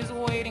lover, she is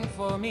waiting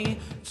for me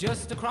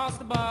just across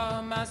the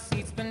bar. My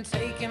seat's been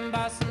taken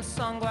by some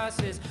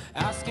sunglasses,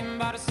 asking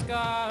about a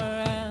scar.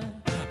 And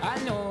I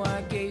know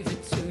I gave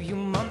it to you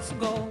months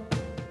ago.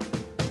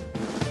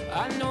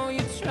 I know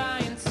you're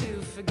trying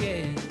to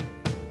forget,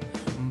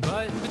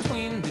 but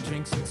between the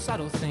drinks and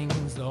subtle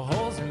things, the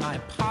holes in my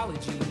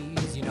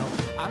apologies, you know,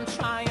 I'm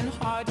trying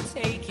hard to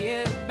take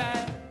it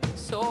back.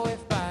 So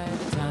if by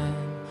the time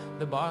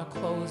the bar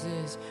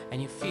closes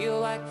and you feel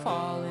like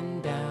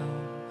falling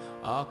down,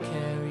 I'll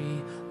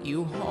carry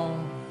you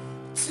home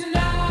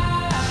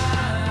tonight.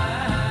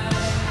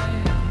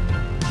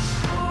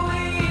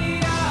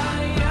 We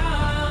are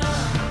young,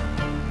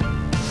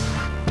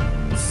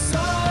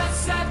 so let's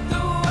set the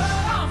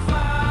world on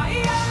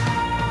fire.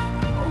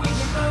 We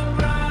can burn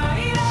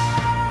brighter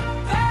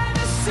than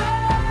the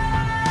sun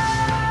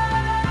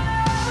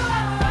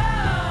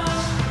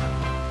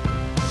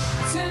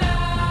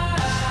tonight.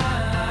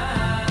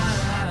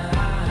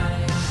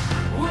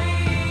 We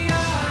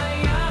are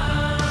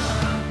young,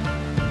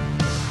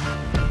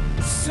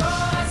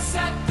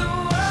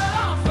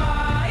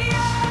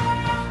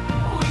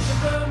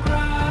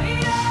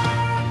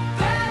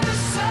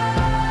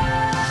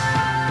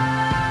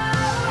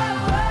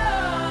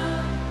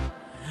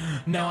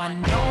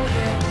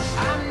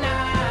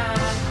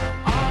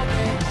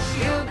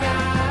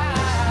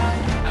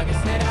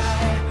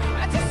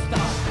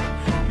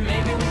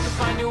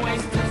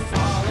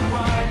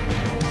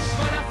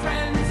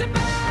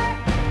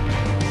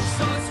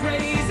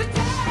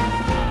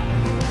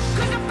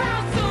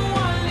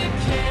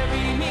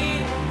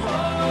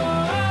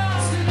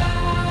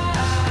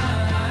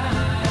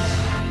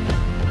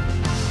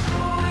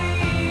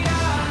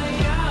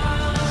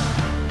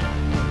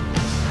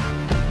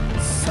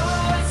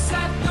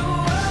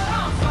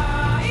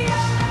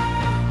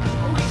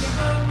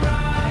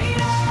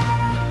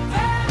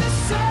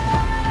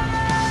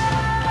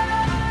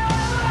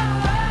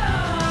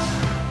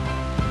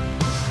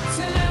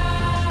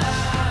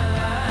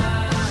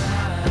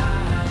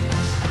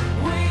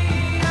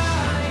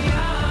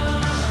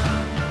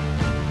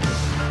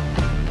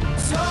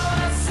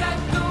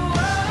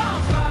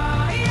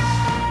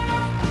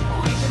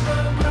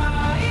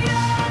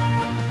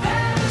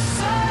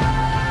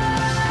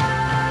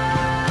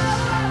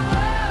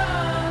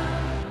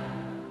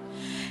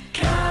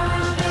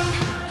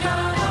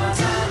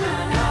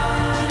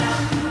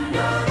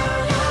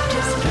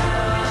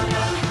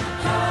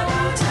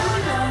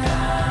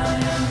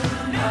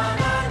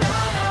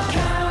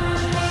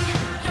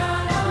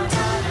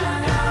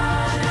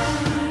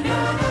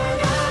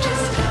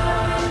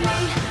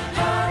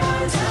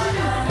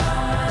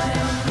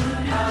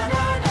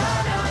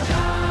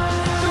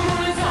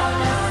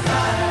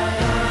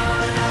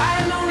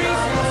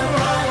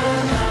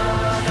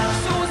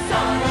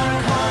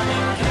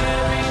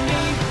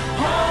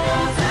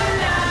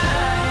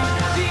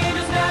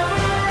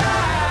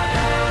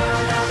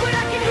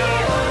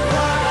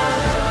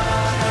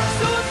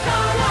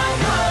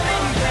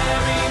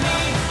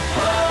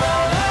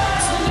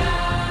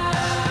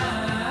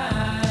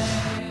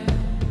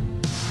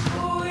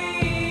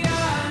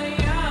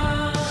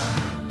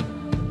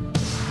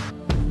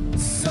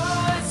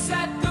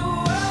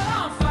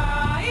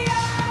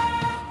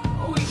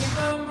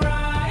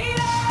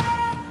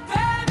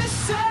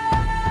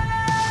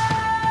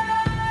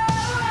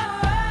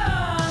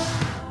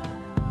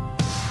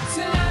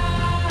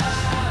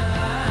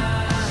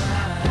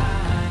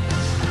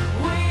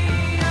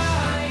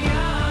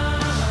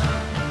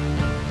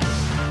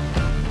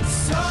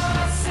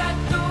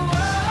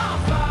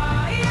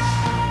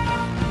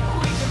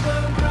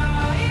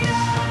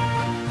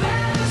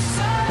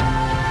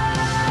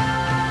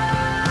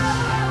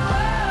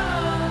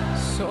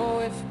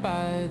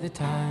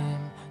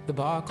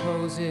 bar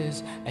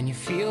closes and you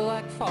feel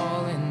like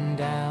falling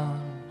down,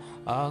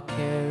 I'll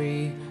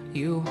carry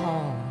you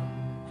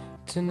home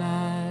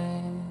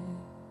tonight.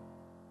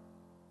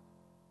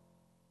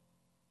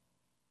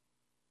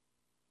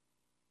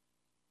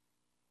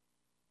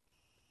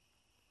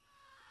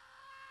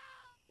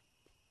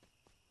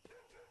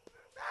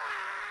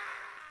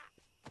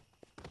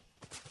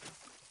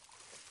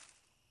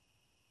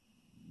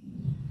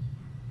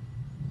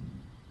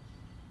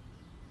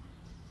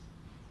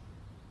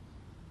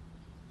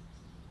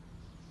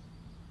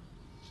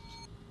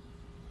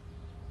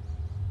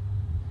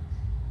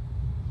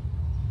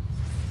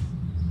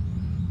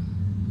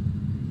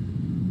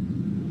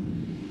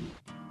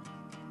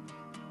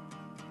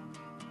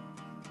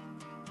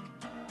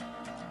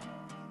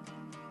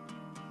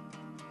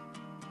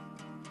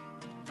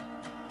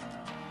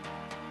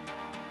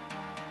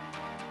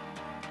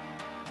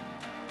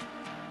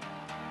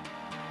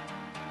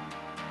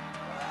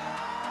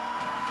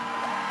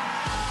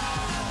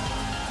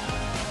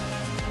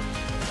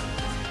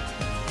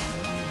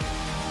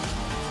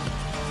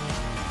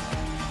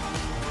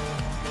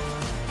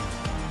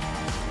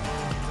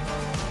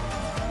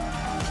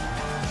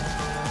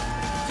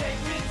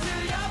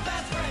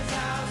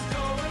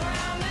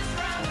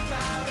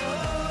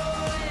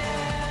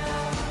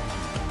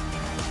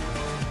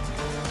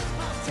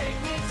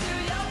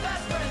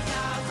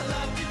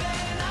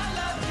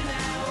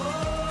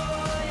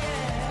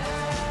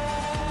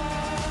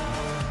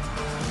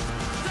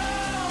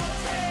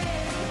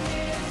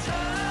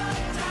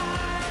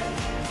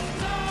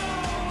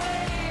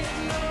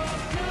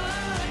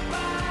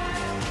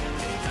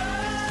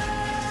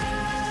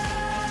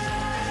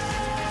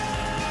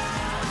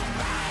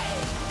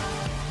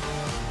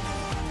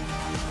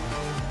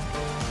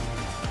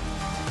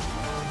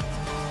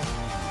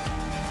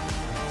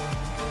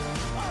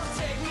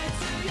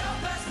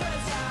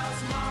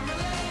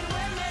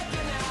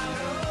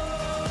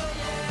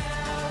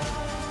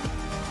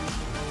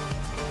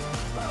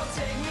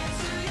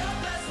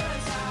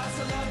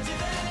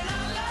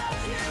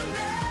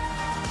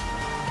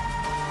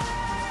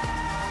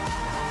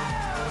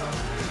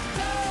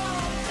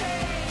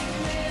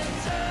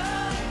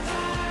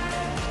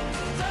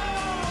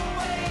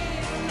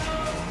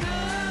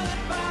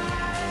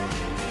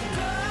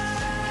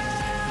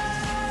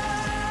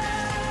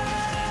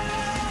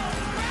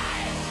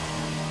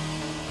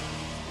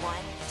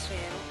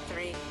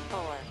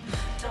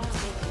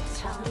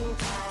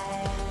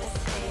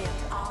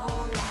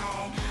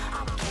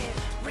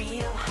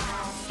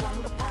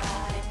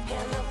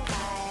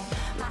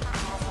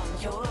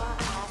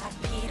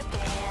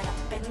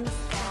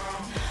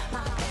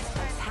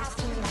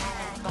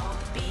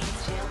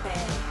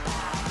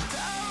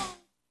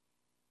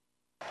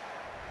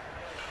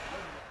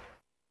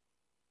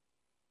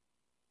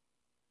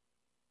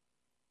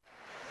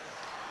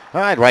 All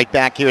right, right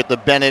back here at the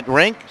Bennett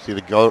Rink. See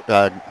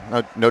the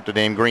Notre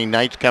Dame Green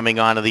Knights coming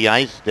onto the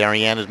ice.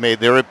 Darien has made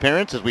their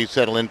appearance as we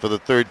settle in for the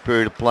third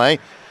period of play.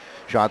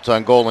 Shots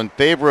on goal in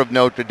favor of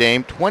Notre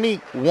Dame,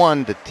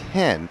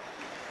 21-10.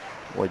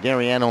 Boy,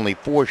 Darien only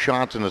 4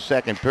 shots in the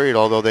second period,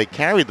 although they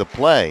carried the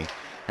play.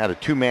 Had a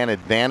 2-man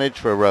advantage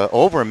for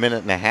over a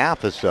minute and a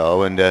half or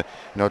so, and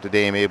Notre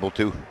Dame able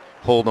to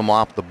hold them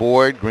off the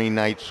board. Green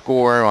Knights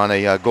score on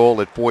a goal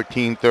at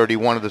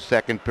 14:31 of the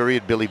second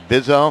period. Billy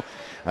Bizzo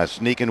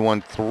sneaking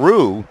one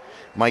through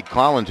Mike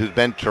Collins, who's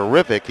been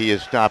terrific. He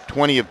has stopped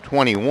 20 of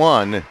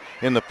 21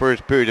 in the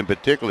first period in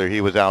particular. He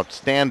was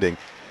outstanding.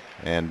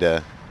 And,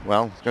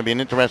 well, it's going to be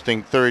an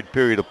interesting third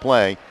period of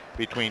play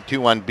between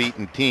two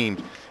unbeaten teams.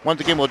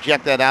 Once again, we'll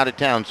check that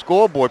out-of-town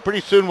scoreboard.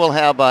 Pretty soon we'll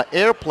have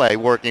AirPlay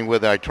working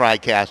with our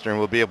TriCaster, and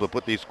we'll be able to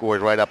put these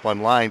scores right up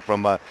online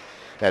from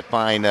that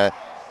fine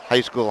High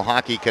School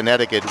Hockey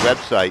Connecticut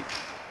website.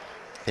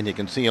 And you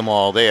can see them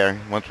all there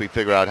once we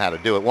figure out how to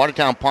do it.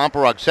 Watertown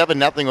Pomperaug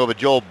 7-0 over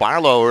Joel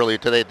Barlow earlier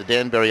today at the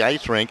Danbury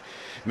Ice Rink.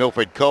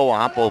 Milford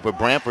Co-op over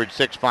Brantford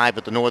 6-5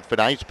 at the Northford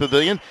Ice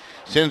Pavilion.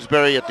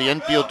 Simsbury at the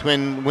Enfield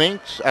Twin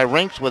Rinks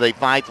with a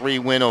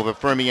 5-3 win over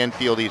Fermi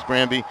Enfield East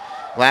Granby.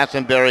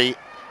 Glastonbury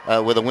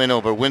with a win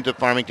over Windsor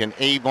Farmington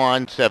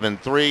Avon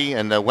 7-3.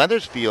 And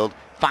Weathersfield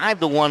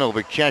 5-1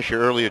 over Cheshire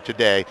earlier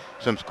today.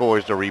 Some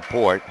scores to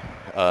report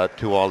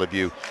to all of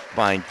you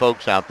fine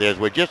folks out there as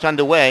we're just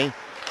underway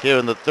here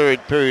in the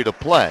third period of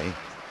play,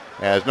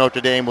 as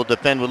Notre Dame will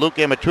defend with Luke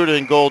Amatruda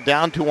in goal.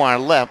 Down to our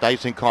left,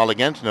 icing call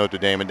against Notre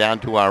Dame, and down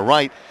to our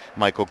right,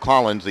 Michael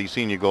Collins, the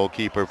senior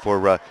goalkeeper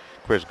for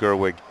Chris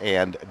Gerwig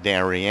and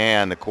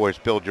Darien. Of course,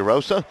 Bill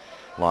Gerosa,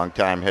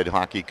 longtime head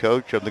hockey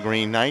coach of the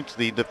Green Knights,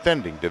 the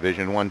defending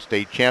Division I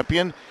state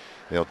champion.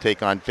 They'll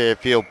take on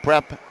Fairfield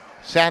Prep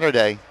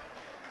Saturday.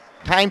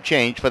 Time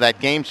change for that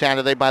game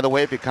Saturday, by the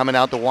way, if you're coming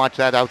out to watch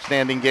that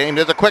outstanding game.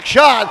 There's a quick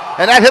shot,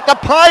 and that hit the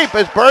pipe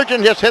as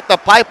Bergen just hit the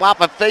pipe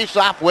off a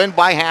face-off win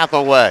by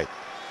Hathaway.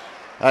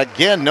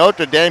 Again,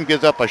 Notre Dame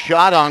gives up a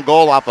shot on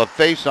goal off a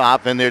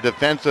face-off in their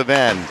defensive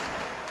end.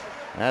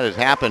 That has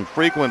happened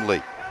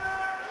frequently.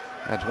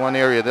 That's one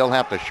area they'll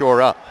have to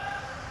shore up.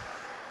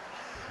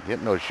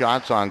 Getting those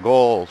shots on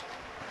goals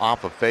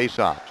off of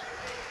face-offs.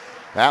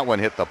 That one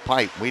hit the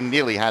pipe. We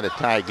nearly had a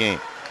tie game.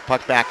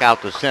 Puck back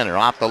out to center.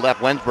 Off the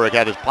left, Wensberg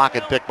had his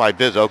pocket picked by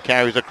Vizzo.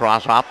 Carries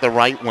across off the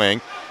right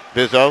wing.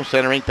 Vizzo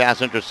centering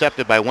pass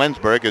intercepted by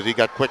Wensberg as he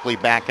got quickly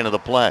back into the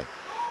play.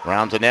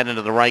 Rounds the net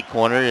into the right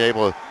corner.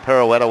 Able to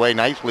pirouette away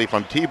nicely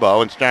from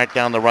Tebow and start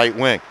down the right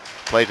wing.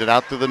 Plays it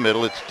out through the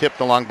middle. It's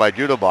tipped along by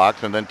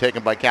Judabox and then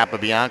taken by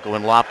Capabianco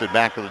and lofted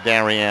back to the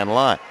Darien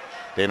line.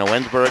 Dana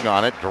Wensberg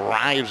on it.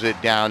 Drives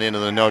it down into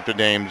the Notre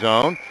Dame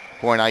zone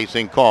for an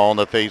icing call. And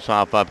the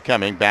face-off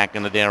upcoming back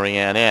in the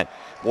Darien end.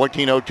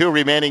 14:02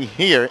 remaining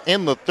here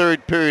in the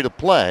third period of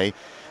play.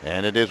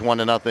 And it is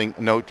 1-0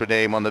 Notre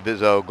Dame on the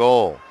Vizzo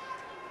goal.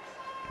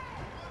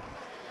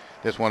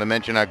 Just want to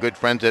mention our good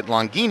friends at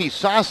Longini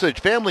Sausage,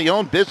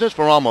 family-owned business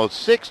for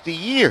almost 60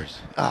 years.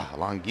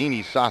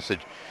 Longini Sausage,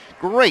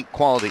 great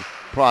quality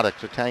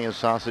products, Italian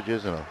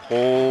sausages, and a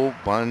whole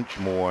bunch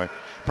more.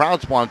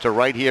 Proud sponsor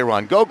right here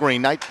on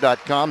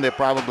GoGreenKnights.com. They're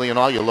probably in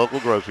all your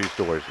local grocery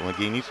stores.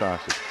 Longini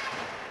Sausage.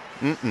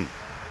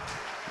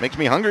 Makes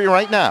me hungry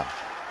right now.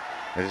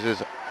 This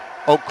is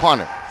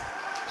O'Connor.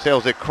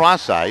 Sails it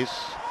cross ice.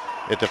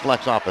 It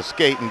deflects off a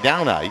skate and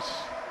down ice,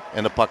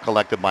 and the puck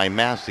collected by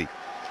Massey.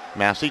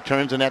 Massey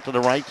turns the net to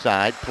the right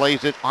side,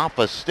 plays it off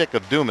a stick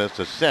of Dumas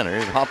to center.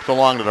 It hops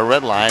along to the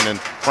red line, and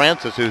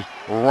Francis, who's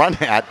run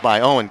at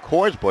by Owen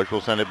Korsbush,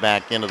 will send it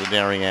back into the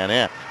Darien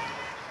end.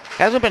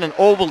 Hasn't been an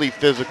overly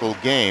physical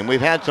game.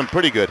 We've had some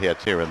pretty good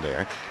hits here and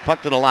there.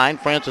 Puck to the line.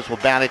 Francis will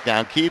bat it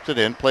down, keeps it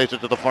in, plays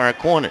it to the far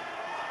corner.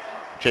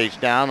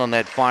 Chased down on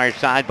that far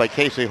side by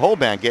Casey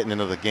Holban getting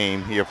into the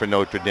game here for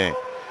Notre Dame.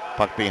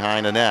 Puck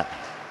behind the net.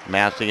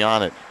 Massey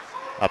on it.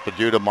 Up to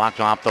Judabox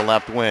off the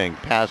left wing.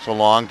 Pass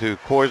along to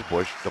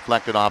Korsbush.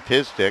 Deflected off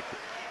his stick.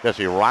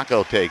 Jesse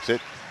Rocco takes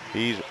it.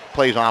 He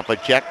plays off a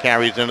check.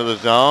 Carries into the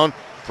zone.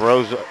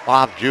 Throws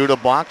off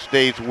Judabox.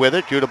 Stays with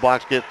it.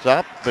 Judabox gets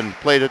up and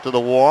played it to the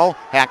wall.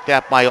 Hacked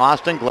at by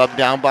Austin. Gloved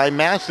down by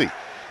Massey.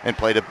 And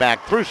played it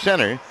back through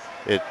center.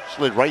 It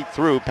slid right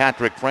through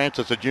Patrick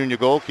Francis, a junior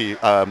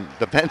goalkeeper,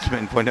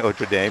 defenseman for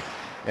Notre Dame.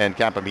 And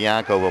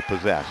Capabianco will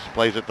possess.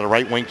 Plays it to the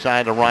right wing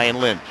side to Ryan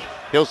Lynch.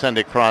 He'll send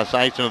it cross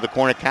ice into the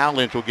corner. Cal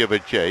Lynch will give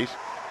it chase.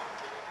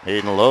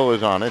 Hayden Lowe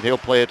is on it. He'll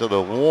play it to the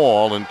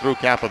wall and through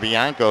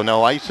Capabianco.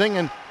 No icing.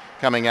 And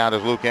coming out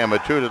is Luke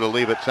Amatuda to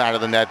leave it side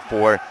of the net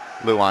for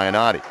Lou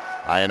Ionati.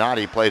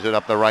 Ionati plays it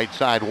up the right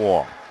side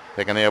wall.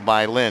 Taken there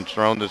by Lynch.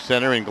 Thrown to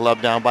center and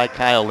gloved down by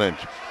Kyle Lynch.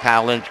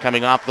 Kyle Lynch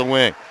coming off the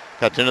wing.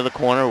 Cuts into the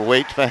corner.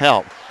 Waits for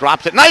help.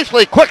 Drops it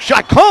nicely. Quick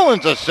shot.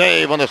 Collins a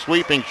save on a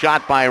sweeping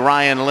shot by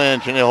Ryan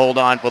Lynch. And he'll hold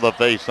on for the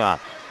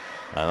face-off.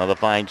 Another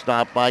fine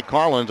stop by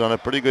Collins on a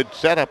pretty good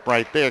setup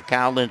right there.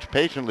 Kyle Lynch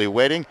patiently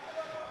waiting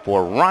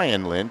for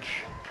Ryan Lynch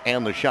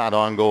and the shot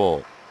on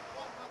goal.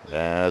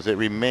 As it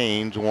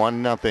remains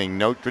 1-0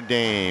 Notre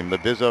Dame. The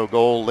Vizzo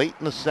goal late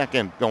in the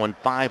second, going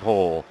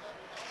 5-hole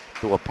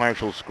to a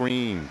partial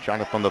screen. Shot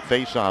it from the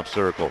face-off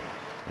circle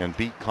and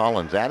beat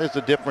Collins. That is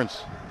the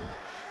difference.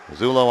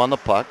 Zullo on the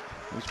puck.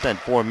 He spent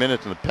 4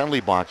 minutes in the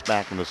penalty box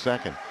back in the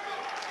second.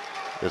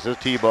 This is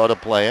Tebow to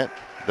play it.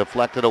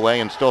 Deflected away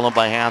and stolen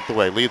by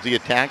Hathaway. Leads the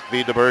attack,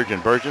 feed to Bergen.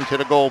 Bergen's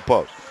hit a goal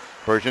post.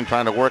 Bergen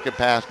trying to work it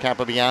past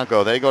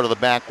Capabianco. They go to the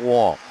back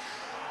wall.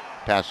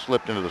 Pass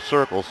slipped into the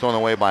circle, stolen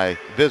away by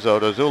Vizzo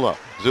to Zullo.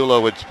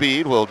 Zullo with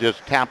speed will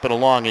just tap it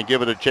along and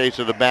give it a chase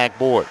to the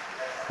backboard.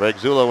 Greg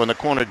Zullo in the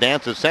corner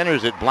dances,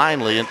 centers it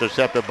blindly,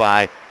 intercepted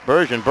by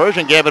Bergen.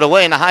 Bergen gave it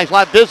away in the high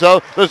slot.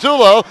 Vizzo, the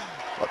Zullo,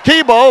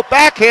 Tebow,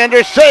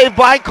 backhander, saved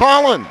by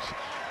Collins.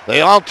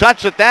 They all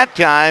touched at that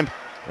time.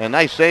 A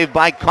nice save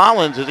by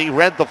Collins as he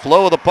read the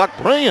flow of the puck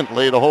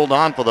brilliantly to hold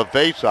on for the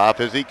faceoff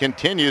as he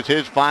continues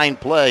his fine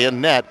play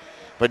in net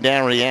for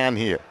Darien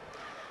here.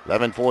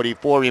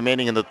 11:44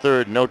 remaining in the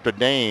third. Notre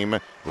Dame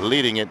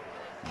leading it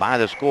by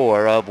the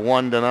score of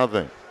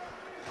 1-0.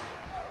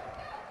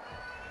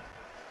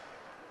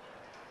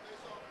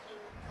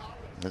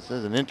 This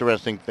is an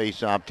interesting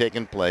faceoff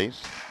taking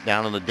place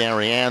down in the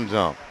Darien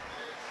zone.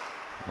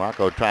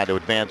 Marco tried to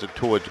advance it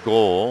towards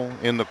goal.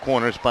 In the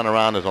corner, spun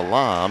around as a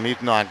Alam.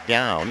 He's knocked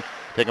down.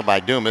 Taken by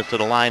Dumas to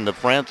the line to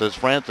Francis.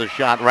 Francis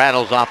shot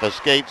rattles off a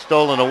skate,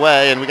 stolen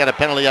away, and we got a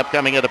penalty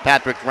upcoming here to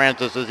Patrick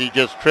Francis as he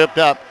just tripped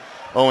up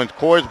Owens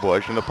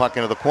Korsbush, and the puck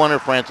into the corner.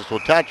 Francis will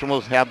touch and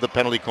will have the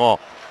penalty call.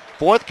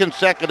 Fourth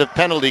consecutive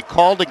penalty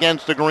called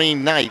against the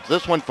Green Knights.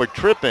 This one for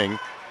tripping.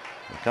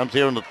 It comes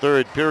here in the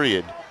third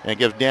period and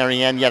gives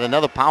Darien yet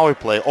another power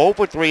play. 0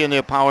 for 3 in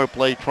their power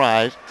play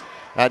tries.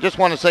 I just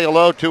want to say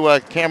hello to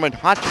Cameron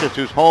Hotchkiss,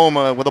 who's home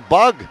with a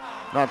bug,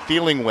 not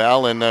feeling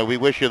well, and we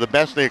wish you the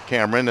best there,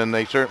 Cameron, and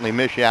they certainly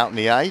miss you out in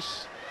the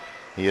ice.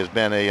 He has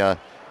been a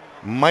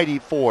mighty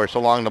force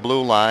along the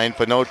blue line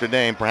for Notre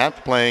Dame, perhaps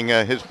playing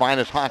his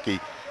finest hockey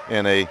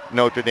in a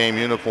Notre Dame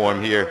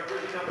uniform here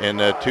in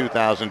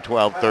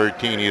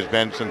 2012-13. He has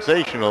been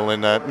sensational,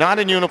 and not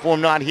in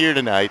uniform, not here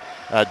tonight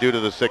due to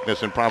the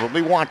sickness, and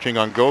probably watching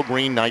on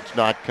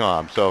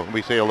GoGreenKnights.com. So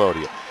we say hello to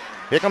you.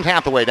 Here comes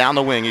Hathaway down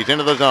the wing. He's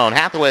into the zone.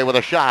 Hathaway with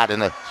a shot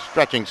and a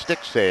stretching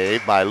stick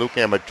save by Luke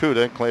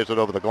Amatuda. Clears it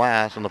over the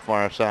glass on the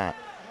far side.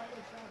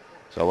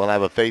 So we'll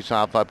have a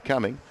face-off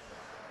upcoming.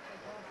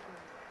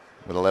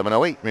 with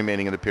 11:08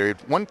 remaining in the period.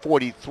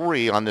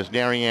 143 on this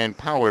Darien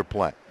power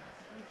play.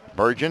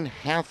 Bergen,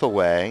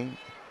 Hathaway,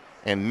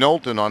 and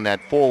Knowlton on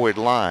that forward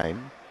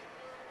line.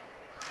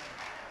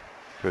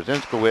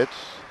 Krasinskiewicz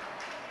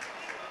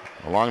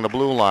along the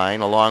blue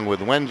line, along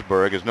with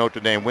Wensberg, as Notre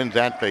Dame wins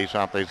that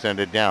faceoff. They send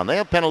it down. They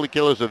have penalty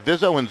killers of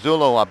Vizzo and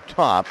Zullo up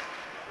top.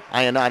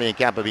 Iannotti and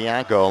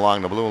Capabianco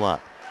along the blue line.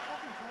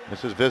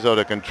 This is Vizzo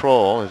to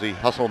control as he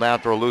hustled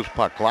after a loose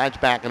puck. Glides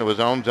back into his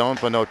own zone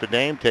for Notre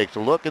Dame, takes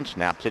a look and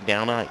snaps it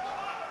down ice.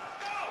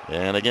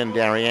 And again,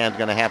 Darien's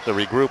going to have to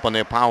regroup on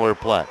their power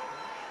play.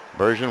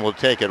 Bergen will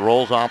take it,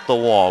 rolls off the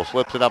wall,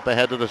 slips it up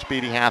ahead to the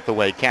speedy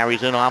Hathaway,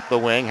 carries in off the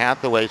wing.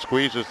 Hathaway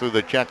squeezes through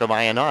the check of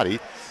Iannotti,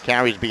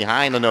 carries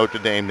behind the Notre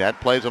Dame net,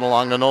 plays it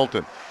along to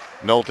Knowlton.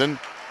 Knowlton,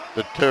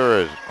 the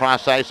tours,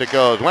 cross ice it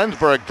goes.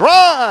 Wensberg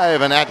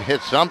drive, and that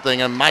hits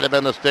something, and might have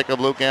been the stick of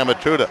Luke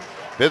Amatruda.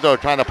 Vizzo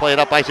trying to play it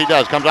up ice. He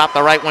does. Comes off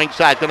the right wing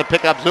side. Going to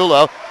pick up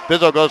Zullo.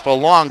 Vizzo goes for a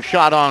long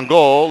shot on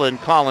goal, and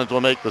Collins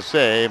will make the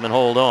save and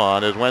hold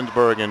on as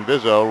Wensberg and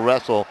Vizzo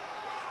wrestle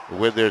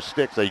with their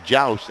sticks. They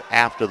joust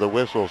after the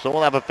whistle. So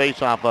we'll have a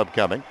face-off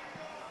upcoming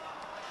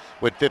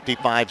with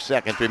 55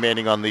 seconds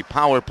remaining on the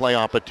power play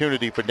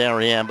opportunity for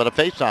Darien, but a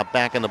face-off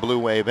back in the Blue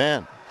Wave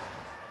end.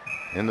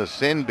 In the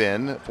sin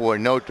bin for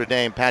Notre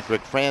Dame,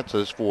 Patrick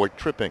Francis for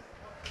tripping.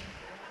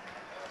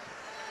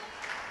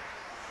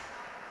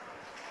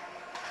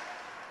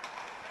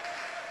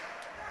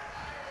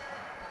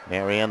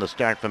 Darien, the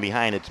start from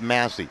behind. It's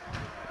Massey.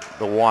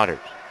 The Waters.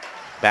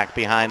 Back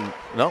behind.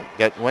 No,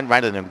 went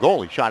right in the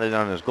goal. He shot it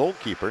on his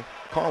goalkeeper,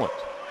 Collins.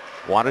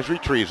 Waters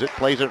retrieves it,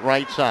 plays it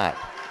right side.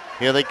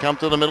 Here they come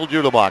to the middle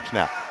Judah box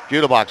now.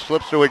 Judah box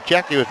slips through a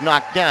check. He was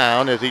knocked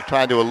down as he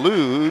tried to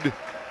elude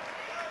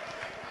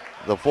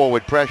the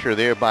forward pressure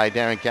there by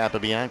Darren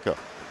Capabianco.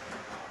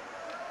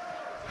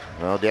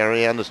 Well,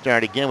 Darien to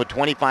start again with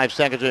 25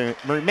 seconds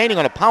remaining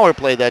on a power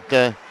play that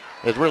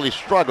has really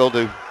struggled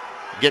to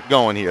get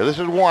going here. This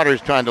is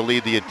Waters trying to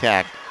lead the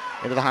attack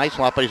into the high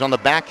slot, but he's on the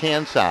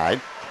backhand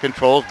side.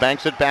 Controls,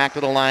 banks it back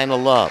to the line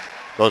of love.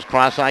 Goes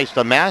cross ice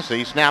to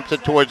Massey, snaps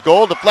it towards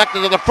goal,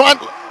 deflected to the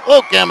front.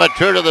 Luke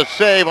Amatruda the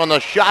save on the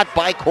shot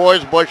by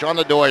Korsbush on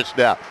the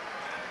doorstep.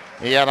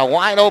 He had a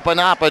wide open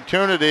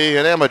opportunity,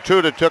 and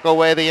Amatruda took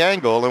away the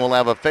angle, and we'll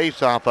have a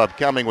face-off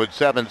upcoming with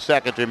 7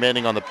 seconds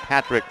remaining on the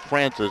Patrick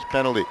Francis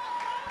penalty.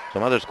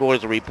 Some other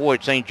scores to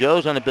report. St.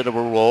 Joe's on a bit of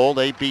a roll.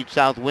 They beat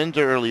South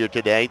Windsor earlier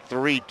today,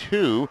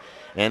 3-2.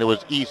 And it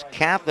was East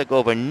Catholic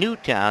over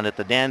Newtown at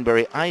the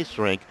Danbury Ice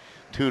Rink,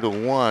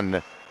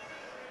 2-1.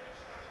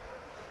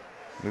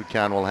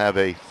 Newtown will have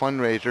a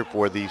fundraiser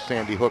for the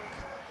Sandy Hook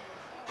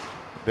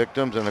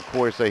victims. And, of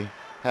course, they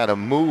had to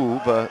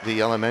move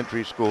the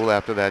elementary school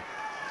after that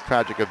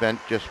tragic event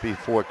just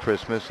before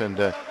Christmas. And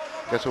I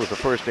guess it was the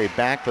first day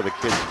back for the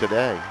kids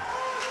today.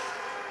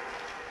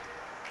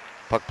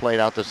 Puck played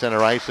out to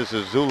center ice. This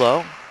is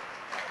Zullo.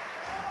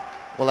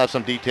 We'll have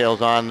some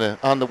details on the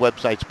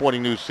website,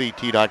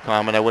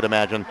 sportingnewsct.com, and I would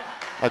imagine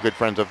our good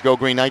friends of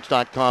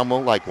GoGreenKnights.com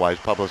will likewise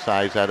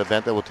publicize that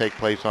event that will take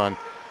place on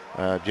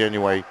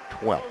January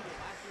 12th.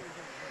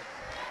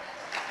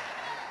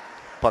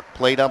 Puck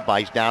played up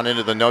ice down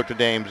into the Notre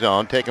Dame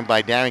zone, taken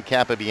by Darren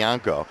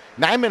Capabianco.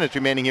 9 minutes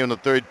remaining here in the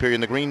third period,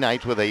 and the Green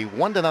Knights with a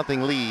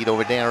 1-0 lead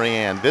over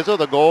Darien. Vizzo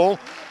the goal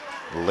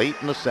late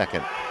in the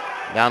second.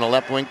 Down the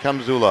left wing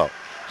comes Zullo.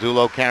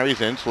 Zullo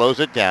carries in, slows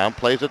it down,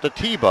 plays it to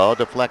Tebow,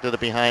 deflected it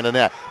behind the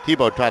net.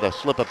 Tebow tried to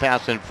slip a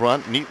pass in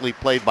front, neatly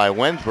played by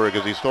Wensberg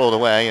as he stole it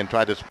away and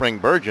tried to spring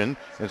Bergen.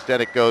 Instead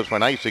it goes for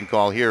an icing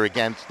call here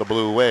against the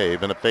Blue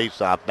Wave and a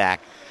face-off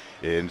back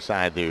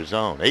inside their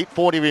zone.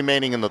 8:40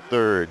 remaining in the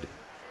third.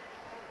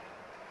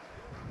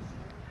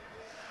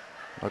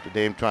 Notre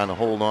Dame trying to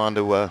hold on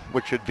to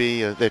what should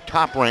be their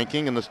top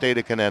ranking in the state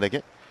of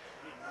Connecticut.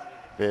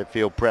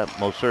 Fairfield Prep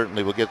most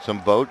certainly will get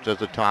some votes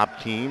as a top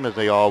team, as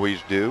they always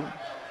do.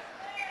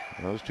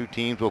 Those two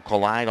teams will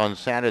collide on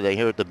Saturday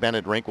here at the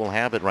Bennett Rink. We'll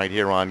have it right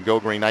here on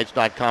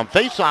GoGreenKnights.com.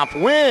 Face-off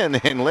win,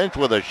 and Lynch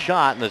with a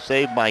shot, and the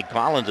save by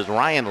Collins is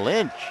Ryan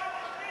Lynch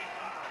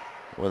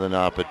with an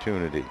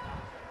opportunity.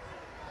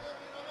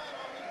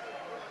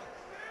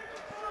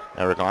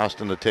 Eric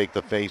Austin to take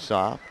the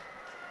face-off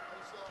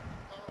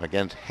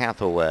against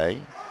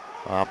Hathaway.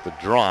 Off the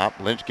drop,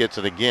 Lynch gets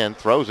it again,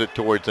 throws it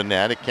towards the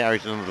net. It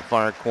carries it into the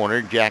far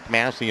corner. Jack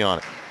Massey on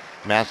it.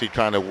 Massey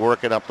trying to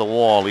work it up the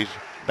wall. He's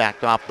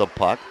backed off the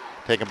puck.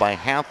 Taken by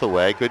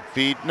Hathaway. Good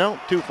feed. No,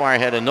 too far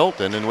ahead of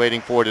Knowlton, and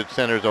waiting for it at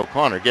center's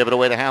O'Connor. Give it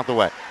away to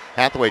Hathaway.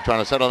 Hathaway trying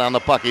to settle down the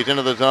puck. He's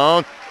into the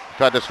zone.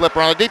 Tried to slip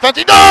around the defense.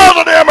 He does!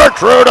 And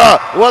Amatruda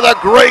with a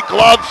great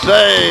glove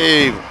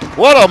save.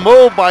 What a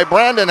move by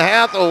Brandon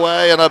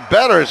Hathaway, and a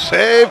better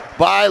save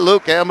by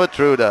Luke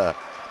Amatruda.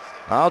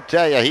 I'll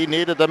tell you, he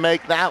needed to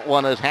make that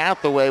one as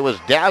Hathaway was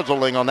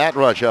dazzling on that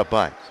rush up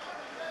ice.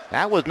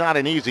 That was not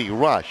an easy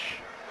rush,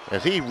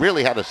 as he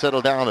really had to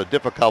settle down a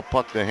difficult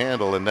puck to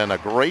handle, and then a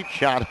great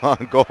shot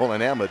on goal,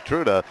 and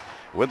Amatruda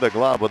with the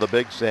glove with a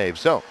big save.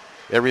 So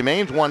It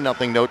remains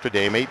 1-0 Notre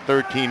Dame,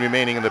 8:13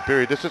 remaining in the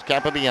period. This is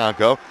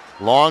Capabianco.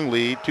 Long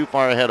lead, too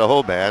far ahead of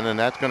Hoban, and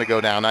that's going to go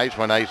down ice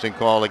for an icing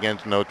call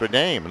against Notre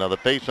Dame. Another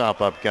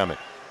faceoff upcoming.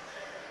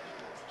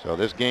 So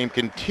this game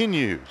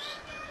continues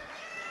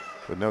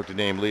with Notre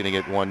Dame leading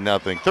at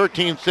 1-0.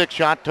 13-6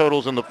 shot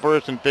totals in the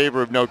first in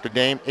favor of Notre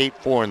Dame,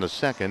 8-4 in the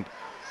second.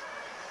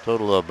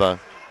 Total of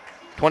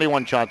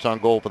 21 shots on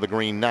goal for the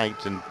Green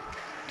Knights and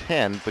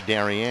 10 for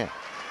Darien.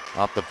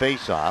 Off the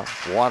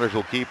faceoff, Waters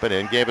will keep it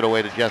in, gave it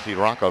away to Jesse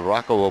Rocco.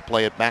 Rocco will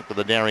play it back to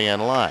the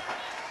Darien line.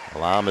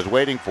 Alam is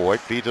waiting for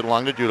it, feeds it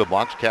along to Judah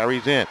Box,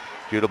 carries in.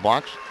 Judah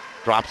Box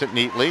drops it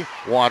neatly.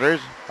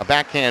 Waters, a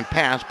backhand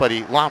pass, but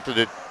he lofted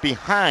it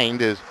behind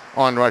his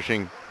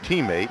on-rushing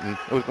teammate, and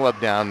it was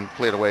gloved down,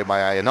 cleared away by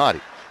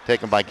Iannotti.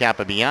 Taken by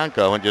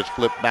Capabianco and just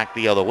flipped back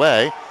the other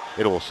way.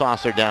 It will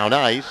saucer down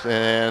ice,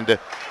 and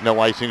no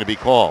icing to be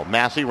called.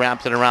 Massey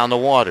wraps it around the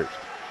Waters.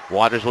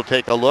 Waters will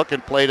take a look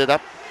and played it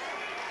up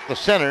the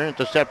center,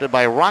 intercepted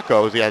by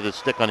Rocco as he has his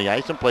stick on the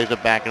ice and plays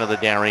it back into the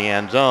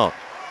Darien zone.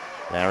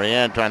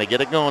 Darien trying to get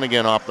it going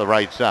again off the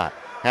right side.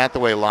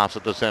 Hathaway lofts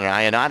at the center.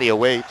 Iannotti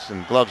awaits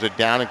and gloves it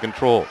down and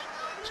controls.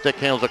 Stick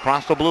handles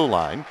across the blue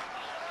line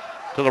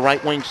to the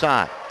right wing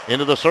side.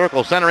 Into the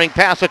circle, centering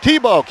pass to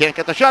Tebow. Can't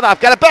get the shot off.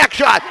 Got a back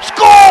shot.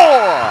 Score!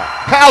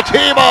 Kyle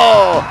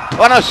Tebow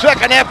on a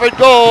second effort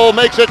goal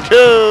makes it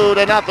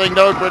 2-0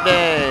 Notre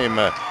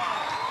Dame.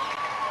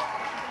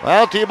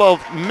 Well, Tebow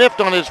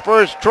miffed on his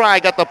first try,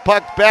 got the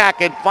puck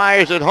back and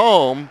fires it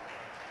home.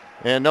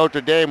 And Notre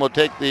Dame will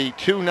take the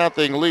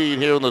 2-0 lead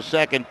here in the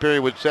second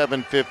period with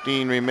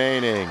 7:15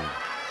 remaining.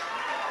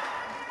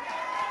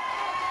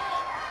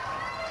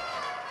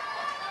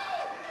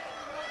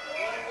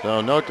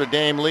 So Notre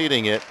Dame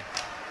leading it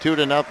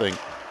 2-0.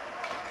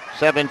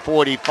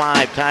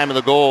 7:45 time of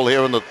the goal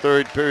here in the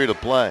third period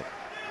of play.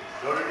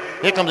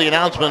 Here comes the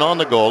announcement on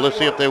the goal. Let's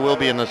see if there will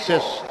be an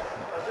assist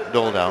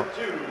doled out.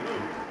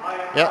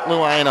 Yeah, Lou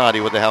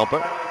Iannotti with the helper.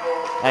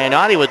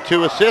 Iannotti with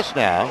 2 assists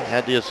now.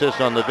 Had the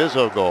assist on the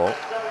Vizzo goal.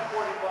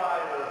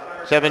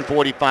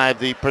 7:45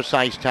 the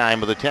precise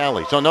time of the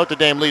tally. So Notre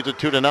Dame leads it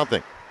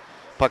 2-0.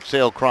 Puck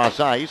sailed cross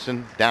ice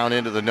and down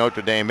into the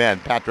Notre Dame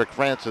end. Patrick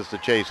Francis to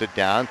chase it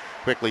down.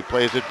 Quickly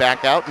plays it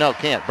back out. No,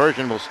 can't.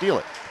 Bergen will steal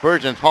it.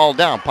 Bergen's hauled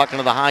down. Puck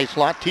into the high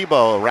slot.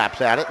 Tebow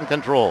wraps at it and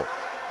controls.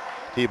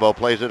 Tebow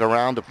plays it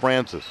around to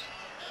Francis.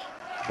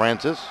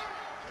 Francis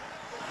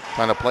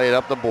trying to play it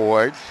up the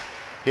boards.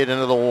 Hit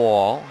into the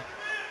wall.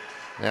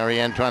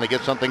 Darien trying to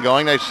get something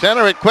going. They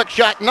center it. Quick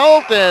shot.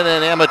 Knowlton.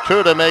 And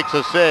Amatruda makes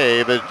a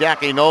save as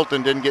Jackie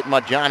Knowlton didn't get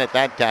much on it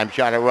that time.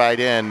 Shot it right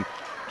in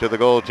to the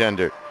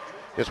goaltender.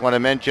 Just want to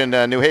mention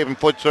New Haven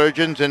Foot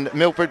Surgeons and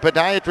Milford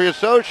Podiatry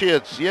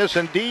Associates. Yes,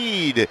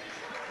 indeed.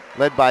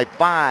 Led by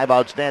 5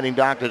 outstanding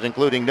doctors,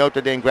 including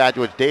Notre Dame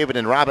graduates David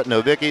and Robert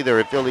Novicki. They're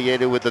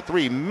affiliated with the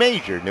 3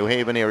 major New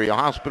Haven area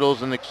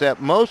hospitals and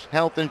accept most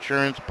health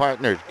insurance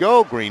partners.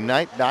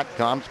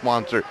 GoGreenKnight.com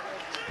sponsor.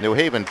 New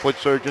Haven Foot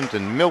Surgeons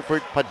and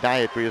Milford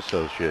Podiatry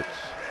Associates.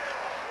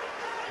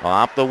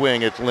 Off the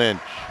wing, it's Lynch.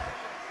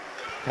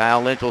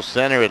 Kyle Lynch will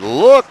center it,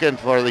 looking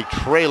for the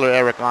trailer.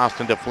 Eric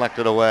Austin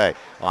deflected away.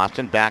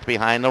 Austin back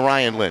behind the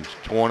Ryan Lynch.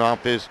 Torn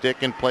off his stick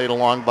and played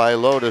along by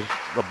Lowe to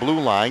the blue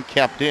line.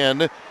 Kept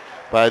in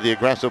by the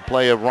aggressive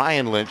play of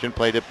Ryan Lynch and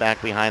played it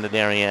back behind the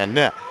Darien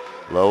net.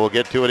 Lowe will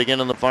get to it again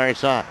on the far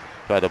side.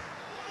 Try to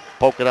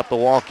poke it up the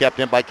wall. Kept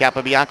in by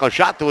Capabianco.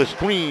 Shot to a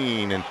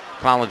screen, and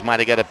Collins might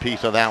have got a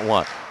piece of that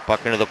one.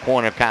 Puck into the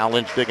corner. Kyle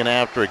Lynch digging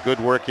after it. Good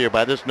work here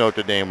by this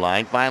Notre Dame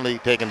line. Finally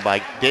taken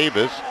by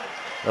Davis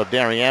of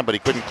Darien, but he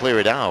couldn't clear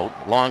it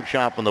out. Long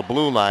shot from the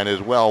blue line is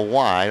well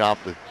wide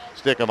off the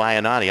stick of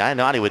Iannotti.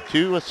 Iannotti with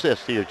 2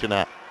 assists here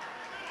tonight.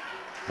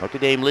 Notre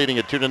Dame leading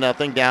at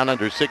 2-0, down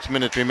under 6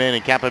 minutes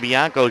remaining.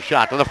 Capabianco's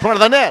shot to the front of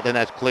the net, and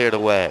that's cleared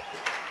away.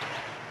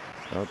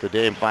 Notre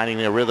Dame finding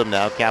their rhythm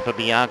now.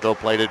 Capabianco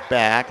played it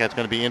back. That's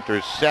going to be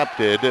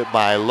intercepted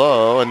by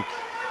Lowe, and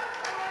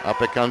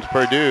up it comes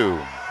Purdue.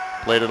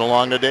 Played it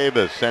along to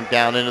Davis, sent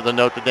down into the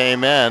Notre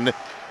Dame end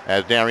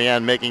as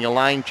Darien making a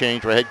line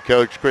change for head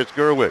coach Chris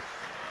Gerwick.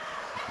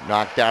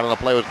 Knocked out on the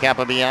play was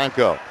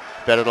Capabianco.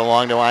 Fed it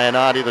along to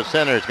Iannotti, the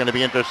center. It's going to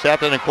be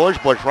intercepted, and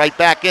Korsbush right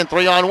back in,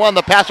 3-on-1.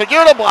 The pass to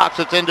Judah blocks.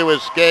 It's into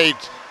his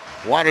skates.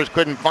 Waters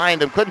couldn't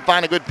find him, couldn't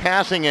find a good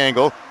passing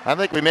angle. I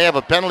think we may have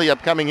a penalty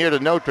upcoming here to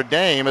Notre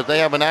Dame as they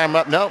have an arm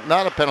up. Nope,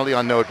 not a penalty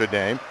on Notre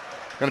Dame.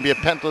 Going to be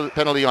a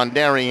penalty on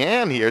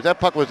Darien here.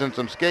 That puck was in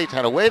some skates,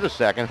 had to wait a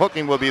second.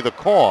 Hooking will be the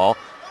call,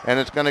 and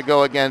it's going to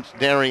go against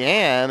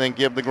Darien and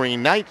give the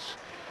Green Knights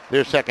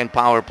their second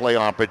power play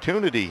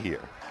opportunity here.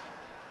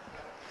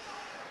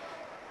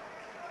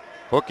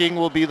 Hooking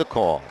will be the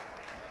call.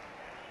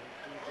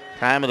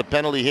 Time of the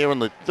penalty here in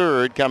the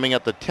third, coming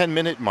at the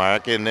 10-minute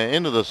mark, and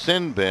into the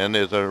sin bin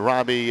is a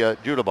Robbie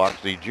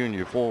Judabox, the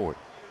junior forward.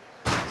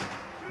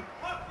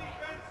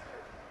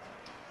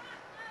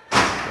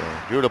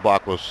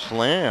 Judabach will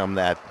slam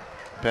that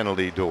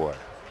penalty door.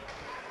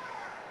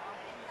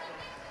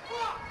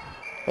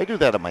 I do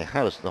that at my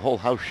house. The whole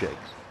house shakes.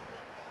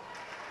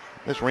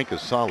 This rink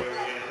is solid.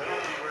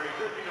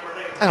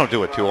 I don't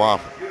do it too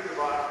often.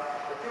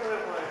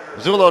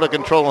 Zulo to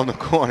control in the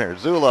corner.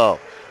 Zulo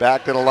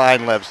back to the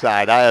line left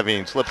side.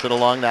 Iovine slips it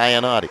along to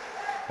Ionati.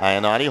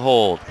 Ionati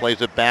holds,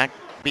 plays it back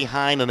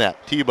behind the net.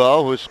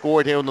 Tebow, who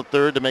scored here in the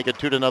third to make it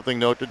 2-0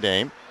 Notre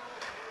Dame,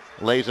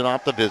 lays it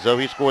off to Vizzo.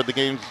 He scored the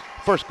game's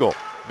first goal.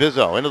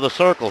 Vizzo into the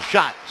circle,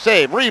 shot,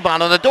 save,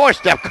 rebound on the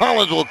doorstep.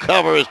 Collins will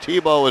cover as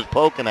Tebow is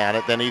poking at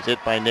it. Then he's hit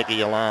by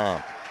Nicky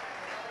Alam.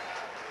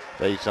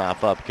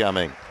 Face-off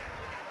upcoming.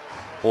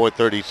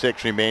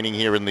 4:36 remaining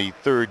here in the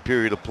third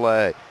period of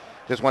play.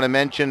 Just want to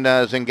mention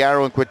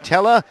Zingaro and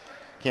Quintella.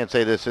 Can't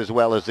say this as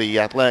well as the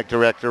athletic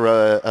director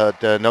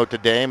at Notre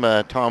Dame,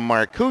 Tom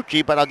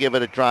Marcucci, but I'll give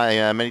it a try.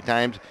 Many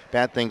times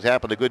bad things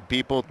happen to good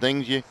people,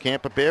 things you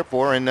can't prepare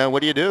for, and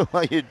what do?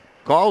 You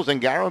call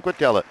Zingaro and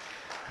Quintella.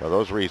 For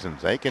those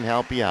reasons, they can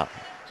help you out.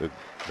 So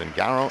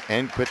Zingaro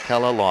and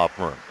Quintella Law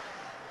Firm.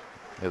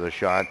 Here's a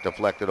shot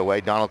deflected away.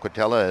 Donald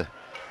Quintella,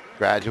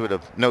 graduate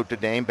of Notre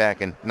Dame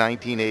back in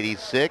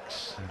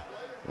 1986,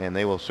 and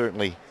they will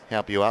certainly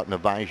help you out and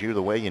advise you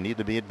the way you need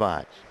to be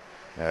advised.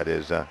 That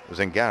is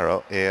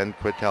Zingaro and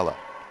Quintella.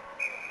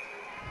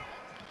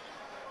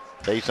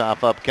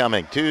 Face-off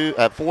upcoming.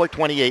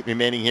 4:28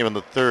 remaining here in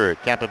the third.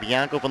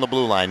 Capobianco from the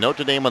blue line.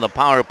 Notre Dame on the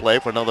power play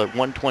for another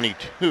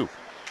 1:22.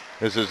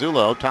 This is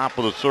Zulo, top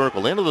of the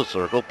circle, into the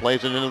circle,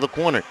 plays it into the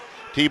corner.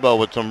 Tebow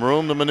with some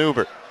room to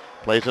maneuver.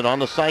 Plays it on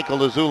the cycle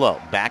to Zulo.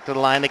 Back to the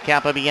line to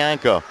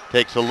Capobianco.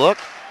 Takes a look.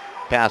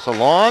 Pass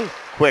along.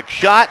 Quick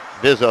shot.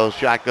 Vizzo's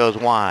shot goes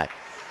wide.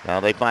 Now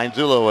they find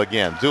Zulo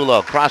again.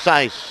 Zulo, cross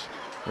ice.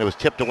 It was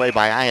tipped away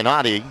by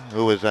Ionati,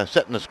 who was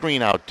setting the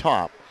screen out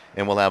top,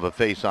 and will have a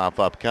face-off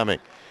upcoming.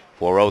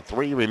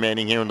 4:03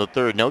 remaining here in the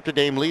third. Notre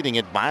Dame leading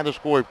it by the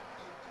score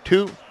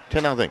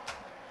 2-0.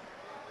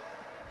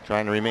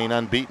 Trying to remain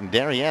unbeaten.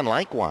 Darien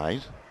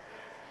likewise.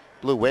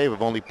 Blue Wave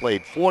have only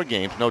played 4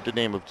 games. Notre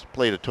Dame have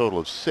played a total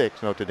of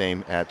 6. Notre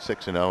Dame at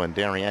 6-0, and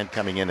Darien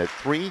coming in at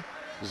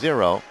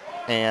 3-0-1.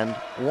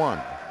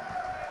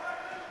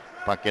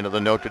 Puck into the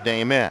Notre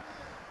Dame end.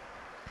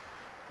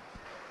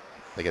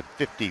 They get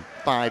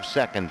 55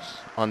 seconds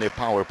on their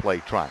power play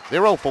try.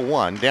 They're 0 for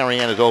 1.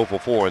 Darien is 0 for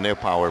 4 in their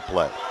power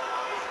play.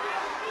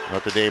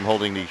 Notre Dame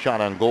holding the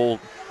shot on goal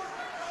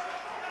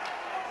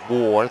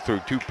war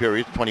through 2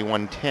 periods,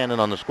 21-10. And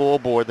on the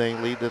scoreboard, they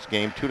lead this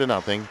game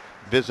 2-0.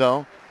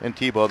 Vizzo and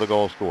Tebow, the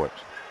goal scorers.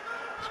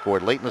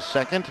 Scored late in the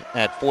second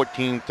at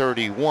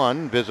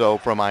 14:31. Vizzo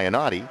from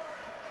Ionati.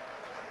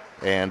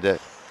 And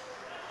it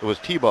was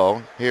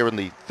Tebow here in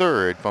the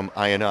third from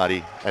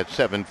Ionati at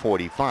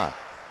 7:45.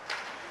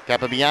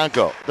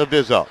 Capobianco, the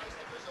Vizzo.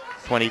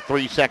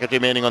 23 seconds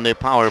remaining on their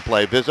power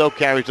play. Vizzo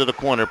carries to the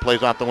corner,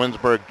 plays off the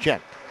Winsberg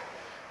check.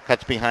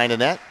 Cuts behind the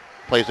net,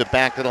 plays it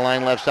back to the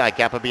line left side.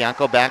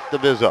 Capobianco back to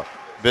Vizzo.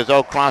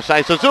 Vizzo cross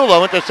ice.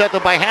 Zulo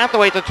intercepted by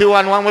Hathaway. It's a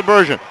 2-on-1 with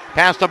Bergen.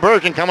 Pass to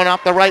Bergen coming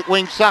off the right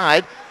wing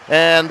side,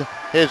 and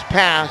his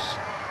pass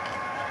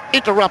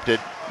interrupted,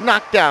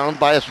 knocked down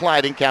by a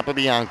sliding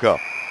Capobianco.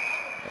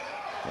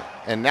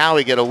 And now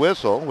we get a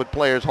whistle with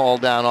players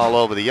hauled down all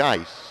over the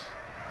ice.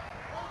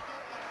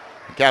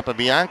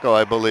 Capobianco,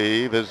 I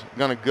believe, is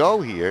going to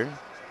go here.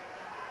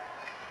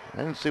 I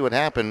didn't see what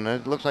happened.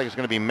 It looks like it's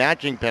going to be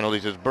matching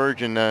penalties as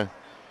Bergen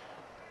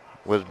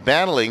was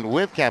battling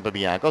with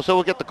Capobianco. So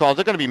we'll get the calls.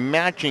 They're going to be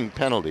matching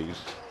penalties.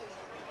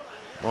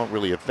 Won't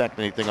really affect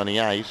anything on the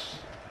ice.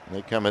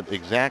 They come at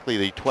exactly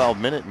the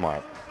 12-minute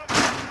mark.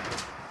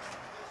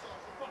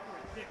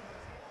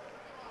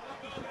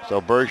 So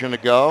Bergen to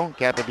go,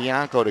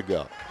 Capobianco to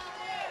go.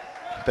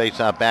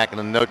 Face-off back in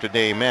the Notre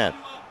Dame end.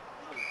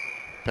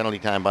 Penalty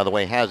time, by the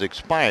way, has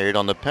expired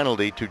on the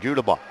penalty to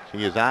Judabach.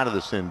 He is out of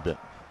the sin bin.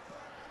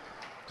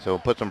 So we'll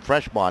put some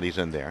fresh bodies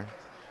in there.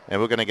 And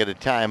we're going to get a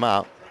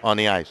timeout on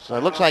the ice. So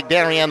it looks like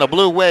Darien, the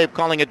Blue Wave,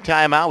 calling a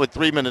timeout with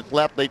 3 minutes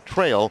left. They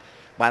trail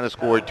by the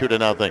score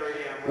 2-0.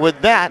 With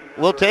that,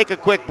 we'll take a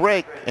quick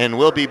break, and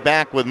we'll be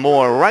back with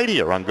more right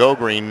here on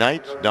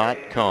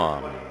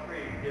GoGreenKnights.com.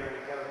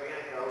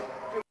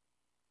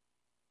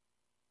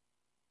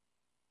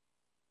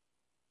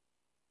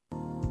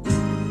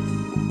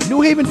 New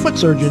Haven Foot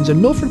Surgeons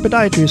and Milford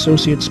Podiatry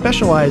Associates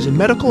specialize in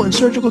medical and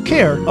surgical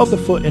care of the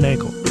foot and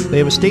ankle. They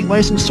have a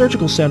state-licensed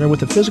surgical center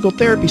with a physical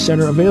therapy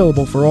center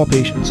available for all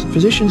patients.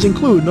 Physicians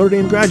include Notre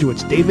Dame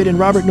graduates David and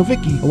Robert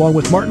Novicki, along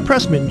with Martin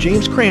Pressman,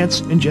 James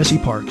Krantz, and Jesse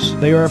Parks.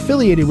 They are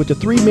affiliated with the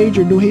 3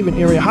 major New Haven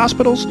area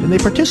hospitals, and they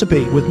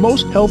participate with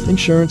most health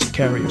insurance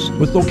carriers.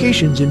 With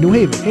locations in New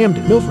Haven,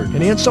 Hamden, Milford,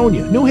 and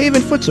Ansonia, New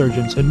Haven Foot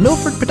Surgeons and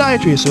Milford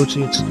Podiatry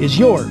Associates is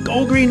your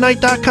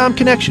GoGreenKnight.com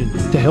connection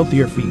to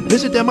healthier feet.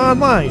 Visit them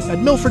online at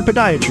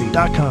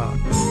milfordpodiatry.com.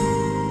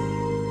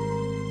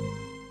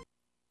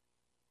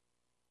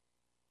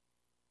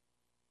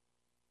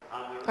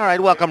 All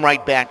right, welcome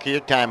right back here.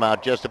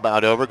 Timeout just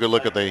about over. Good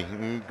look at the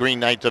Green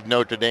Knights of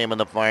Notre Dame on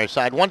the far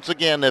side. Once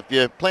again, if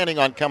you're planning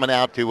on coming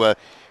out to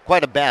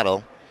quite a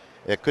battle,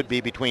 it could be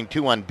between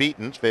 2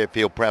 unbeatens,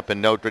 Fairfield Prep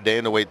and Notre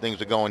Dame, the way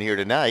things are going here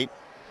tonight,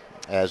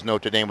 as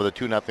Notre Dame with a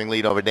 2-0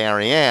 lead over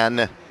Darien,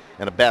 and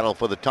a battle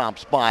for the top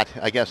spot,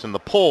 I guess, in the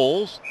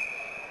polls.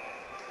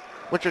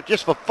 which are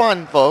just for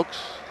fun, folks.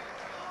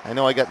 I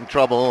know I got in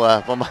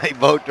trouble for my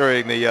vote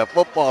during the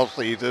football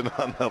season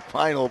on the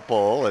final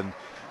poll and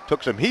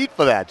took some heat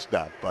for that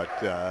stuff, but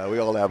we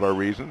all have our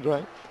reasons,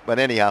 right? But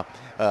anyhow,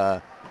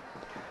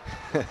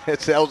 it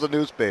sells the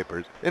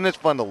newspapers, and it's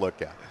fun to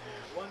look at.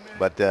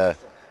 But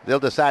they'll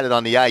decide it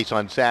on the ice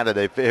on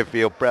Saturday,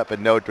 Fairfield Prep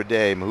and Notre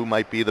Dame, who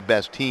might be the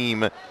best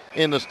team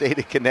in the state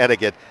of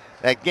Connecticut.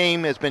 That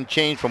game has been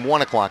changed from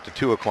 1 o'clock to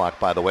 2 o'clock,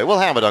 by the way. We'll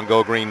have it on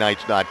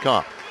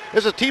GoGreenKnights.com.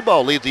 This is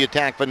Tebow leads the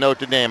attack for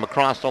Notre Dame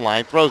across the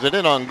line, throws it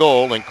in on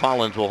goal, and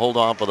Collins will hold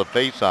on for the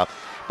faceoff.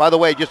 By the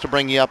way, just to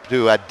bring you up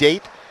to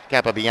date,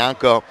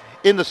 Capobianco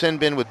in the sin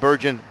bin with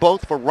Burgeon,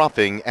 both for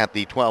roughing at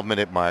the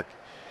 12-minute mark.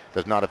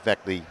 Does not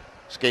affect the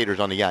skaters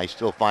on the ice.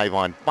 Still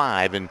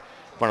 5-on-5 in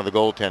front of the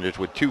goaltenders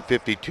with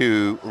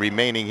 2:52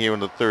 remaining here in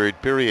the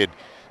third period.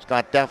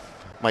 Scott Duff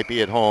might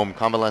be at home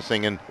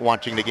convalescing and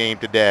watching the game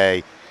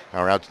today.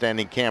 Our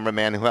outstanding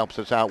cameraman who helps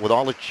us out with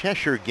all the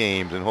Cheshire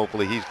games, and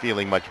hopefully he's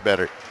feeling much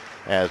better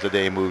as the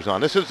day moves on.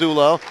 This is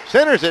Zullo.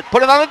 Centers it,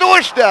 put it on the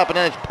doorstep, and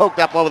then it's poked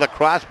up over the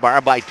crossbar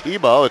by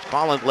Tebow as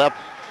Collins left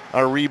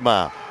a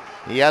rebound.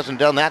 He hasn't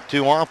done that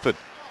too often.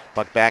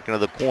 Puck back into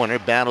the corner,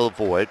 battle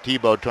for it.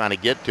 Tebow trying to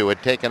get to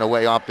it, taken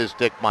away off his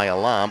stick by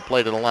Alam.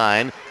 Play to the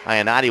line.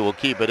 Ionati will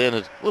keep it in.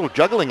 His little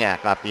juggling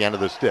act off the end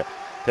of the stick.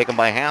 Taken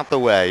by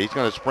Hathaway. He's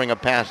going to spring a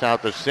pass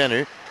out the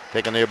center.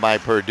 Taken there by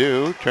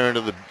Purdue. Turned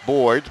to the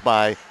boards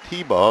by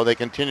Tebow. They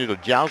continue to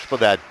joust for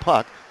that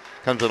puck.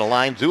 Comes to the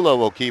line. Zullo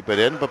will keep it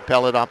in,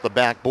 propel it off the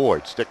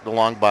backboard. Sticked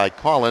along by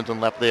Collins and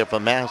left there for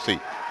Massey.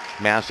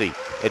 Massey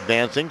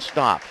advancing,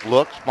 stops,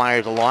 looks,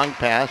 fires a long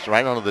pass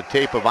right onto the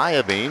tape of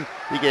Iovine.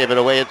 He gave it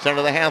away at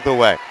center to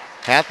Hathaway.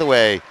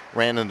 Hathaway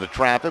ran into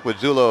traffic with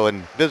Zullo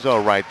and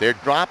Bizzo right there.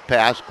 Drop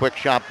pass, quick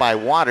shot by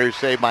Waters,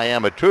 saved by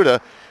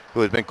Amatruda, who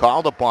has been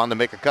called upon to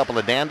make a couple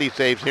of dandy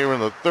saves here in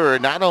the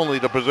third, not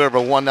only to preserve a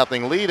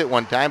 1-0 lead at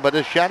one time, but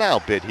a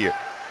shutout bit here.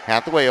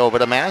 Hathaway over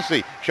to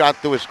Massey. Shot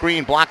through a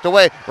screen, blocked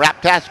away.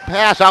 Wrap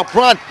pass out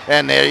front,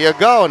 and there you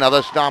go.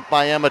 Another stop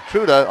by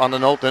Amatruda on the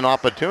Knowlton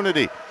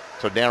opportunity.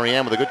 So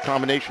Darien with a good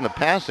combination of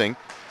passing.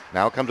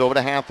 Now comes over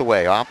to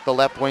Hathaway off the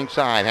left wing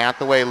side.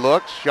 Hathaway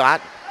looks,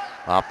 shot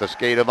off the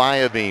skate of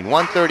Iovine.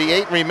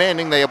 1:38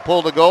 remaining. They have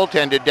pulled the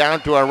goaltender down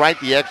to our right.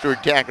 The extra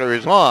attacker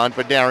is on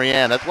for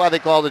Darien. That's why they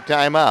called the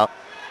timeout,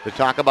 to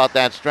talk about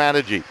that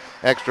strategy.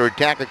 Extra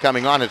attacker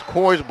coming on is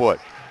Korsbush.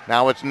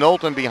 Now it's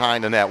Knowlton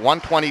behind the net.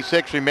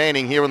 1:26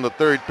 remaining here in the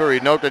third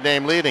period. Notre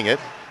Dame leading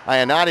it.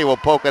 Ionati will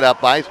poke it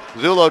up ice.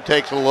 Zullo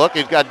takes a look.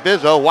 He's got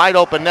Bizzo, wide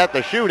open net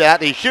to shoot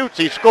at. He shoots,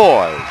 he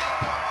scores.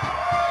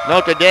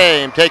 Notre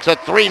Dame takes a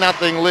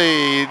 3-0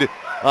 lead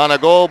on a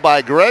goal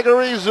by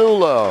Gregory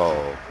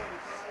Zullo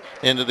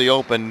into the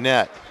open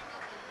net.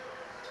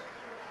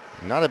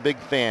 Not a big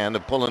fan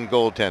of pulling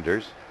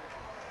goaltenders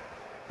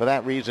for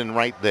that reason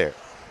right there.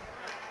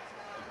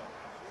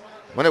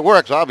 When it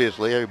works,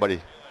 obviously, everybody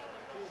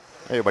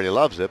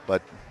loves it,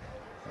 but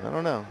I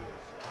don't know.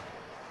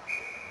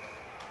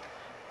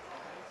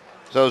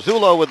 So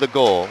Zullo with the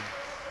goal.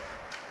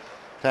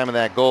 Time of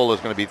that goal is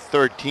going to be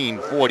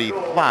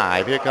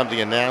 13:45. Here comes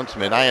the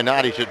announcement.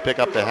 Ionati should pick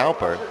up the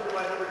helper.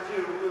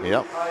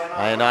 Yep,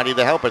 Ionati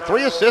the helper.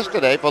 3 assists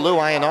today for Lou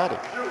Ionati.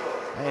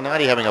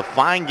 Ionati having a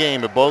fine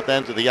game at both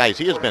ends of the ice.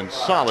 He has been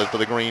solid for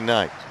the Green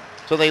Knights.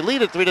 So they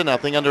lead at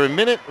 3-0 under a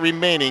minute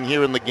remaining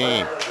here in the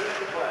game.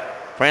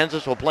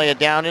 Francis will play it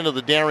down into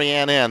the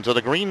Darien end. So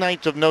the Green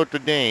Knights of Notre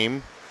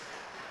Dame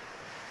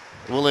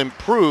will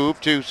improve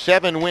to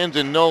 7 wins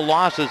and no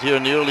losses here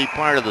in the early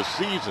part of the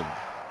season.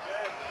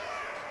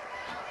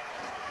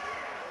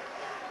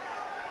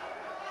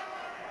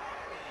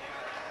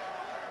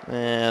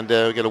 And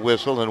we get a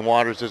whistle, and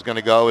Waters is going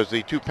to go as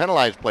the 2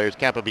 penalized players,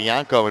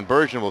 Capobianco and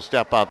Bergen, will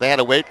step up. They had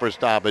to wait for a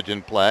stoppage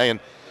in play, and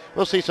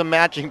we'll see some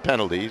matching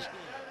penalties.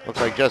 Looks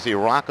like Jesse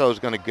Rocco is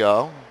going to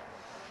go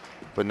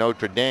for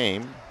Notre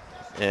Dame.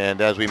 And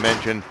as we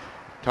mentioned,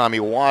 Tommy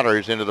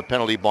Waters into the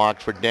penalty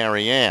box for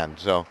Darien.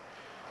 So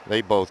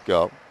they both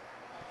go.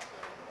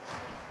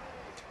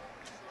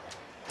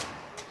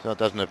 So it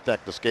doesn't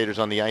affect the skaters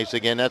on the ice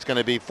again. That's going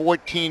to be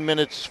 14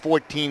 minutes,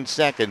 14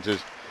 seconds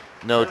is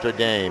Notre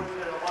Dame.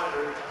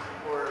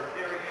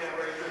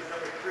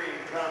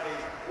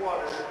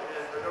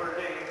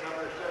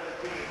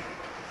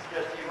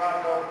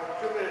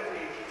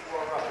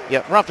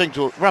 Yeah,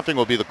 roughing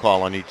will be the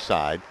call on each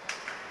side.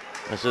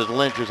 This is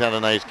Lynch, who's had a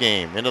nice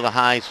game. Into the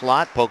high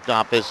slot, poked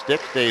off his stick,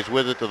 stays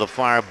with it to the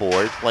far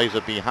boards, plays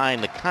it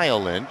behind the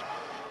Kyle Lynch.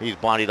 He's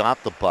bodied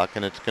off the puck,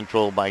 and it's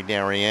controlled by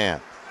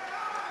Darien.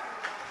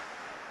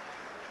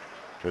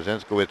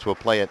 Trzynskiewicz will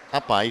play it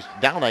up ice,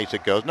 down ice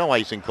it goes. No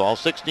icing call.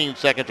 16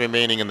 seconds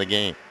remaining in the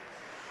game.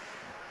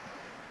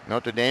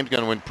 Notre Dame's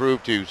going to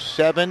improve to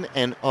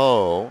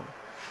 7-0.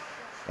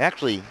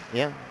 Actually,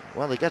 yeah,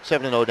 well, they got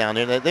 7-0 down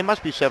there. They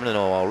must be 7-0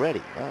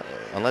 already,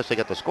 unless they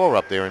got the score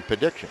up there in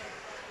prediction.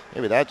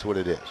 Maybe that's what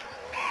it is.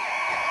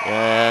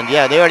 And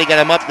yeah, they already got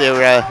him up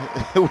there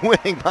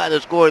winning by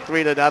the score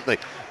 3-0.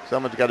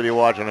 Someone's got to be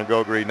watching on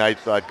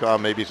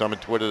GoGreenKnights.com. Maybe someone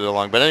tweeted it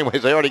along. But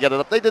anyways, they already got it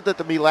up. They did that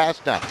to me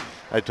last time.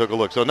 I took a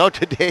look. So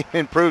Notre Dame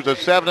improves to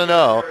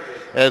 7-0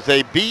 as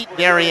they beat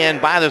Darien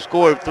by the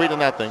score of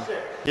 3-0.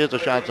 Here's the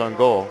shots on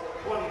goal.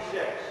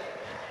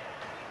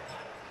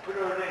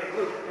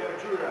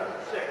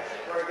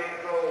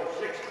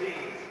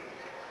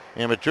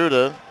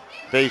 Amatruda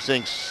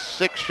facing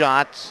 6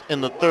 shots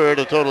in the third,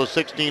 a total of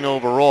 16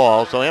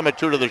 overall. So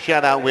Amatruda the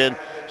shutout win,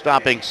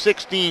 stopping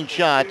 16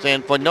 shots.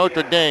 And for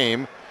Notre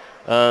Dame,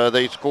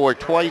 they scored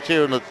twice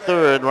here in the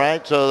third,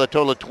 right? So the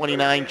total of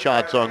 29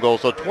 shots on goal.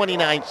 So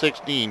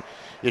 29-16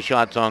 is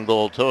shots on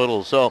goal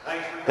total. So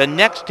the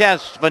next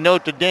test for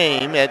Notre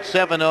Dame at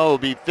 7-0 will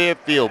be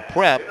Fairfield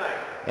Prep,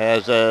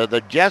 as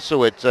the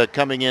Jesuits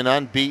coming in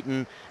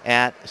unbeaten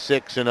at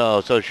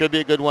 6-0. So it should be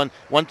a good one.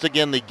 Once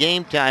again, the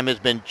game time has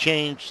been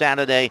changed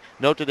Saturday.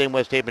 Notre Dame,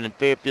 West Haven, and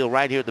Fairfield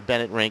right here at the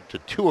Bennett Rink to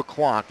 2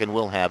 o'clock, and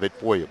we'll have it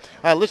for you. All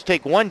right, let's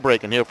take one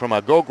break and hear from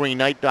our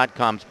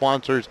GoGreenKnight.com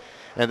sponsors,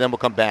 and then we'll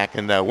come back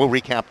and we'll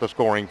recap the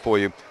scoring for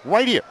you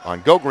right here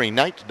on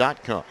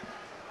GoGreenKnights.com.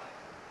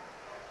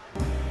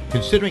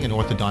 Considering an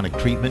orthodontic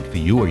treatment for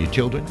you or your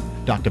children?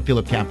 Dr.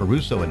 Philip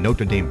Caparuso, a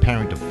Notre Dame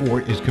parent of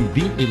 4, is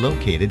conveniently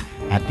located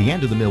at the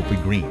end of the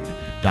Milford Green.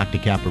 Dr.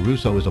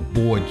 Caparuso is a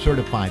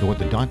board-certified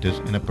orthodontist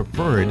and a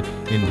preferred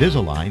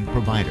Invisalign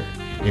provider.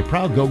 A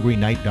proud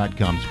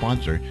GoGreenKnight.com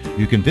sponsor,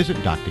 you can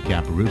visit Dr.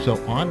 Caparuso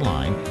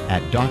online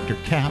at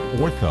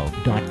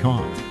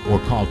drcaportho.com or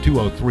call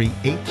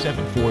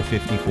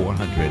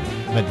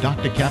 203-874-5400. Let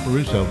Dr.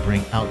 Caparuso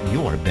bring out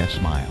your best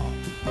smile.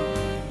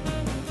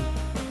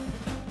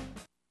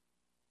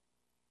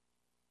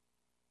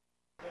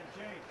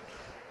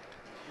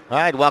 All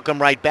right, welcome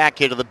right back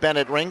here to the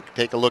Bennett Rink.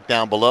 Take a look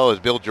down below as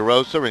Bill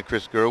Gerosa and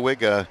Chris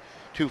Gerwig,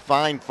 two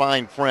fine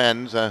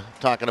friends,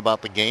 talking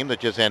about the game that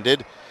just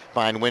ended.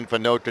 Fine win for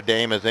Notre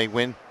Dame as they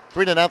win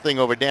 3-0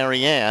 over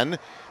Darien.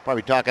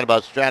 Probably talking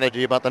about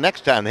strategy about the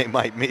next time they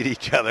might meet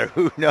each other.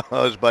 Who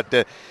knows? But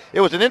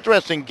it was an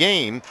interesting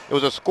game. It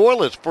was a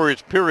scoreless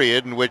first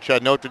period in which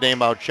Notre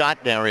Dame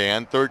outshot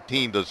Darien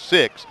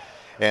 13-6.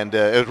 And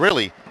it was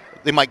really,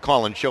 they might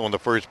call and show in the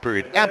first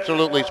period,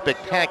 absolutely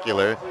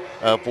spectacular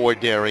for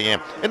Darien.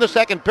 In the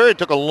second period, it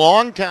took a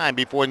long time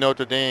before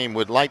Notre Dame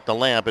would light the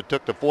lamp. It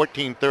took to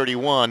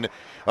 14:31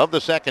 of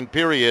the second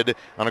period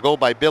on a goal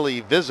by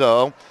Billy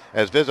Vizzo,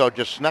 as Vizzo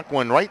just snuck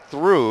one right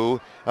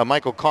through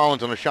Michael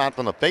Collins on a shot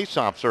from the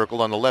face-off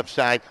circle on the left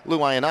side. Lou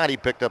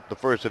Iannotti picked up the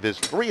first of his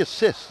 3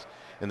 assists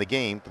in the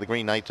game for the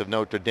Green Knights of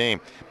Notre Dame.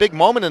 Big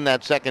moment in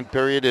that second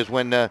period is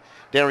when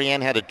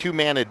Darien had a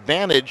 2-man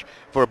advantage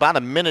for about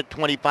a minute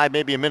 25,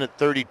 maybe a minute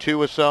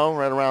 32 or so,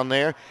 right around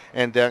there,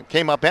 and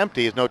came up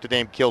empty as Notre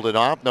Dame killed it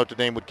off. Notre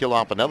Dame would kill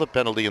off another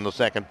penalty in the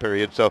second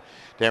period, so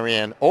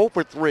Darien 0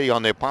 for 3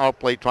 on their power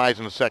play tries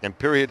in the second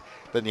period.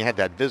 Then you had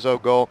that Vizzo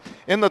goal.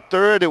 In the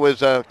third, it was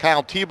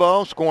Kyle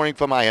Tebow scoring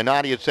from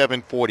Iannotti at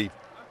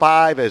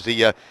 7:45 as he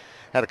had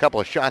a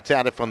couple of shots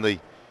at it from the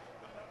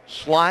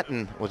slot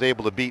and was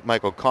able to beat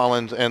Michael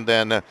Collins, and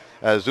then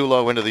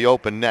Zullo into the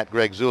open net.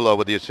 Greg Zullo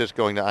with the assist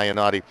going to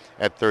Iannotti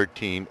at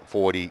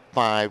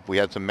 13:45. We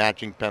had some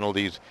matching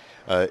penalties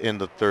in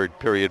the third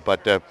period,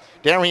 but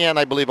Darien,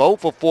 I believe, 0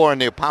 for 4 in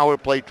their power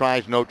play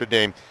tries. Notre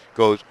Dame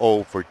goes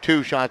 0 for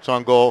 2 shots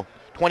on goal.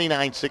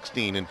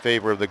 29-16 in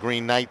favor of the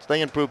Green Knights.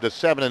 They improved to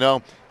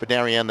 7-0. For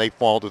Darien, they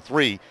fall to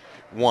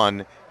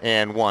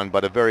 3-1-1,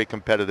 but a very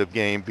competitive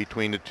game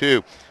between the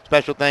two.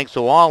 Special thanks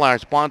to all our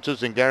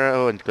sponsors,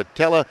 Zingaro and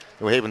Cotella,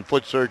 New Haven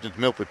Foot Surgeons,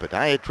 Milford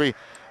Podiatry,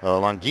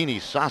 Longini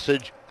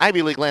Sausage,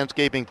 Ivy League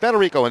Landscaping,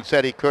 Federico and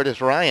Seti,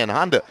 Curtis Ryan,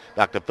 Honda,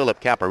 Dr. Philip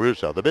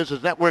Caparuso, the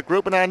Business Network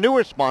Group, and our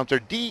newer sponsor,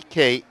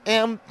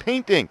 DKM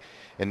Painting,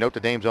 and Notre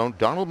Dame's own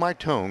Donald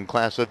Martone,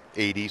 class of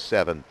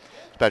 '87.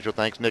 Special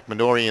thanks, Nick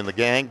Minori and the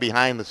gang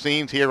behind the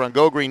scenes here on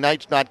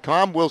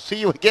GoGreenKnights.com. We'll see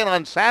you again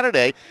on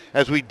Saturday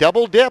as we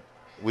double dip.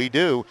 We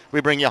do.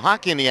 We bring you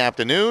hockey in the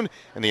afternoon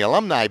and the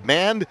alumni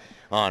band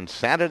on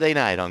Saturday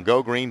night on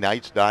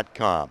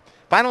GoGreenKnights.com.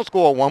 Final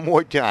score one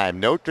more time.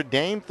 Notre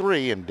Dame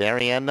 3 and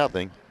Darien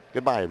nothing.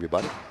 Goodbye,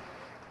 everybody.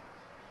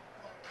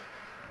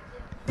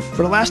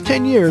 For the last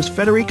 10 years,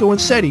 Federico and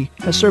Seti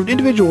has served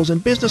individuals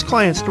and business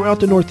clients throughout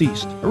the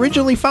Northeast.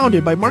 Originally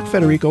founded by Mark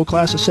Federico,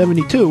 class of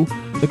 '72,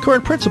 the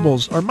current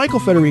principals are Michael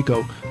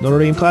Federico, Notre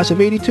Dame class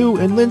of '82,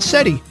 and Lynn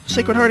Seti,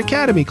 Sacred Heart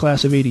Academy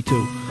class of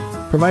 '82.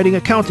 Providing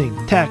accounting,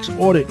 tax,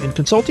 audit, and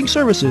consulting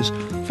services,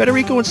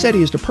 Federico and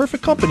Seti is the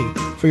perfect company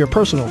for your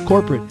personal,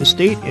 corporate,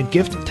 estate, and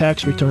gift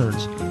tax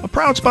returns. A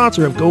proud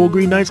sponsor of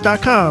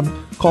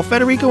GoGreenKnights.com, call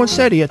Federico and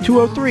Seti at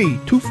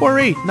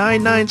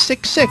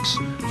 203-248-9966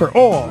 for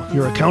all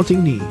your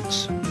accounting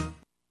needs.